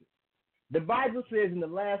scripture? The Bible says in the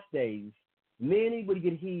last days, many would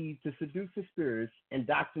get heed to seducing spirits and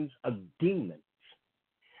doctrines of demons.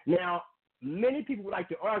 Now, many people would like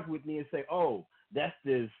to argue with me and say, oh, that's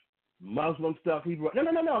this Muslim stuff.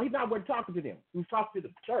 No. He's not talking to them. He's talking to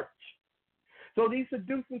the church. So these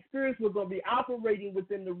seducing spirits were going to be operating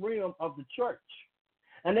within the realm of the church.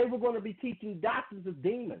 And they were going to be teaching doctrines of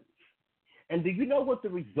demons. And do you know what the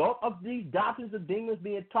result of these doctrines of demons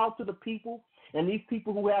being taught to the people, and these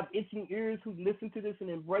people who have itching ears who listen to this and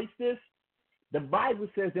embrace this? The Bible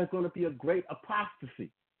says there's going to be a great apostasy.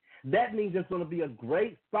 That means there's going to be a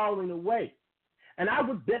great falling away. And I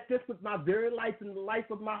would bet this with my very life and the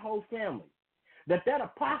life of my whole family, that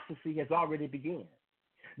apostasy has already begun.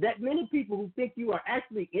 That many people who think you are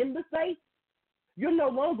actually in the faith, you're no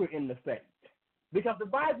longer in the faith. Because the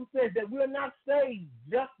Bible says that we're not saved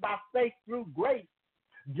just by faith through grace.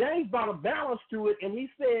 James brought a balance to it, and he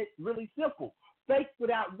said, really simple, faith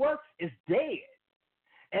without works is dead.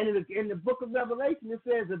 And in the book of Revelation, it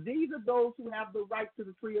says that these are those who have the right to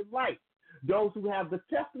the tree of life, those who have the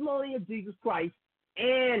testimony of Jesus Christ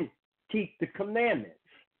and keep the commandments.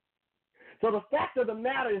 So the fact of the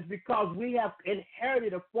matter is, because we have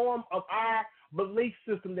inherited a form of our belief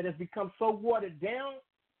system that has become so watered down,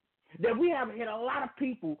 that we have had a lot of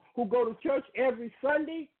people who go to church every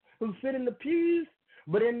Sunday, who sit in the pews,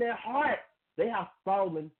 but in their heart, they have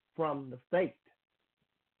fallen from the faith.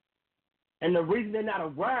 And the reason they're not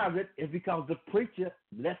aware of it is because the preacher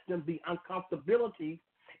lets them be uncomfortability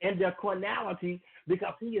in their carnality,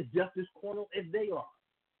 because he is just as carnal as they are.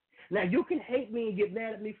 Now, you can hate me and get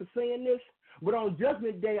mad at me for saying this, but on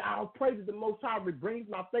Judgment Day, I'll pray that the Most High brings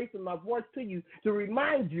my face and my voice to you to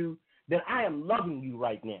remind you that I am loving you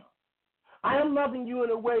right now. I am loving you in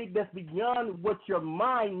a way that's beyond what your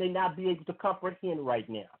mind may not be able to comprehend right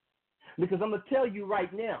now. Because I'm going to tell you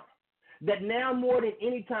right now that now more than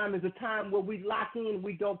any time is a time where we lock in,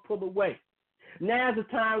 we don't pull away. Now is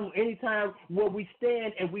a time, any time where we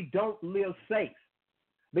stand and we don't live safe.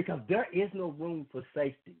 Because there is no room for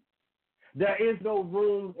safety. There is no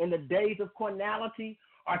room, and the days of carnality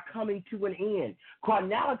are coming to an end.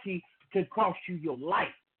 Carnality can cost you your life.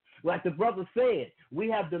 Like the brother said, we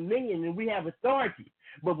have dominion and we have authority.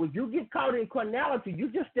 But when you get caught in carnality, you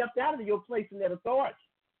just stepped out of your place in that authority.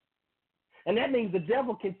 And that means the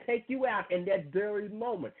devil can take you out in that very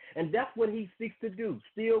moment. And that's what he seeks to do,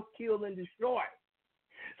 steal, kill, and destroy.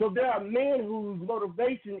 So there are men whose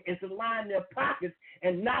motivation is to line their pockets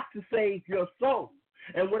and not to save your soul.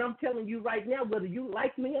 And what I'm telling you right now, whether you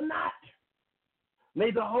like me or not, may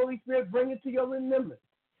the Holy Spirit bring it to your remembrance.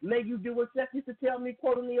 May you do what Second to tell me,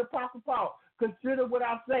 quoting the Apostle Paul, consider what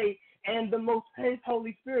I say, and the most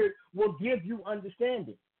Holy Spirit will give you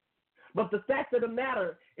understanding. But the fact of the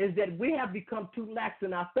matter is that we have become too lax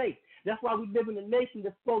in our faith. That's why we live in a nation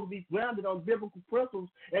that's supposed to be grounded on biblical principles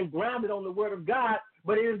and grounded on the Word of God,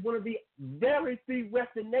 but it is one of the very few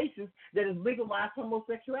Western nations that has legalized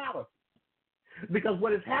homosexuality. Because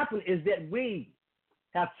what has happened is that we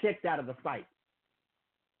have checked out of the fight.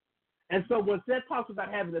 And so when Seth talks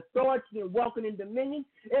about having authority and walking in dominion,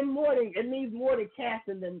 it means more than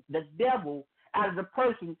casting the devil out of the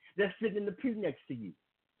person that's sitting in the pew next to you.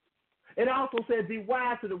 It also says be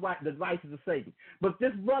wise to the devices of Satan. But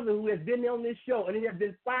this brother who has been on this show, and it has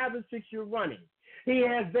been 5 or 6 years running, he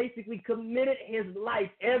has basically committed his life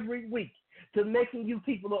every week to making you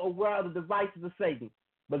people aware of the devices of Satan.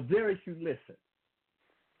 But very few listen.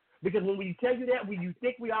 Because when we tell you that, you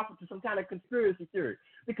think we offer to some kind of conspiracy theory,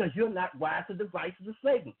 because you're not wise to the devices of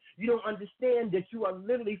Satan. You don't understand that you are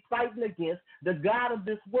literally fighting against the God of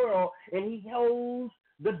this world, and he holds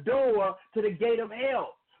the door to the gate of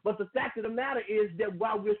hell. But the fact of the matter is that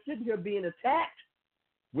while we're sitting here being attacked,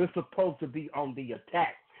 we're supposed to be on the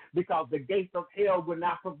attack, because the gates of hell will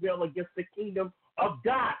not prevail against the kingdom of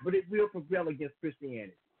God, but it will prevail against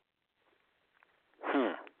Christianity.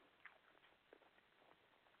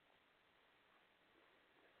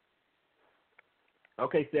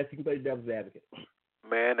 Okay, Seth, you can play the devil's advocate.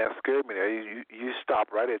 Man, that scared me there. You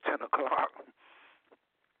stopped right at 10 o'clock.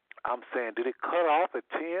 I'm saying, did it cut off at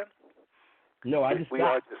 10? No, I just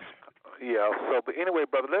stopped. But anyway,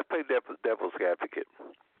 brother, let's play devil's advocate.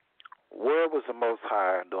 Where was the Most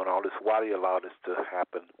High doing all this? Why did he allow this to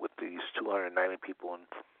happen with these 290 people in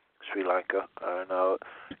Sri Lanka?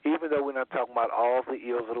 Even though we're not talking about all the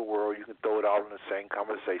ills of the world, you can throw it all in the same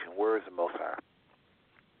conversation. Where is the Most High?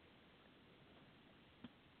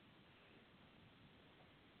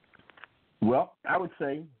 Well, I would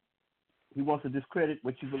say he wants to discredit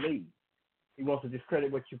what you believe. He wants to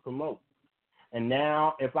discredit what you promote. And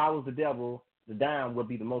now, if I was the devil, the dime would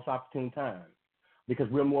be the most opportune time, because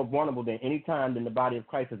we're more vulnerable than any time than the body of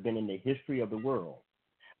Christ has been in the history of the world.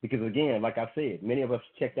 Because, again, like I said, many of us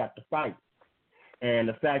checked out the fight. And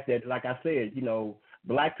the fact that, like I said,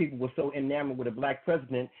 black people were so enamored with a black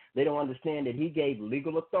president, they don't understand that he gave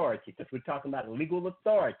legal authority, because we're talking about legal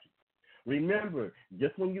authority. Remember,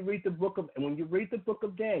 just when you read the book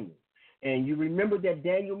of Daniel, and you remember that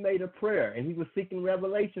Daniel made a prayer, and he was seeking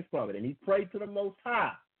revelation from it, and he prayed to the Most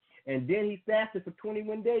High, and then he fasted for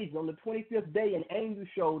 21 days. And on the 25th day, an angel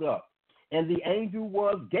showed up, and the angel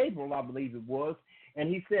was Gabriel, I believe it was, and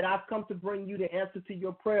he said, I've come to bring you the answer to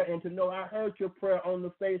your prayer, and to know I heard your prayer on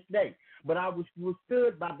the first day, but I was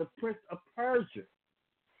withstood by the prince of Persia.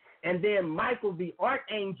 And then Michael, the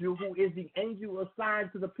archangel, who is the angel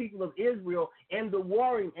assigned to the people of Israel, and the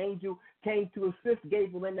warring angel, came to assist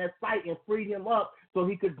Gabriel in that fight and freed him up so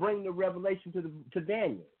he could bring the revelation to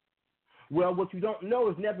Daniel. Well, what you don't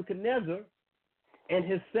know is Nebuchadnezzar, and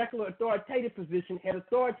his secular authoritative position, had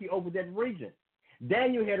authority over that region.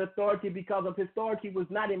 Daniel had authority because of his authority was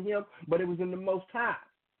not in him, but it was in the Most High.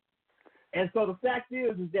 And so the fact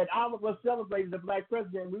is that all of us celebrated the black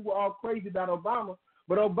president. We were all crazy about Obama.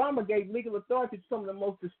 But Obama gave legal authority to some of the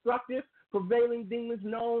most destructive, prevailing demons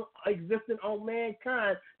known existing on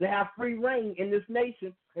mankind to have free reign in this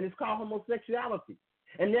nation, and it's called homosexuality.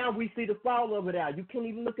 And now we see the fall of it out. You can't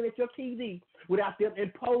even look at your TV without them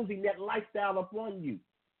imposing that lifestyle upon you.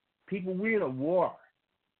 People, we're in a war.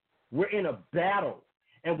 We're in a battle.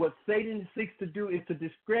 And what Satan seeks to do is to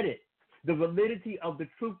discredit the validity of the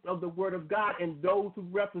truth of the Word of God and those who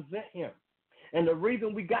represent him. And the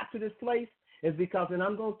reason we got to this place is because, and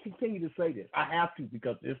I'm going to continue to say this, I have to,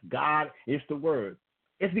 because it's God, it's the Word.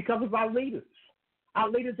 It's because of our leaders.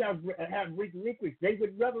 Our leaders have relinquished. They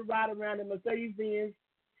would rather ride around in Mercedes-Benz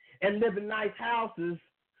and live in nice houses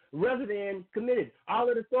rather than committed. All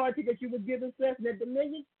of the authority that you were given, Seth, and that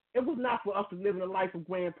dominion, it was not for us to live in a life of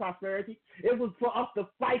grand prosperity. It was for us to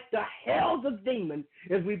fight the hells of demons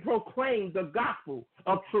as we proclaim the gospel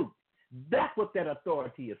of truth. That's what that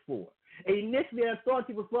authority is for. Initially, that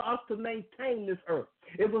authority was for us to maintain this earth.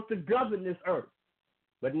 It was to govern this earth.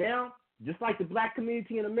 But now, just like the black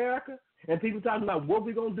community in America, and people talking about what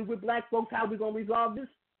we're going to do with black folks, how we're going to resolve this,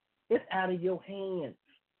 it's out of your hands.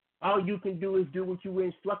 All you can do is do what you were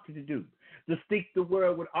instructed to do, to speak the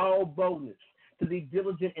word with all boldness, to be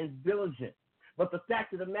diligent and vigilant. But the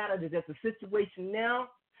fact of the matter is that the situation now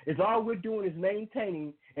is all we're doing is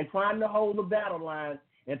maintaining and trying to hold the battle line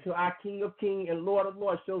until our King of Kings and Lord of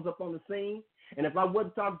Lords shows up on the scene. And if I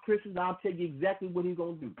wasn't talking Christians, I'll tell you exactly what he's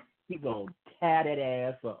going to do. He's going to tear that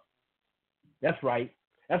ass up. That's right.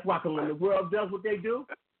 That's why when the world does what they do,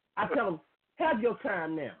 I tell them, have your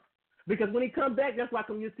time now. Because when he comes back, that's why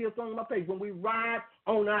you see a song on my face. When we ride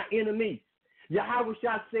on our enemies, Yahweh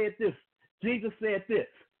Shah said this. Jesus said this.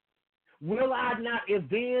 Will I not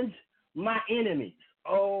avenge my enemies?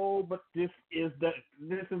 Oh, but this is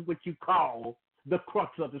what you call the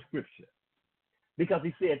crux of the scripture. Because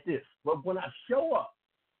he said this. But when I show up,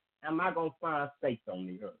 am I going to find faith on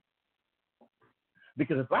the earth?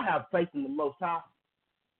 Because if I have faith in the Most High,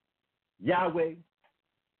 Yahweh,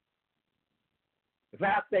 if I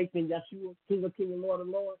have faith in Yeshua, King of Kings and Lord of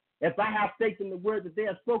Lords, if I have faith in the word that they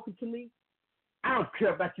have spoken to me, I don't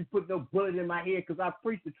care about you putting no bullet in my head because I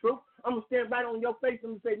preach the truth. I'm going to stand right on your face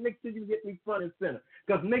and say, make sure you get me front and center.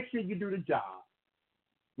 Because make sure you do the job.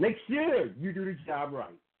 Make sure you do the job right.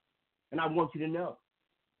 And I want you to know,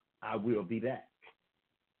 I will be back.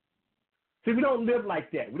 See, we don't live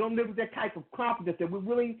like that. We don't live with that type of confidence that we're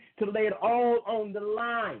willing to lay it all on the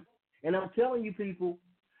line. And I'm telling you, people,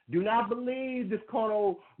 do not believe this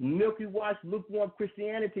carnal, milky-washed, lukewarm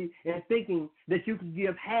Christianity and thinking that you can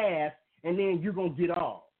give half and then you're going to get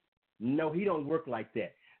all. No, he don't work like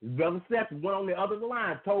that. Brother Seth, one on the other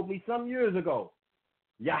line, told me some years ago,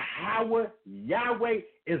 Yahweh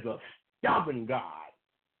is a stubborn God.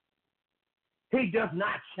 He does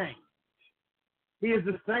not change. He is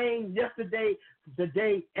the same yesterday,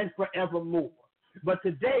 today, and forevermore. But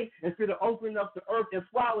today, instead of opening up the earth and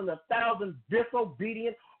swallowing 1,000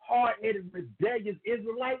 disobedient, hard-headed, rebellious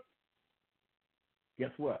Israelites,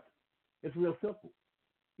 guess what? It's real simple.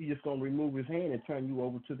 He's just going to remove his hand and turn you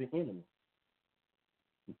over to the enemy.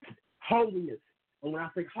 Holiness. And when I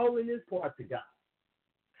say holiness, part to God.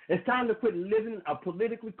 It's time to quit living a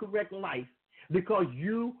politically correct life because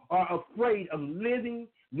you are afraid of losing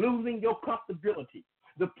your comfortability.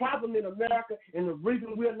 The problem in America and the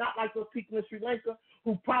reason we're not like those people in Sri Lanka,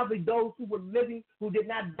 who probably those who were living, who did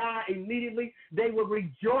not die immediately, they were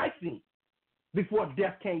rejoicing before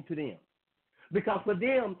death came to them. Because for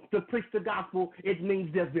them to preach the gospel, it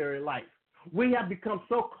means their very life. We have become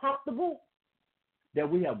so comfortable that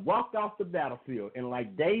we have walked off the battlefield. And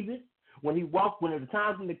like David, when the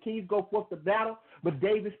times when the kings go forth to battle, but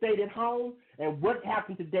David stayed at home. And what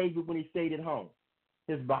happened to David when he stayed at home?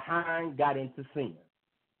 His behind got into sin.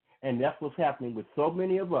 And that's what's happening with so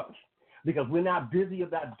many of us. Because we're not busy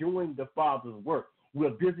about doing the Father's work.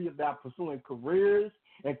 We're busy about pursuing careers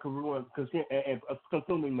and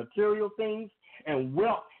consuming material things and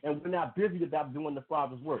wealth, and we're not busy about doing the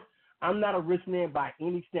Father's work. I'm not a rich man by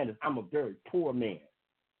any standards. I'm a very poor man.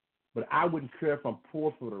 But I wouldn't care if I'm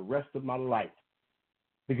poor for the rest of my life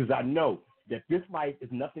because I know that this life is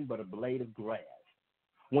nothing but a blade of grass.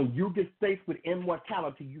 When you get faced with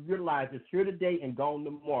immortality, you realize it's here today and gone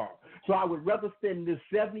tomorrow. So I would rather spend this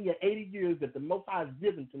 70 or 80 years that the Most High has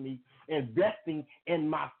given to me investing in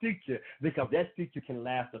my future because that future can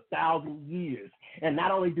last 1,000 years. And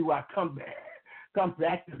not only do I come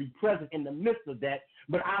back to be present in the midst of that,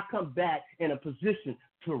 but I come back in a position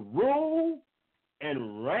to rule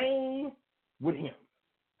and reign with him.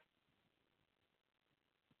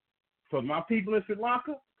 So my people in Sri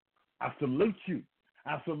Lanka, I salute you.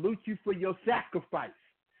 I salute you for your sacrifice.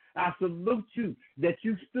 I salute you that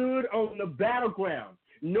you stood on the battleground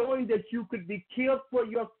knowing that you could be killed for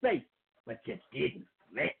your faith, but you didn't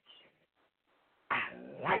flinch. I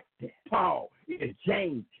like that. Paul and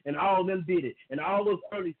James and all them did it, and all those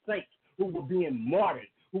early saints who were being martyred,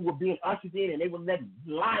 who were being ushered in, and they were letting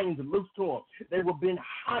lions loose to them. They were being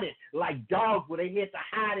hunted like dogs where they had to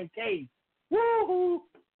hide in caves. Woo-hoo!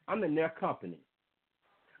 I'm in their company.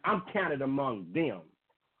 I'm counted among them.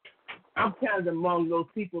 I'm counted among those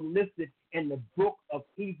people listed in the book of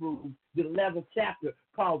Hebrews, the 11th chapter,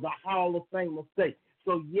 called the Hall of Fame of Faith.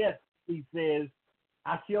 So, yes, he says,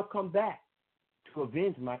 I shall come back to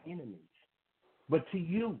avenge my enemies. But to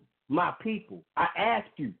you, my people, I ask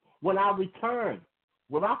you, When I return,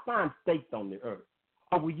 will I find faith on the earth?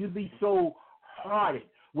 Or will you be so hearted?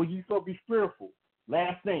 Will you so be fearful?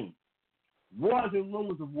 Last thing, wars and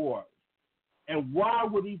rumors of wars. And why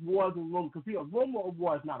were these wars and rumors? Because a rumor of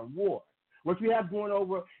war is not a war. What you have going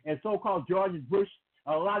over in so-called George Bush,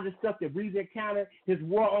 a lot of the stuff that Breeze encountered, his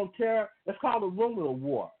war on terror, that's called a rumor of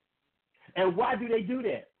war. And why do they do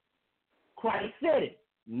that? Christ said it.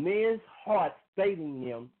 Men's hearts failing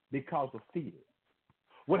them because of fear.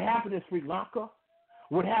 What happened in Sri Lanka,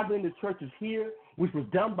 what happened in the churches here, which was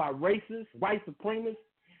done by racists, white supremacists,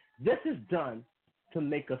 this is done to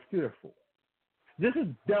make us fearful. This is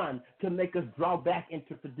done to make us draw back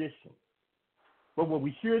into tradition. But what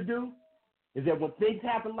we should do is that when things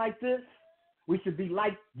happen like this, we should be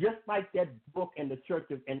just like that book in the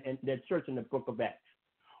church and that church in the book of Acts.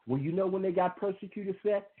 Well, you know when they got persecuted,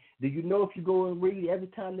 Seth? Do you know if you go and read every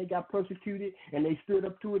time they got persecuted and they stood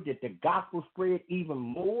up to it, that the gospel spread even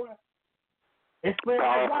more? It spread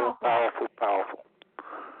powerful.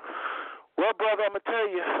 Well, brother, I'm going to tell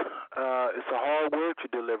you, it's a hard word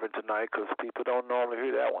you're delivering tonight because people don't normally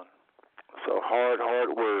hear that one. It's a hard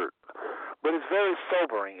word. But it's very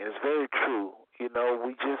sobering and it's very true. You know,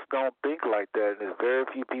 we just don't think like that. And there's very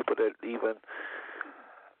few people that even,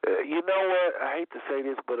 you know what, I hate to say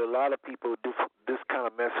this, but a lot of people, this kind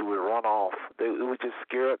of message would run off. It would just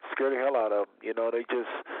scare the hell out of them. You know,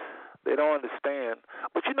 they don't understand.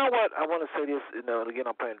 But you know what, I want to say this, you know, again,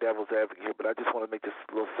 I'm playing devil's advocate here, but I just want to make this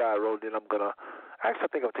little side road, then I'm going to, actually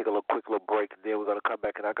I think I'll take a quick little break, and then we're going to come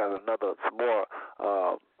back, and I got some more,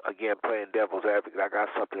 again, playing devil's advocate. I got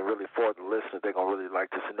something really for the listeners. They're going to really like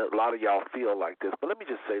this, and a lot of y'all feel like this. But let me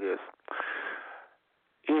just say this.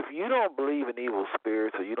 If you don't believe in evil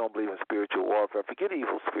spirits or you don't believe in spiritual warfare, forget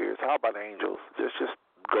evil spirits. How about angels? Just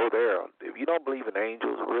go there. If you don't believe in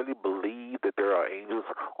angels, really believe that there are angels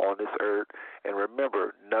on this earth. And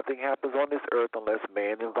remember, nothing happens on this earth unless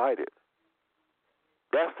man invite it.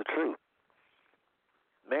 That's the truth.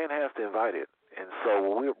 Man has to invite it. And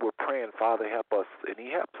so we're praying, Father, help us, and he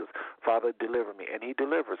helps us. Father, deliver me, and he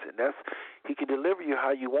delivers. And he can deliver you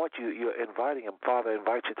how you want. You're inviting him. Father,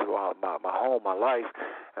 invite you to my home, my life.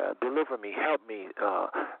 Deliver me, help me,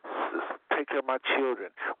 take care of my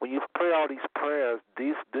children. When you pray all these prayers,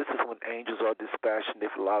 this is when angels are dispassionate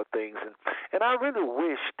for a lot of things. And I really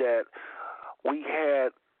wish that we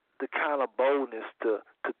had the kind of boldness to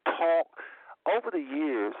talk. Over the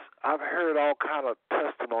years, I've heard all kind of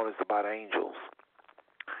testimonies about angels.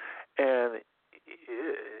 And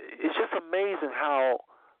it's just amazing how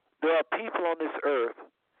there are people on this earth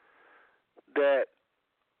that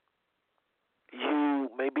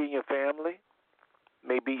you may be in your family,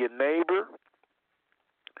 may be your neighbor,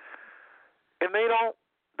 and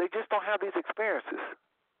they just don't have these experiences.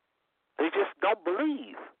 They just don't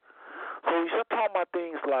believe. So we start talking about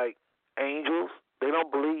things like angels, they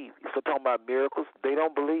don't believe. You start talking about miracles, they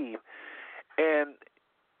don't believe. And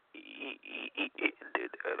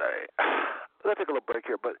let's take a little break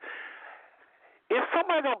here, but if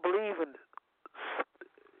somebody don't believe in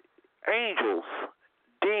angels,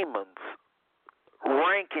 demons,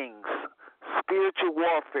 rankings, spiritual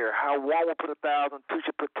warfare, how one will put 1,000, two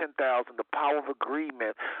should put 10,000, the power of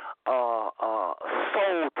agreement,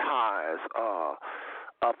 soul ties,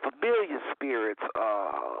 familiar spirits,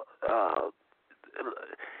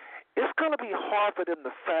 it's going to be hard for them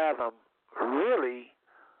to fathom, really,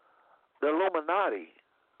 the Illuminati,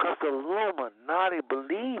 because the Illuminati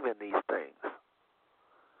believe in these things.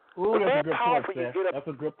 Ooh, the more that's powerful a good point, you get that's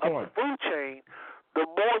a good up point. the food chain, the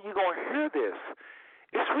more you're going to hear this.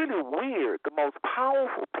 It's really weird. The most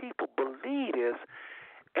powerful people believe this,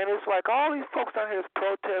 and it's like all these folks out here is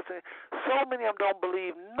protesting. So many of them don't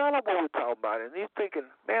believe none of what we're talking about. And you're thinking,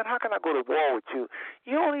 man, how can I go to war with you?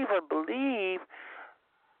 You don't even believe.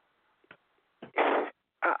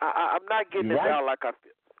 I'm not getting it down like I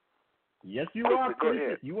feel. Yes, you are. Go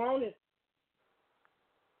ahead. You own it.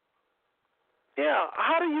 Yeah.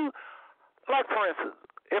 How do you, like, for instance,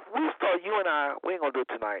 if we start, you and I, we ain't going to do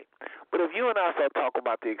it tonight, but if you and I start talking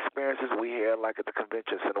about the experiences we had, like at the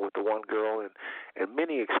convention center with the one girl, and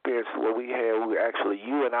many experiences where we had, we actually,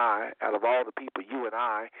 you and I, out of all the people, you and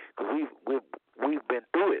I, because we've been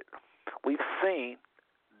through it. We've seen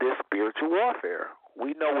this spiritual warfare.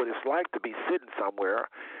 We know what it's like to be sitting somewhere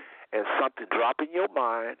and something drop in your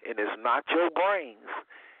mind, and it's not your brains,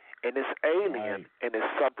 and it's alien, right, and it's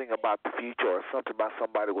something about the future or something about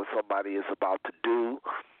somebody, what somebody is about to do.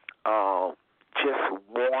 Just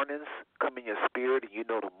warnings come in your spirit, and you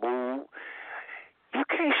know to move. You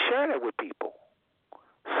can't share that with people.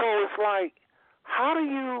 So it's like, how do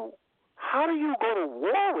you go to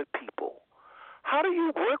war with people? How do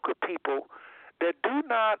you work with people that do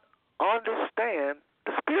not understand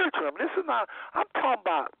the spiritual realm. This is not, I'm talking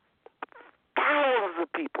about thousands of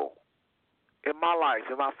people in my life,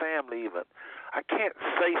 in my family even. I can't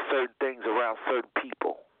say certain things around certain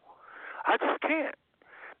people. I just can't.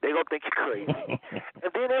 They're going to think you're crazy.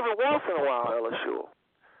 And then every once in a while, LSU,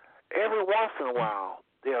 every once in a while,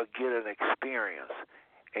 they'll get an experience.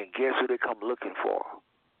 And guess who they come looking for?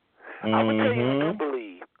 I'm going to tell you who do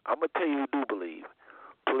believe. I'm going to tell you who do believe.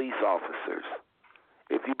 Police officers.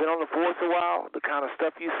 If you've been on the force a while, the kind of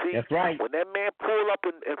stuff you see. That's right. When that man pulled up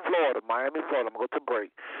in Florida, Miami, Florida, I'm going to go to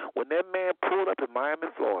break. When that man pulled up in Miami,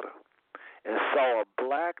 Florida, and saw a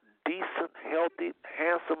black, decent, healthy,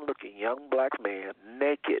 handsome-looking young black man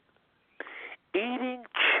naked, eating,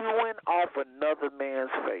 chewing off another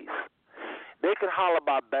man's face. They can holler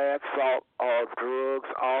about bath salt or drugs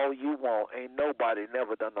all you want. Ain't nobody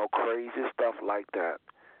never done no crazy stuff like that.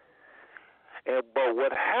 But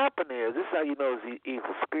what happened is, this is how you know it's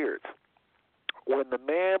evil spirits. When the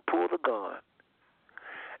man pulled a gun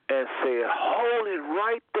and said, hold it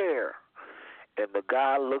right there, and the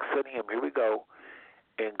guy looks at him, here we go,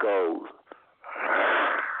 and goes,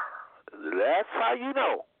 that's how you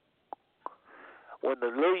know. When the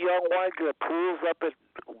little young white girl pulls up at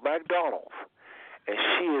McDonald's and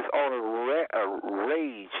she is on a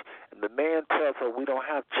rage, and the man tells her, we don't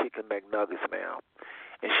have chicken McNuggets, ma'am.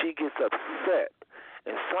 And she gets upset,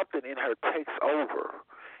 and something in her takes over.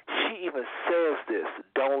 She even says this,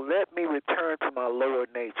 don't let me return to my lower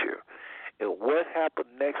nature. And what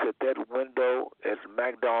happened next at that window at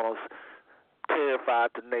McDonald's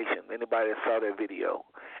terrified the nation. Anybody that saw that video.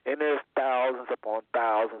 And there's thousands upon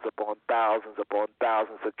thousands upon thousands upon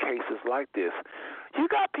thousands of cases like this. You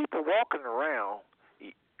got people walking around,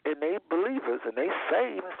 and they believers, and they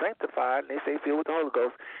saved and sanctified, and they say filled with the Holy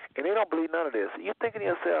Ghost, and they don't believe none of this. You're thinking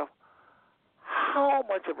to yourself, how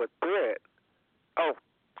much of a threat? Oh,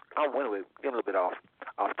 I went with getting a little bit off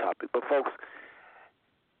topic, but folks,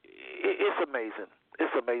 it's amazing.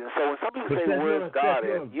 It's amazing. So when some people say, "Where's God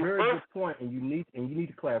at?" You're on a very good point, and you need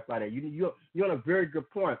to clarify that. You're on a very good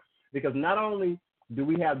point, because not only do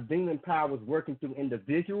we have demon powers working through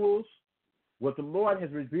individuals, what the Lord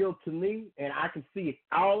has revealed to me, and I can see it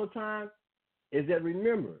all the time, is that,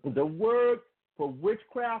 remember, the word for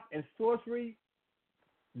witchcraft and sorcery,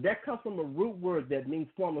 that comes from a root word that means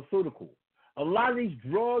pharmaceutical. A lot of these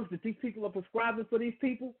drugs that these people are prescribing for these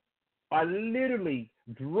people are literally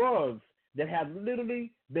drugs that have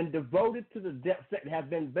literally been devoted to the have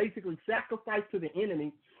been basically sacrificed to the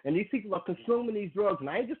enemy, and these people are consuming these drugs. And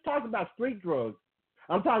I ain't just talking about street drugs.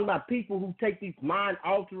 I'm talking about people who take these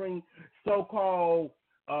mind-altering so-called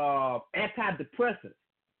antidepressants.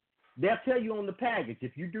 They'll tell you on the package,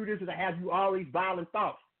 if you do this, it'll have you all these violent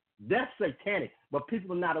thoughts. That's satanic, but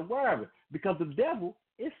people are not aware of it because the devil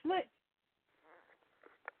is slick.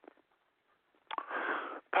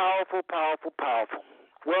 Powerful, powerful, powerful.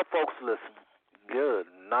 Well, folks, listen. Good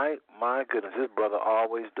night. My goodness, this brother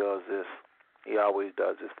always does this. He always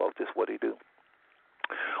does this, folks. This is what he do.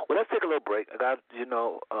 Well, let's take a little break. I got,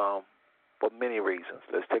 for many reasons.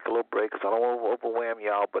 Let's take a little break because I don't want to overwhelm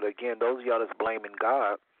y'all. But, again, those of y'all that's blaming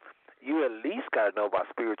God, you at least got to know about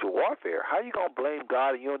spiritual warfare. How you going to blame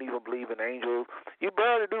God and you don't even believe in angels? You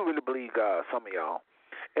barely do really believe God, some of y'all.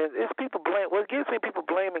 And it's people what gives me people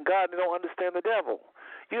blaming God and they don't understand the devil.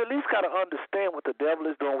 You at least got to understand what the devil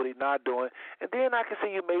is doing, what he's not doing. And then I can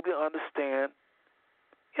see you maybe understand.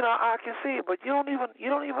 I can see it, but you don't even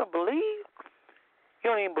believe. You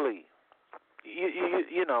don't even believe.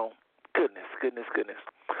 Goodness.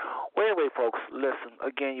 Well, anyway, folks, listen.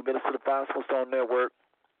 Again, you've been listening to the Five Smooth Stone Network.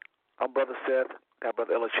 I'm Brother Seth. Got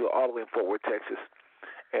Brother LSU all the way in Fort Worth, Texas.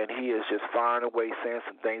 And he is just firing away, saying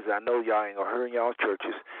some things that I know y'all ain't going to hear in y'all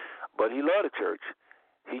churches. But he loved the church.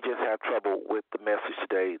 He just had trouble with the message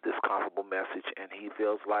today, this comfortable message. And he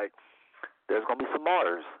feels like there's going to be some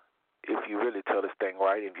martyrs if you really tell this thing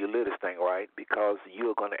right, if you live this thing right, because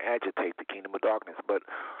you're going to agitate the kingdom of darkness. But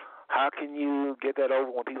how can you get that over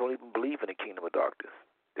when people don't even believe in the kingdom of darkness?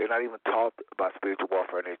 They're not even taught about spiritual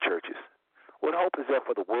warfare in their churches. What hope is there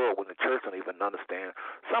for the world when the church don't even understand?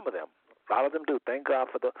 Some of them, a lot of them do. Thank God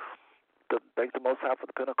for thank the Most High for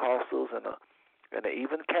the Pentecostals and the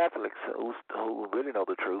even Catholics who really know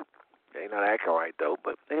the truth. They're not acting right though.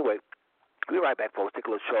 But anyway, we'll be right back, folks. Take a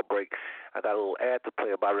little short break. I got a little ad to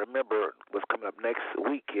play about. Remember, what's coming up next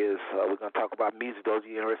week is we're going to talk about music. Those of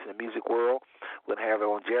you interested in the music world, we're going to have it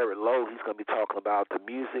on Jared Lowe. He's going to be talking about the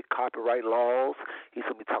music copyright laws. He's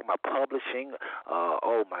going to be talking about publishing.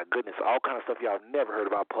 Oh, my goodness, all kind of stuff y'all never heard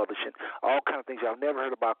about publishing. All kind of things y'all never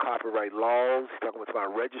heard about copyright laws. He's talking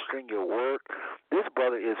about registering your work. This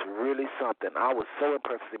brother is really something. I was so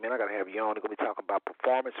impressed with him. Man, I got to have you on. They're going to be talking about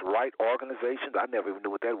performance right organizations. I never even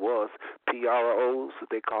knew what that was. PROs,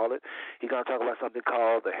 what they call it. He's going to talk about something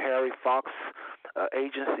called the Harry Fox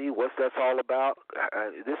Agency. What's that's all about?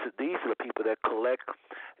 These are the people that collect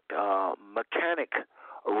mechanic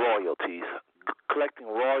royalties, collecting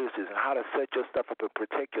royalties, and how to set your stuff up and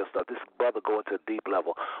protect your stuff. This brother going to a deep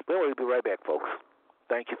level. But anyway, we'll be right back, folks.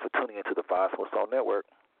 Thank you for tuning into the 5 Star Network.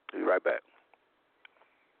 We'll be right back.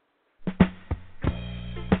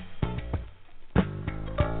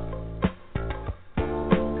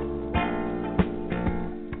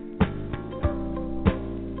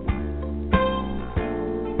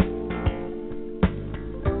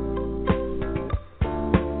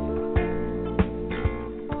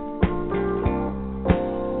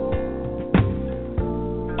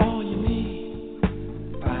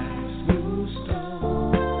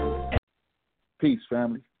 Peace,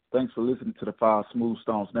 family. Thanks for listening to the 5 Smooth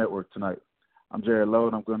Stones Network tonight. I'm Jared Lowe,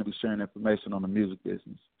 and I'm going to be sharing information on the music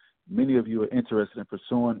business. Many of you are interested in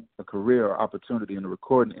pursuing a career or opportunity in the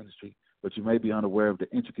recording industry, but you may be unaware of the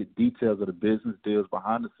intricate details of the business deals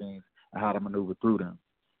behind the scenes and how to maneuver through them.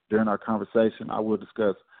 During our conversation, I will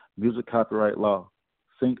discuss music copyright law,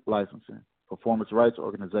 sync licensing, performance rights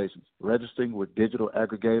organizations, registering with digital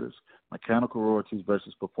aggregators, mechanical royalties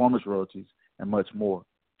versus performance royalties, and much more.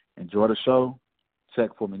 Enjoy the show.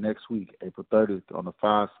 Check for me next week, April 30th, on the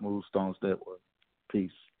 5 Smooth Stones Network. Peace.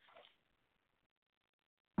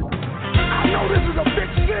 I know this is a big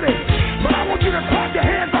city, but I want you to clap your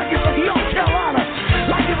hands like you're from North Carolina,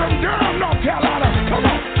 like you're from Durham, North Carolina. Come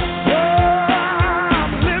on.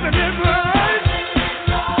 I'm living this life.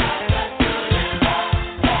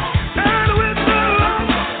 And with the love,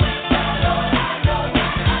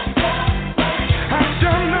 I'm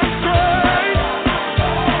done the straight.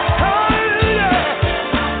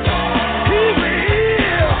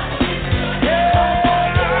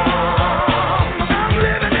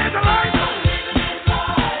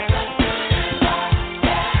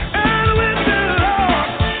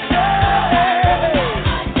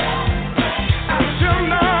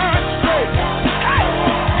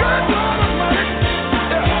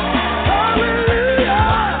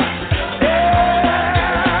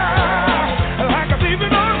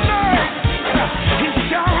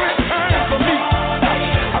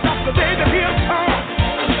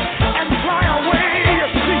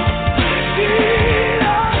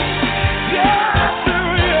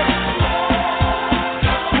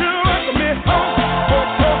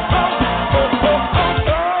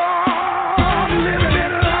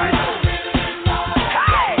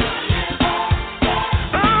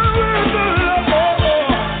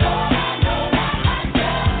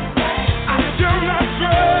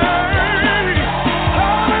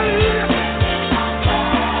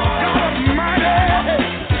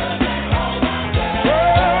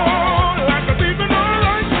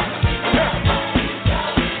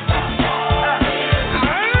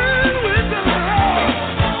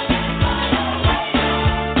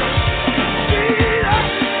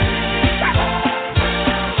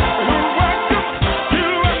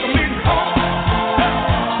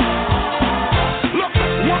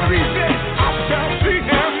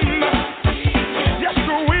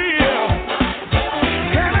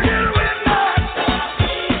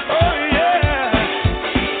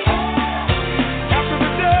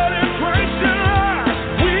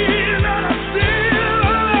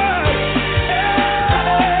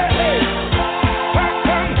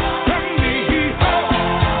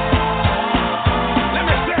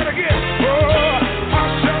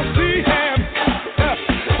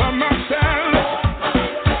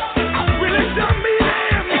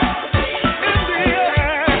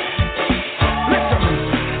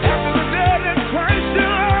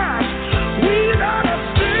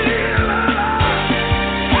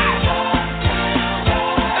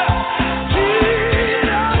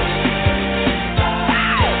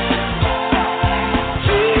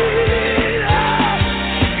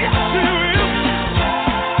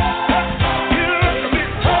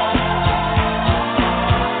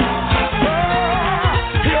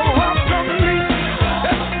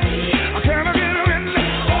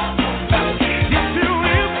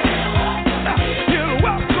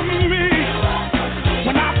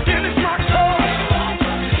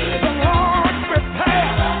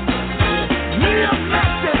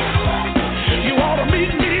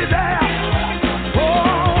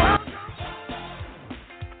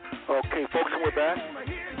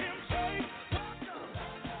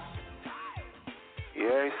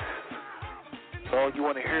 You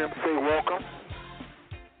want to hear him say welcome?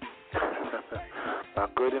 My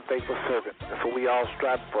good and faithful servant. That's what we all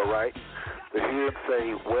strive for, right? to hear him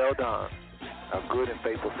say, "Well done, a good and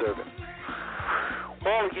faithful servant."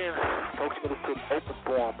 Well, again, folks, you're going to listen to an open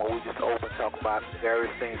forum where we just open talk about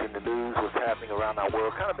various things in the news, what's happening around our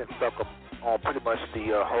world. Kind of been stuck on pretty much the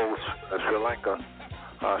whole Sri Lanka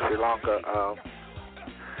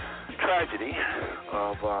tragedy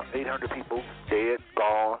of 800 people dead,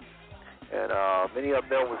 gone, and many of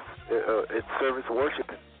them was in service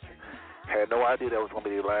worshiping. Had no idea that was going to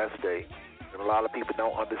be their last day. And a lot of people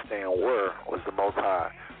don't understand where was the Most High.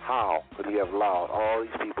 How could He have allowed all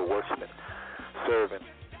these people worshiping, serving,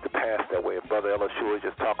 to pass that way? And Brother Elishua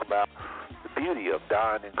just talked about the beauty of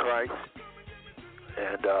dying in Christ.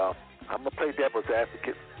 And I'm going to play devil's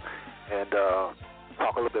advocate and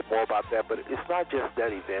talk a little bit more about that. But it's not just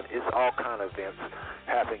that event. It's all kind of events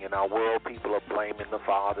happening in our world. People are blaming the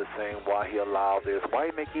Father, saying why He allowed this, why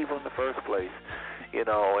He make evil in the first place, and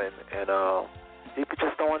people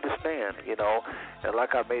just don't understand, And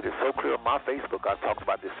like I made it so clear on my Facebook, I talked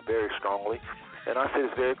about this very strongly, and I said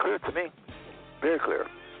it's very clear to me, very clear.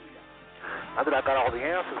 Not that I got all the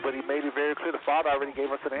answers, but He made it very clear. The Father already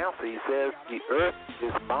gave us an answer. He says, the earth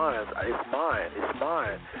is mine. It's mine. It's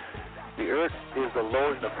mine. The earth is the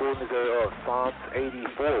Lord and the fullness thereof. Psalms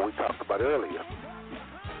 84 we talked about earlier.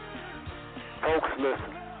 Folks,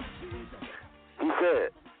 listen. He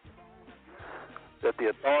said that the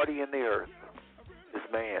authority in the earth is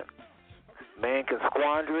man. Man can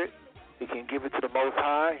squander it. He can give it to the Most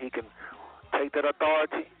High. He can take that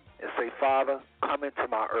authority and say, Father, come into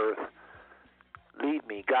my earth. Lead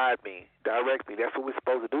me, guide me, direct me. That's what we're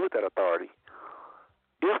supposed to do with that authority.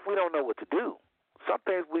 If we don't know what to do, some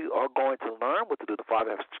things we are going to learn what to do. The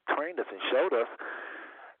Father has trained us and showed us,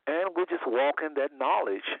 and we just walk in that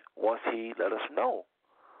knowledge once He let us know.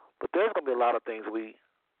 But there's going to be a lot of things we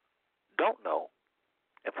don't know.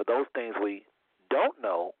 And for those things we don't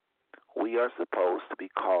know, we are supposed to be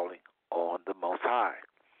calling on the Most High.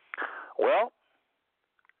 Well,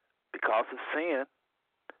 because of sin,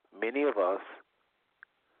 many of us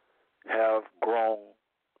have grown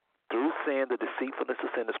through sin, the deceitfulness of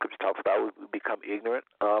sin the Scripture talks about. We become ignorant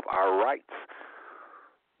of our rights.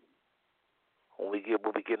 When we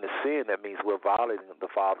begin to sin, that means we're violating the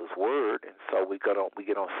Father's word, and so we get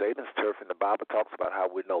on Satan's turf, and the Bible talks about how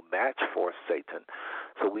we're no match for Satan.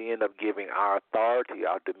 So we end up giving our authority,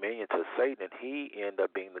 our dominion to Satan, and he ends up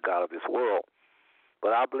being the God of this world.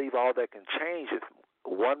 But I believe all that can change if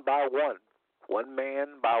one by one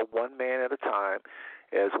man by one man at a time,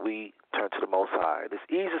 as we turn to the Most High. It's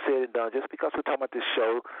easier said than done. Just because we're talking about this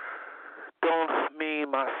show, don't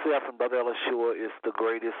mean myself and Brother Elishua is the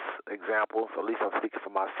greatest example. So at least I'm speaking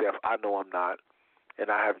for myself. I know I'm not.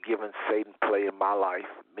 And I have given Satan play in my life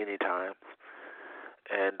many times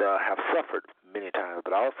and have suffered many times.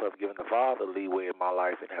 But I also have given the Father leeway in my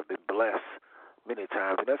life and have been blessed many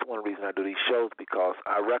times. And that's one reason I do these shows, because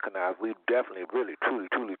I recognize we definitely, really,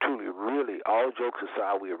 truly, all jokes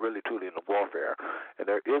aside, we are really, truly in the warfare. And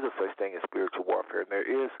there is a such thing as spiritual warfare. And there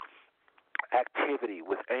is activity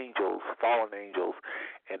with angels, fallen angels,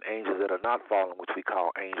 and angels that are not fallen, which we call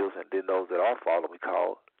angels, and then those that are fallen we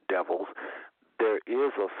call devils. There is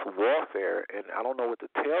a warfare, and I don't know what to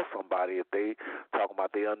tell somebody if they talk about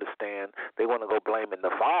they understand, they want to go blaming the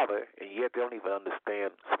Father, and yet they don't even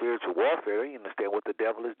understand spiritual warfare. They don't understand what the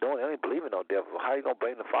devil is doing. They don't even believe in no devil. How are you going to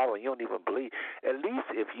blame the Father when you don't even believe? At least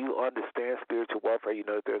if you understand spiritual warfare, you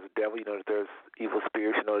know that there's a devil, you know that there's evil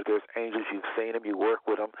spirits, you know that there's angels, you've seen them, you work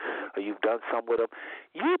with them, or you've done some with them.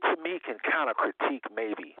 You, to me, can kind of critique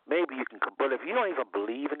maybe you can, but if you don't even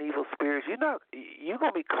believe in evil spirits, you're going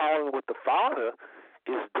to be calling what the Father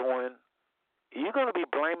is doing. You're going to be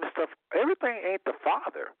blaming stuff. Everything ain't the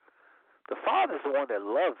Father. The Father is the one that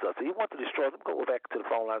loves us. He wants to destroy us. Let me go back to the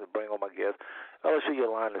phone line and bring on my guest. I'll show you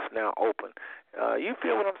a line that's now open. You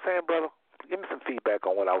feel what I'm saying, brother? Give me some feedback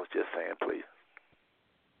on what I was just saying, please.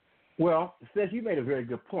 Well, Seth, you made a very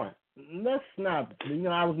good point. Let's not,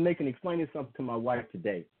 I was explaining something to my wife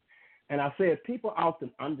today, and I said people often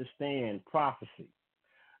understand prophecy.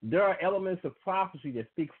 There are elements of prophecy that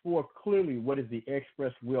speak forth clearly what is the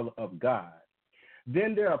express will of God.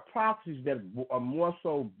 Then there are prophecies that are more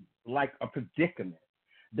so like a predicament.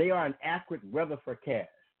 They are an accurate weather forecast.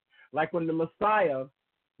 Like when the Messiah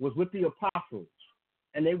was with the apostles,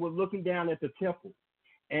 and they were looking down at the temple,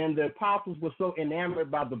 and the apostles were so enamored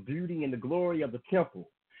by the beauty and the glory of the temple.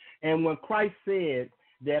 And when Christ said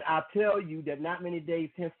that I tell you that not many days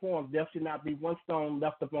henceforth there should not be one stone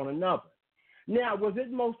left upon another. Now, was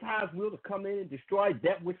it Most High's will to come in and destroy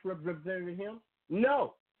that which represented him?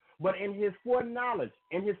 No. But in his foreknowledge,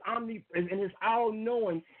 in his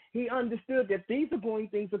all-knowing, he understood that things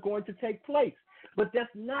are going to take place. But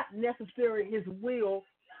that's not necessarily his will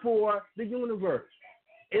for the universe.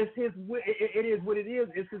 It's his. It is what it is.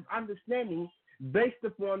 It's his understanding based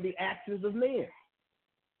upon the actions of men.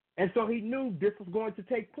 And so he knew this was going to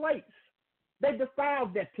take place. They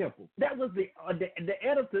defiled that temple. That was the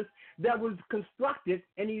edifice that was constructed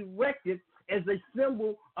and erected as a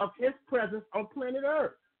symbol of his presence on planet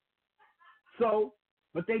Earth. So,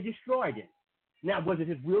 but they destroyed it. Now, was it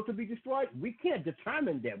his will to be destroyed? We can't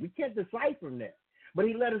determine that. We can't decipher that. But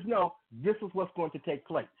he let us know this is what's going to take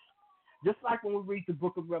place. Just like when we read the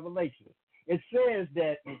book of Revelation, it says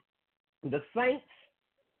that the saints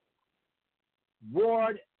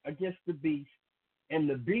warred against the beast, and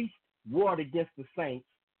the beast warred against the saints,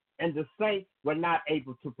 and the saints were not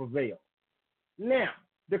able to prevail. Now,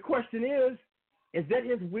 the question is that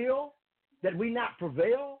his will that we not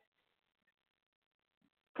prevail?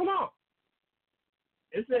 Come on.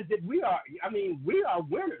 It says that we are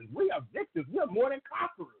winners. We are victors. We are more than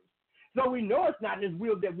conquerors. So we know it's not his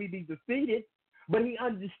will that we be defeated, but he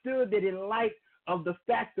understood that in light of the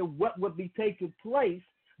fact of what would be taking place,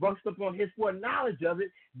 based upon his foreknowledge of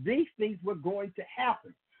it, these things were going to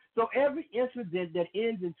happen. So every incident that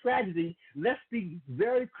ends in tragedy, let's be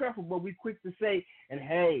very careful what we quick to say, and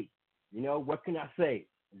hey, what can I say?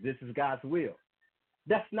 This is God's will.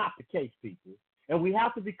 That's not the case, people. And we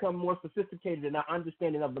have to become more sophisticated in our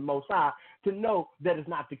understanding of the Most High to know that is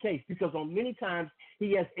not the case, because on many times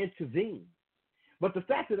he has intervened. But the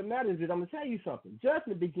fact of the matter is that I'm going to tell you something.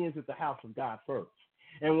 Judgment begins with the house of God first.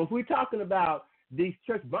 And when we're talking about these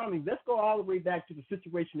church bombings, let's go all the way back to the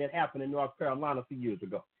situation that happened in North Carolina a few years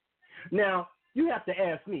ago. Now, you have to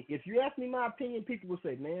ask me. If you ask me my opinion, people will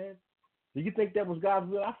say, man, do you think that was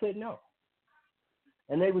God's will? I said no.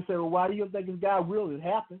 And they would say, well, why do you think it's God's will it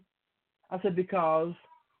happened? I said, because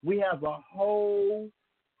we have a whole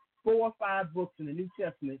 4 or 5 books in the New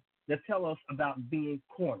Testament that tell us about being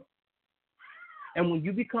carnal. And when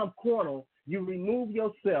you become carnal, you remove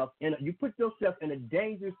yourself and you put yourself in a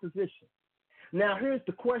dangerous position. Now, here's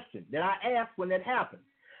the question that I asked when that happened.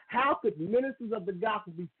 How could ministers of the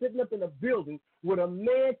gospel be sitting up in a building with a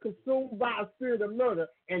man consumed by a spirit of murder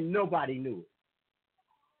and nobody knew it?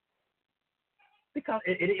 Because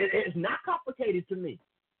it's not complicated to me.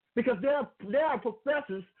 Because there are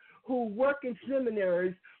professors who work in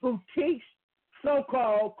seminaries who teach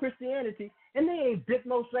so-called Christianity, and they ain't bit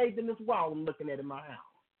no saved in this wall I'm looking at in my house.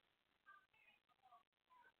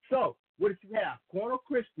 So, what did you have? Carnal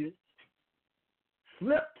Christians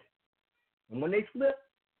slipped, and when they slipped,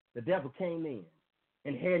 the devil came in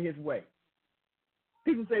and had his way.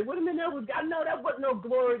 People say, wait a minute, that was God. No, that wasn't no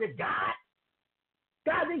glory to God.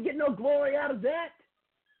 God didn't get no glory out of that.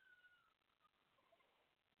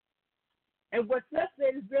 And what Seth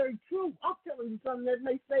said is very true. I'm telling you something that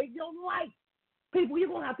may save your life. People, you're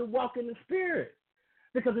going to have to walk in the Spirit.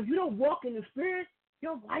 Because if you don't walk in the Spirit,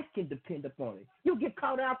 your life can depend upon it. You'll get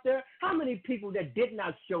caught out there. How many people that did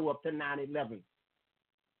not show up to 9/11?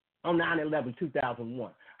 On 9/11,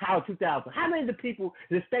 2001. How many of the people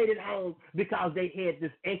that stayed at home because they had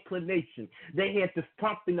this inclination, they had this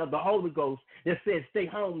prompting of the Holy Ghost that said, stay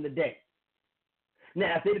home today.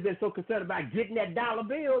 Now, if they'd have been so concerned about getting that dollar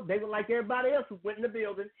bill, they were like everybody else who went in the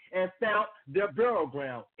building and found their burial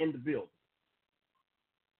ground in the building.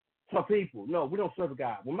 Some people, no, we don't serve a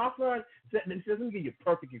God. When my son said, let me give you a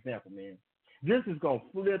perfect example, man. This is going to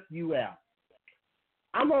flip you out.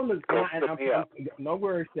 I'm on the no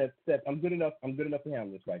worries, Seth. I'm good enough to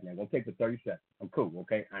handle this right now. I'm gonna take the 30 seconds. I'm cool,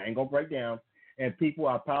 okay? I ain't gonna break down. And people,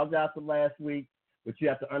 I apologize for last week, but you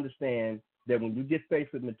have to understand that when you get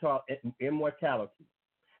faced with immortality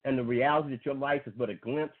and the reality that your life is but a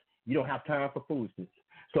glimpse, you don't have time for foolishness.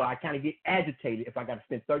 So I kind of get agitated if I got to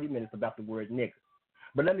spend 30 minutes about the word nigger.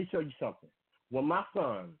 But let me show you something. When my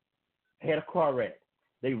son had a car wreck,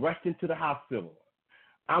 they rushed into the hospital.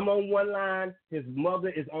 I'm on one line, his mother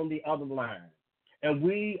is on the other line. And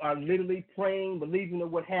we are literally praying, believing, or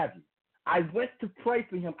what have you. I went to pray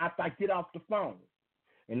for him after I get off the phone.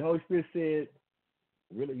 And the Holy Spirit said,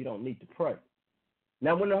 really, you don't need to pray.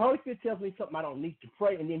 Now, when the Holy Spirit tells me something I don't need to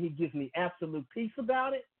pray, and then he gives me absolute peace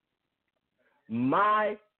about it,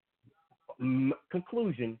 my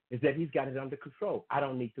conclusion is that he's got it under control. I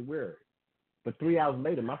don't need to worry. But 3 hours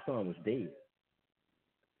later, my son was dead.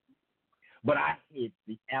 But I had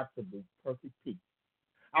the absolute perfect peace.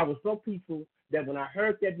 I was so peaceful that when I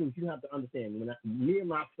heard that news, you have to understand, me and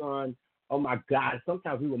my son, oh my God,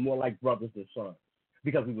 sometimes we were more like brothers than sons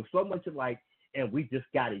because we were so much alike and we just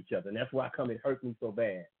got each other. And that's why it hurt me so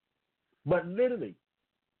bad. But literally,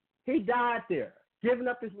 he died there, giving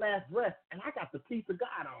up his last breath, and I got the peace of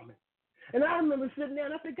God on me. And I remember sitting there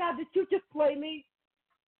and I said, God, did you just play me?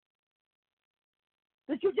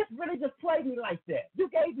 that you just really just played me like that. You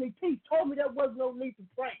gave me peace, told me there was no need to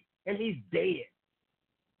pray, and he's dead.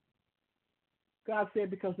 God said,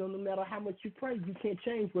 because no matter how much you pray, you can't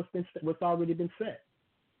change what's already been said.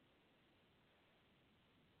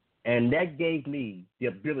 And that gave me the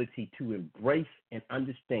ability to embrace and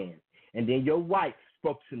understand. And then your wife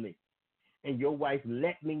spoke to me, and your wife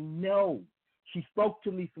let me know. She spoke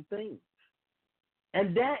to me for things.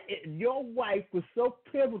 And your wife was so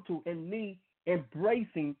pivotal in me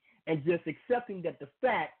embracing and just accepting that the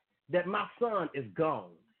fact that my son is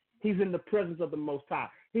gone. He's in the presence of the Most High.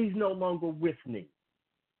 He's no longer with me.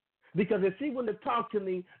 Because if she wouldn't have talked to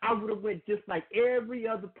me, I would have went just like every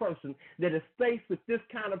other person that is faced with this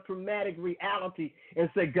kind of traumatic reality and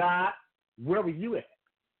said, God, where were you at?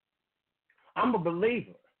 I'm a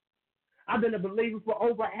believer. I've been a believer for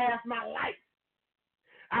over half my life.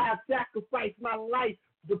 I have sacrificed my life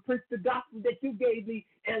to preach the gospel that you gave me,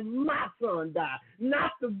 and my son died.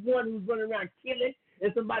 Not the one who's running around killing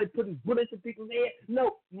and somebody putting bullets in people's head.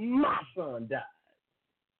 No, my son died.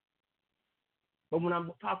 But when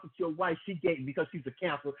I'm talking to your wife, she gave, because she's a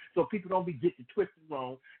counselor, so people don't be getting twisted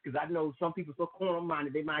wrong, because I know some people so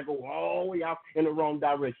corner-minded, they might go all the way out in the wrong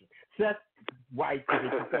direction. Seth's wife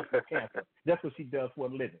is a professional counselor. That's what she does for a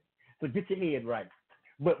living. So get your head right.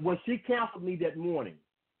 But when she counseled me that morning,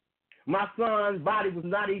 my son's body was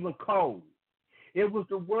not even cold. It was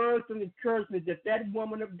the words of encouragement that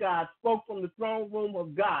woman of God spoke from the throne room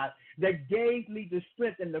of God that gave me the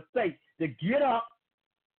strength and the faith to get up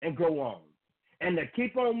and go on, and to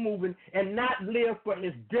keep on moving and not live for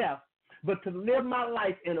his death, but to live my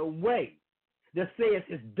life in a way that says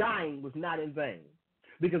his dying was not in vain.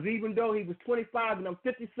 Because even though he was 25 and I'm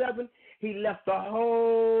 57, he left a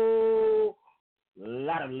whole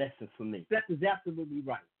lot of lessons for me. That is absolutely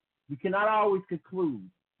right. We cannot always conclude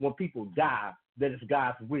when people die that it's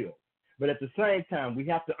God's will. But at the same time, we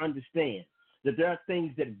have to understand that there are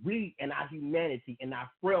things that we and our humanity and our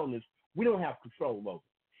frailness, we don't have control over.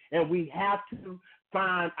 And we have to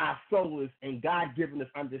find our solace in God-given us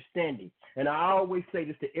understanding. And I always say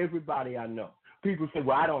this to everybody I know. People say,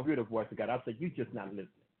 well, I don't hear the voice of God. I say, you're just not listening.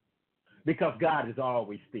 Because God is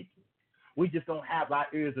always speaking. We just don't have our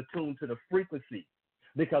ears attuned to the frequency.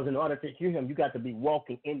 Because in order to hear him, you got to be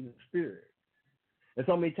walking in the spirit. And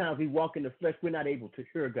so many times we walk in the flesh, we're not able to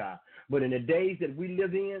hear God. But in the days that we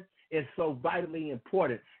live in, it's so vitally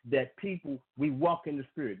important that we walk in the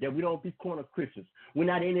spirit, that we don't be corner Christians. We're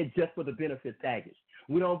not in it just for the benefit package.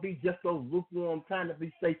 We don't be just those lukewarm, trying to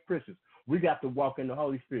be safe Christians. We got to walk in the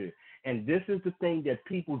Holy Spirit. And this is the thing that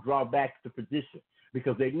people draw back to tradition,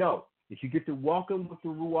 because they know if you get to walking with the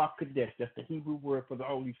Ruach Kodesh, that's the Hebrew word for the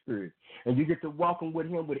Holy Spirit, and you get to walking with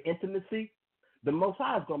him with intimacy, the Most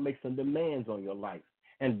High is going to make some demands on your life.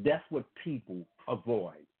 And that's what people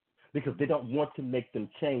avoid, because they don't want to make them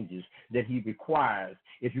changes that he requires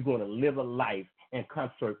if you're going to live a life in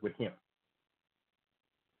concert with him.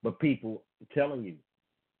 But people, I'm telling you,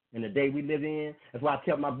 in the day we live in, that's why I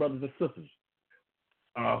tell my brothers and sisters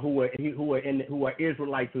who are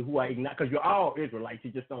Israelites or who are, because you're all Israelites,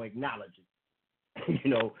 you just don't acknowledge it. You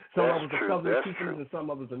know, some of us are covenant keepers and some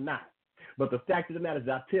of us are not. But the fact of the matter is,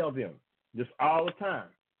 I tell them just all the time,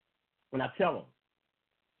 when I tell them,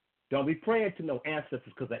 don't be praying to no ancestors,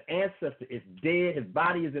 because that ancestor is dead, his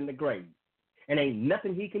body is in the grave, and ain't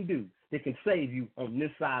nothing he can do that can save you on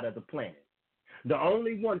this side of the planet. The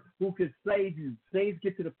only one who can save you, things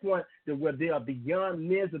get to the point that where they are beyond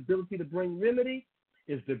men's ability to bring remedy,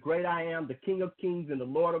 is the great I am, the King of Kings and the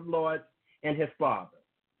Lord of Lords, and his Father.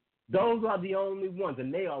 Those are the only ones,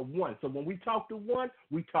 and they are one. So when we talk to one,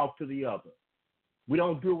 we talk to the other. We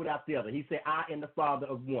don't do it without the other. He said, I and the Father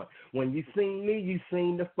of one. When you seen me, you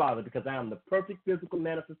seen the Father, because I am the perfect physical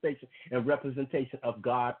manifestation and representation of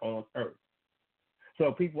God on earth.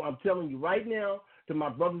 So people, I'm telling you right now, to my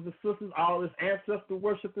brothers and sisters, all this ancestor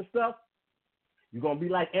worship and stuff, you're going to be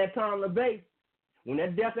like Anton LaVey. When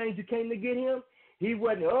that death angel came to get him, he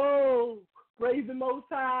wasn't, praise the Most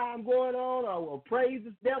High, I'm going on, or praise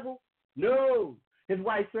this devil. No. His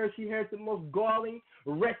wife said she heard the most galling,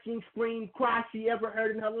 retching scream cry she ever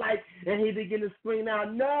heard in her life, and he began to scream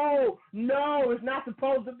out, no, it's not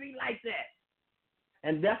supposed to be like that.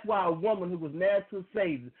 And that's why a woman who was married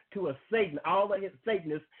to a Satan, all of his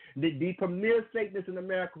Satanists, the premier Satanists in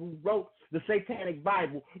America who wrote the Satanic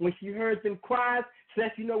Bible, when she heard them cries,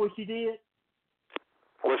 Seth, you know what she did?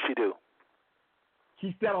 What'd she do?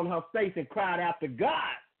 She fell on her face and cried out to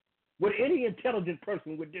God, what any intelligent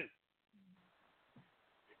person would do.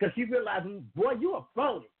 Because she realized, boy, you a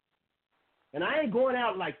phony. And I ain't going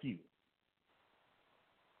out like you.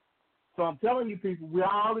 So I'm telling you people, we're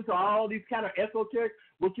all into all these kind of esoteric,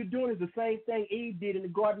 What you're doing is the same thing Eve did in the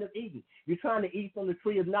Garden of Eden. You're trying to eat from the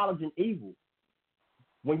tree of knowledge and evil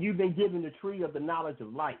when you've been given the tree of the knowledge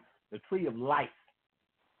of life, the tree of life.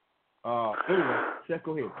 Anyway, Chef,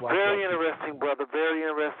 go ahead. Very interesting, brother. Very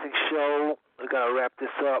interesting show. We got to wrap this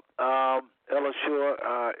up. Ella Shore,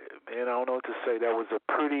 and I don't know what to say. That was a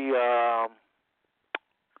pretty, I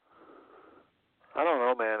don't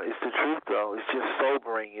know, man. It's the truth, though. It's just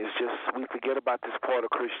sobering. It's just we forget about this part of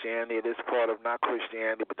Christianity, this part of not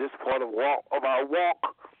Christianity, but this part of our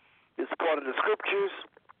walk, this part of the scriptures.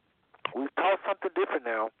 We've taught something different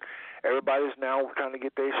now. Everybody's now trying to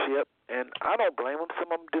get their ship, and I don't blame them.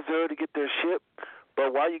 Some of them deserve to get their ship,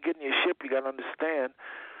 but while you're getting your ship, you got to understand,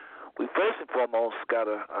 we first and foremost got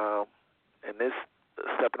to, and this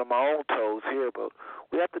stepping on my own toes here, but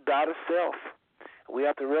we have to die to self. We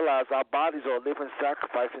have to realize our bodies are a living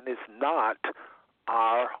sacrifice, and it's not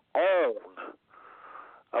our own.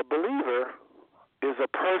 A believer is a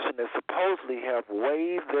person that supposedly have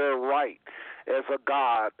waived their right as a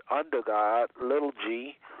God, under God, little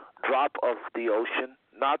g, drop of the ocean,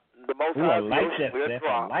 not the most high of the ocean. We're a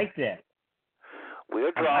drop. I like that. We're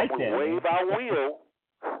a drop. We wave our will.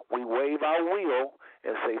 We wave our will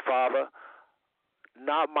and say, Father,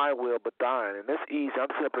 not my will, but thine. And it's easy.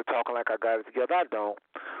 I'm simply talking like I got it together. I don't.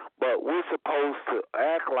 But we're supposed to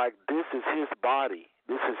act like this is his body.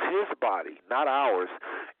 This is his body, not ours.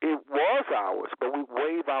 It was ours, but we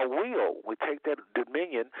waive our will. We take that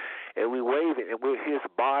dominion and we waive it, and we're his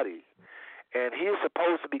body. And he is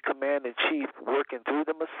supposed to be commander-in-chief, working through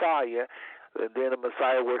the Messiah, and then the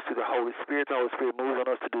Messiah works through the Holy Spirit. The Holy Spirit moves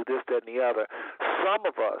on us to do this, that, and the other. Some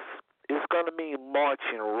of us, it's going to mean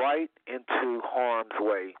marching right into harm's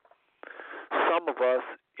way. Some of us,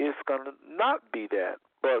 it's going to not be that.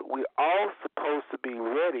 But we're all supposed to be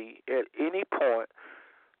ready at any point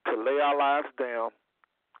to lay our lives down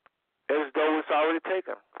as though it's already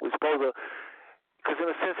taken. We're supposed to, because in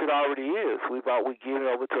a sense it already is. We give it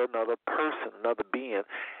over to another person, another being.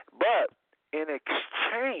 But in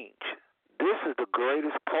exchange, this is the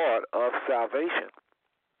greatest part of salvation.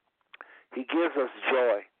 He gives us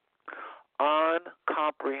joy,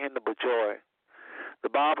 uncomprehendable joy. The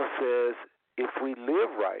Bible says if we live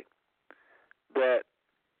right, that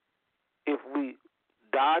if we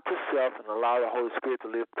die to self and allow the Holy Spirit to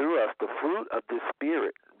live through us, the fruit of this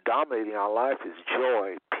Spirit dominating our life is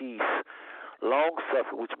joy, peace,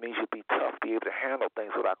 long-suffering, which means you'll be tough, be able to handle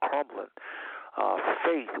things without crumbling.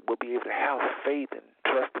 Faith, we'll be able to have faith and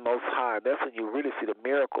trust the Most High. That's when you really see the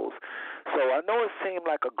miracles. So I know it seemed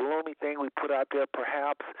like a gloomy thing we put out there,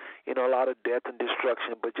 perhaps, a lot of death and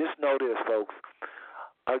destruction, but just know this, folks.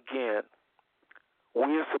 Again,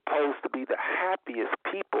 we're supposed to be the happiest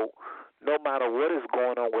people no matter what is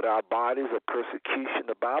going on with our bodies or persecution.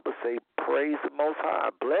 The Bible says, praise the Most High.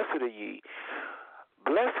 Blessed are ye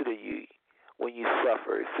when you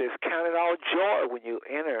suffer. It says, count it all joy when you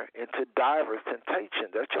enter into diverse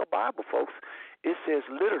temptations. That's your Bible, folks. It says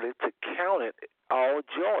literally to count it all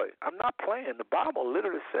joy. I'm not playing. The Bible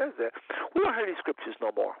literally says that. We don't hear these scriptures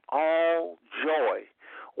no more. All joy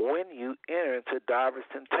when you enter into diverse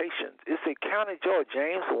temptations. It's a count it joy.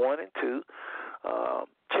 James 1 and 2.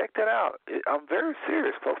 Check that out. I'm very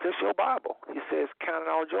serious, folks. That's your Bible. He says, count it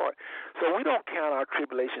all joy. So we don't count our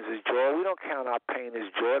tribulations as joy. We don't count our pain as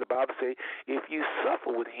joy. The Bible says, if you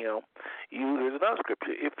suffer with him, there's another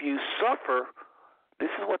scripture. If you suffer, this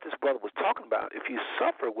is what this brother was talking about. If you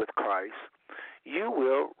suffer with Christ, you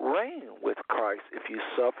will reign with Christ. If you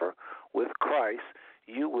suffer with Christ,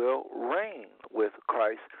 you will reign with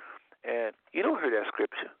Christ. And you don't hear that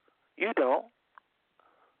scripture. You don't.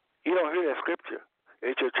 You don't hear that scripture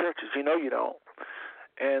at your churches. You know you don't.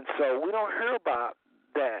 And so we don't hear about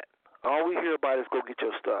that. All we hear about is go get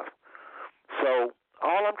your stuff. So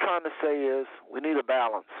all I'm trying to say is we need a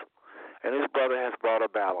balance. And this brother has brought a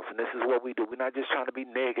balance. And this is what we do. We're not just trying to be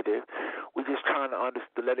negative. We're just trying to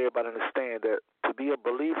let everybody understand that to be a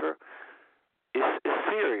believer is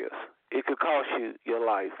serious. It could cost you your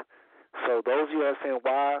life. So those of you that are saying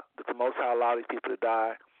why did the Most High allow these people to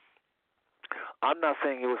die, I'm not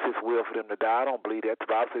saying it was his will for them to die. I don't believe that. The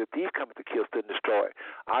Bible said, if these come to kill, steal, and destroy.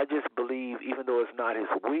 I just believe, even though it's not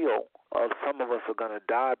his will, some of us are going to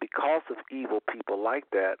die because of evil people like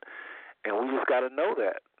that, and we just got to know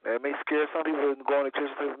that. And it may scare some people into going to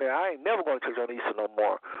church and saying, I ain't never going to church on Easter no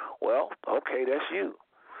more. Well, okay, that's you.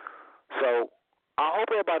 So I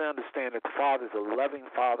hope everybody understands that the Father is a loving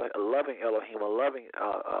Father, a loving Elohim, a loving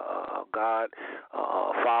God,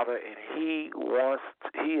 Father, and He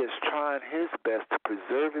is trying His best to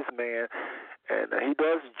preserve His man, and He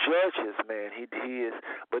does judge His man. He is,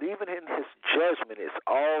 but even in His judgment, it's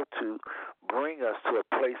all to bring us to a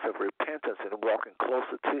place of repentance and walking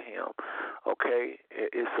closer to Him. Okay,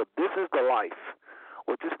 this is the life.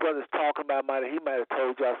 What this brother's talking about, he might have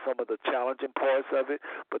told y'all some of the challenging parts of it,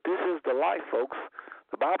 but this is the life, folks.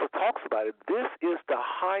 The Bible talks about it. This is the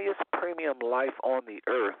highest premium life on the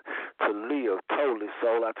earth, to live totally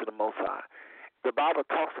sold out to the Most High. The Bible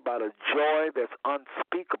talks about a joy that's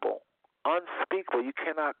unspeakable. Unspeakable. You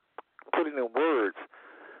cannot put it in words.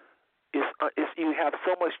 You have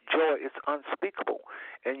so much joy, it's unspeakable,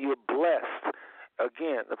 and you're blessed.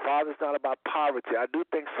 Again, the Father's not about poverty. I do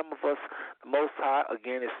think some of us, the Most High,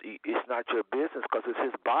 again, it's not your business because it's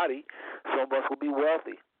His body. Some of us will be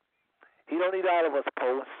wealthy. He don't need all of us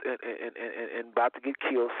poor and about to get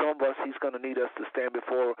killed. Some of us, He's going to need us to stand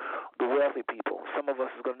before the wealthy people. Some of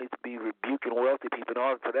us is going to need to be rebuking wealthy people. In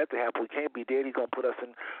order for that to happen, we can't be dead. He's going to put us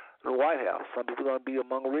in the White House. Some people are going to be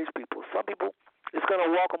among rich people. Some people, it's going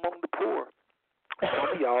to walk among the poor.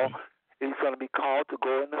 Some of y'all, it's going to be called to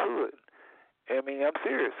go in the hood. I mean, I'm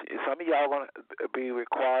serious. Some of y'all are going to be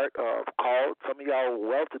required, called. Some of y'all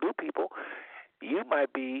well-to-do people, you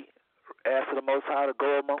might be asked the Most High to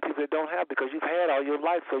go among people that don't have, because you've had all your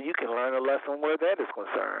life, so you can learn a lesson where that is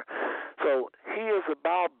concerned. So He is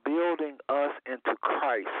about building us into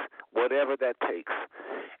Christ, whatever that takes.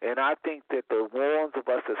 And I think that the ones of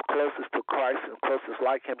us that's closest to Christ and closest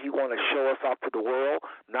like Him, He want to show us off to the world,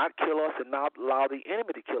 not kill us and not allow the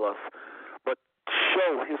enemy to kill us, but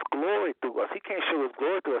show His glory through us. He can't show His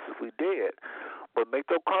glory through us if we're dead. But make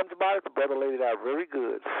no comments about it. The brother laid it out very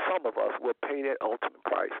good. Some of us will pay that ultimate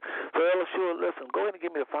price. So, Elishua, listen, go ahead and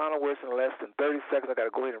give me the final words in less than 30 seconds. I got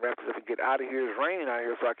to go ahead and wrap this up and get out of here. It's raining out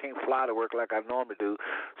here, so I can't fly to work like I normally do.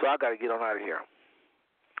 So I got to get on out of here.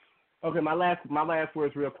 Okay, my last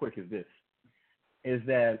words real quick is this, is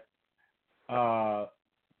that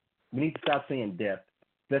we need to stop saying death,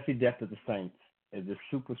 especially death of the saints, as a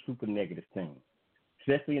super, super negative thing,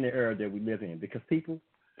 especially in the era that we live in. Because people,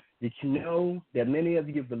 did you know that many of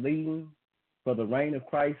you believe for the reign of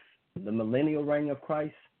Christ, the millennial reign of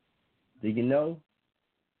Christ? Do you know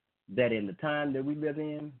that in the time that we live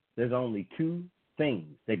in, there's only two things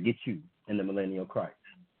that get you in the millennial Christ?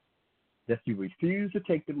 That you refuse to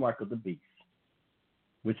take the mark of the beast,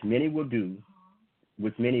 which many will do,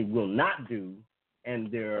 which many will not do,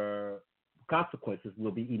 and their consequences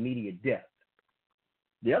will be immediate death.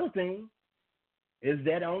 The other thing is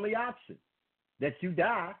that only option, that you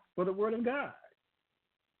die for the word of God.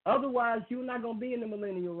 Otherwise, you're not going to be in the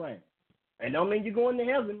millennial reign. And don't mean you're going to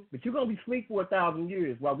heaven, but you're going to be asleep for 1,000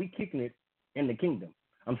 years while we kicking it in the kingdom.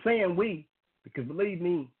 I'm saying we, because believe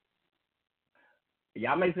me,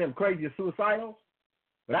 y'all may say I'm crazy or suicidal,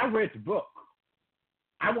 but I read the book.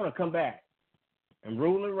 I want to come back and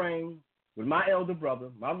rule and reign with my elder brother,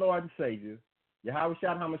 my Lord and Savior, Yahweh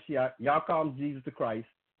Shai HaMashiach, y'all call him Jesus the Christ,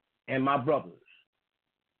 and my brothers.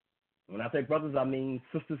 When I say brothers, I mean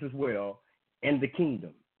sisters as well, in the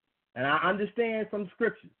kingdom. And I understand from the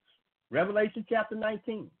scriptures, Revelation chapter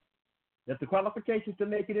 19, that the qualifications to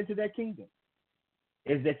make it into that kingdom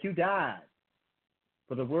is that you died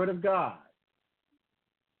for the word of God,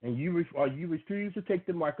 and you refuse to take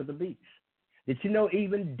the mark of the beast. Did you know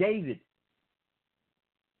even David,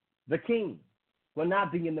 the king, will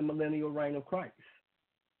not be in the millennial reign of Christ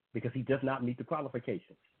because he does not meet the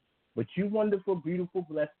qualifications? But you wonderful, beautiful,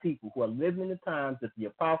 blessed people who are living in the times that the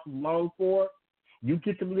apostles longed for, you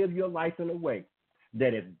get to live your life in a way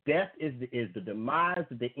that if death is the demise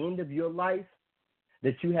at the end of your life,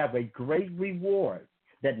 that you have a great reward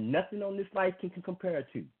that nothing on this life can compare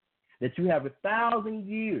to, that you have 1,000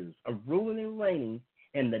 years of ruling and reigning,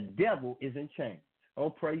 and the devil is in chains. Oh,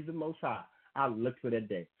 praise the Most High. I look for that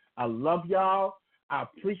day. I love y'all. I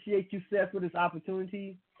appreciate you, Seth, for this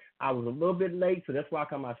opportunity. I was a little bit late, so that's why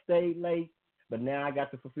I stayed late. But now I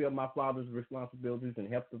got to fulfill my father's responsibilities and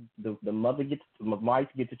help the mother my wife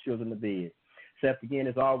get the children to bed. Seth, again,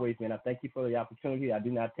 as always, man, I thank you for the opportunity. I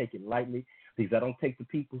do not take it lightly because I don't take the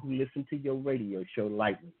people who listen to your radio show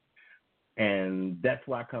lightly. And that's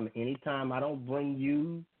why I come anytime I don't bring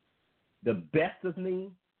you the best of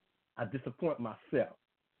me, I disappoint myself.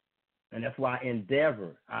 And that's why I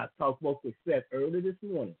endeavor. I spoke with Seth early this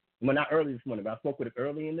morning. Well, not early this morning, but I spoke with him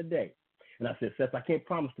early in the day. And I said, Seth, I can't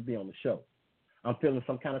promise to be on the show. I'm feeling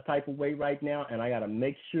some kind of type of way right now, and I got to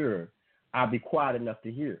make sure I'll be quiet enough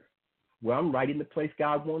to hear. Well, I'm right in the place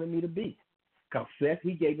God wanted me to be. Because Seth,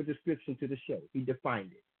 he gave a description to the show. He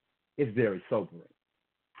defined it. It's very sobering.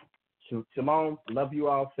 Shalom, love you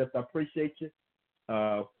all. Seth, I appreciate you.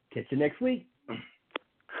 Catch you next week.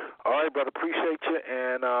 All right. All right, brother. Appreciate you.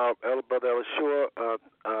 And Elder Brother Elishua,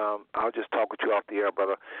 I'll just talk with you off the air,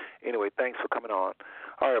 brother. Anyway, thanks for coming on.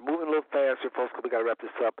 All right, moving a little faster, folks, because we got to wrap this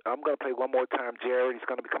up. I'm going to play one more time Jared. He's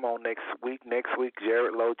going to come on next week. Next week,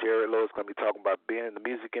 Jared Lowe. Jared Lowe is going to be talking about being in the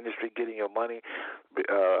music industry, getting your money,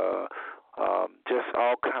 just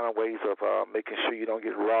all kind of ways of making sure you don't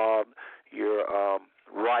get robbed, your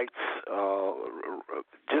rights.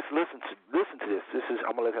 Just listen to this.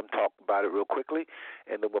 I'm gonna let him talk about it real quickly,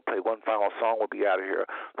 and then we'll play one final song. We'll be out of here.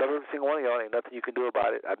 Love every single one of y'all. Ain't nothing you can do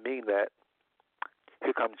about it. I mean that.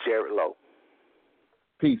 Here comes Jared Lowe.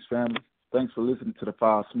 Peace, family. Thanks for listening to the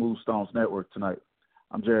Five Smooth Stones Network tonight.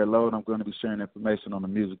 I'm Jared Lowe, and I'm going to be sharing information on the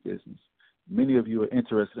music business. Many of you are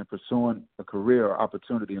interested in pursuing a career or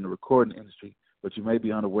opportunity in the recording industry, but you may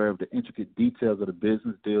be unaware of the intricate details of the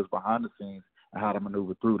business deals behind the scenes and how to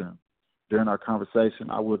maneuver through them. During our conversation,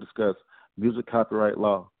 I will discuss music copyright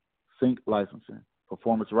law, sync licensing,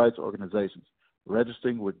 performance rights organizations,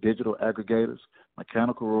 registering with digital aggregators,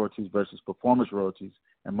 mechanical royalties versus performance royalties,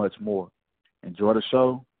 and much more. Enjoy the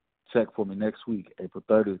show. Check for me next week, April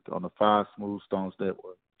 30th, on the Five Smooth Stones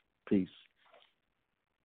Network. Peace.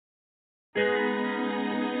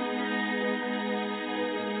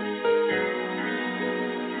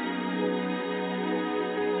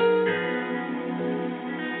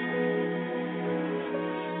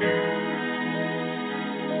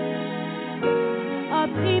 Our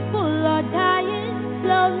people are dying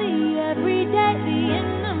slowly every day. The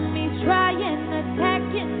enemy's trying,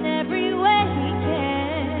 attacking every way he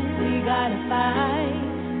can. We gotta fight,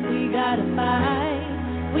 we gotta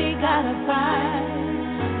fight, we gotta fight.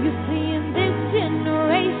 You see, in this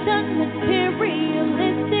generation,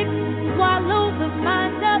 materialistic, swallow the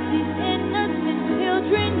mind of these innocent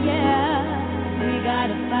children, yeah. We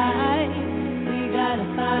gotta fight, we gotta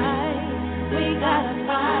fight, we gotta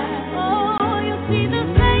fight. Oh, you see the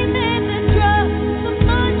fame and the drugs, the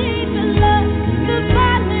money, the lust, the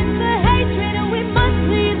violence, the hatred, and we must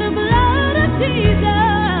see the blood of Jesus.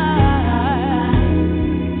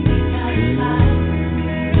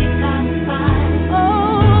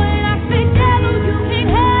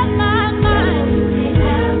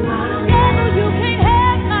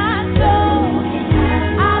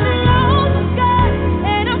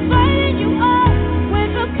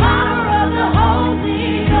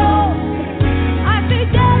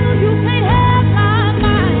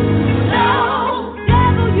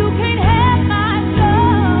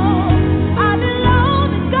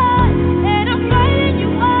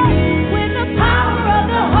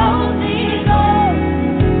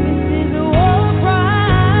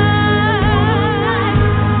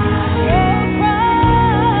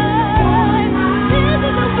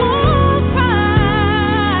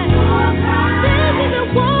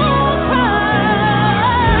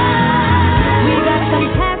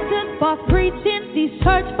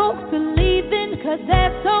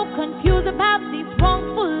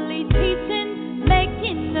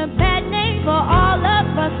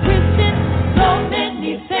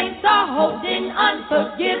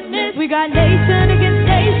 Unforgiveness. We got nation against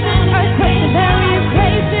nation, earthquakes in various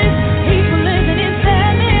places, people living in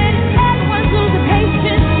famine, everyone's losing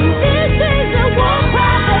patience. This is a war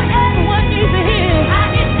cry that everyone needs to hear. I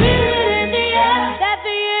can feel it in the air that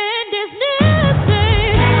the end is near.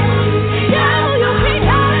 Devil, you can't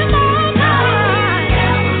have my mind.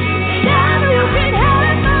 Devil, you can't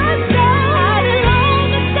have my soul. I belong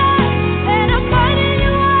to God, and I'm fighting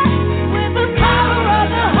you up with the power of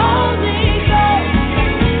the Holy Ghost.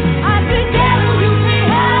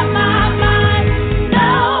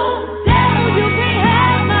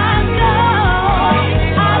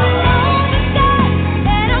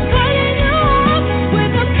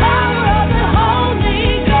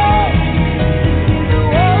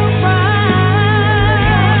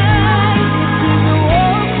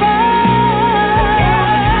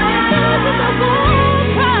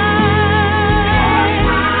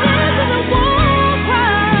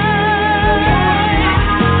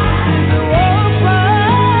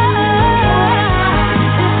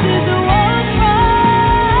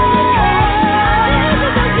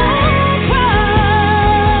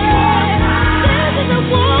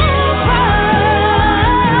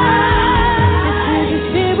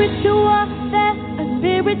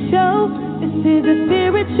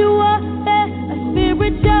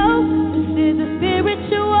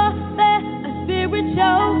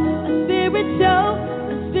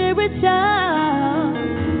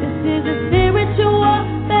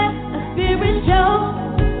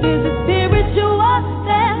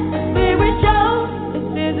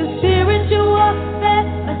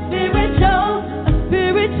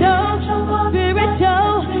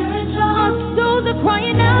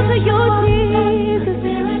 Crying out to you.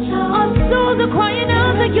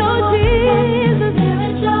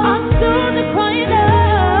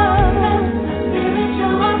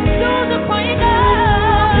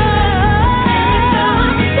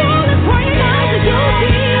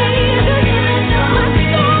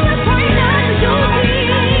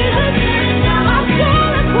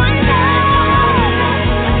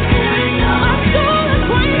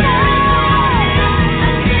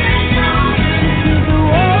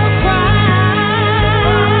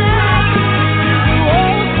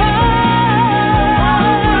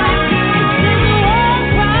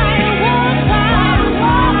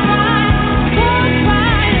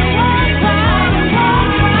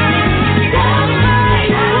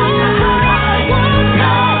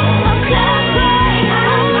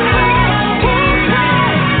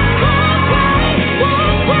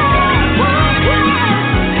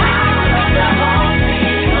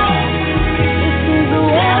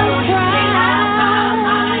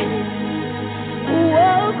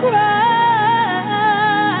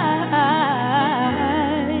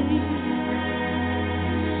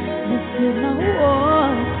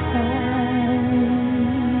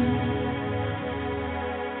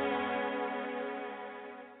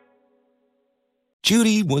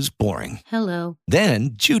 Judy was boring. Hello.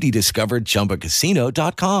 Then Judy discovered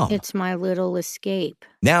ChumbaCasino.com. It's my little escape.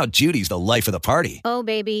 Now Judy's the life of the party. Oh,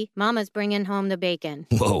 baby, mama's bringing home the bacon.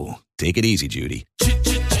 Whoa, take it easy, Judy.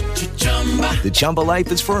 The Chumba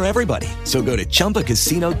life is for everybody. So go to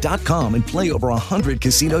ChumbaCasino.com and play over 100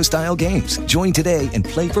 casino-style games. Join today and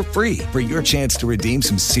play for free for your chance to redeem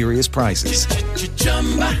some serious prizes.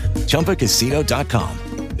 ChumbaCasino.com.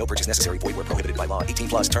 No purchase necessary. Void where prohibited by law.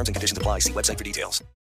 18+ terms and conditions apply. See website for details.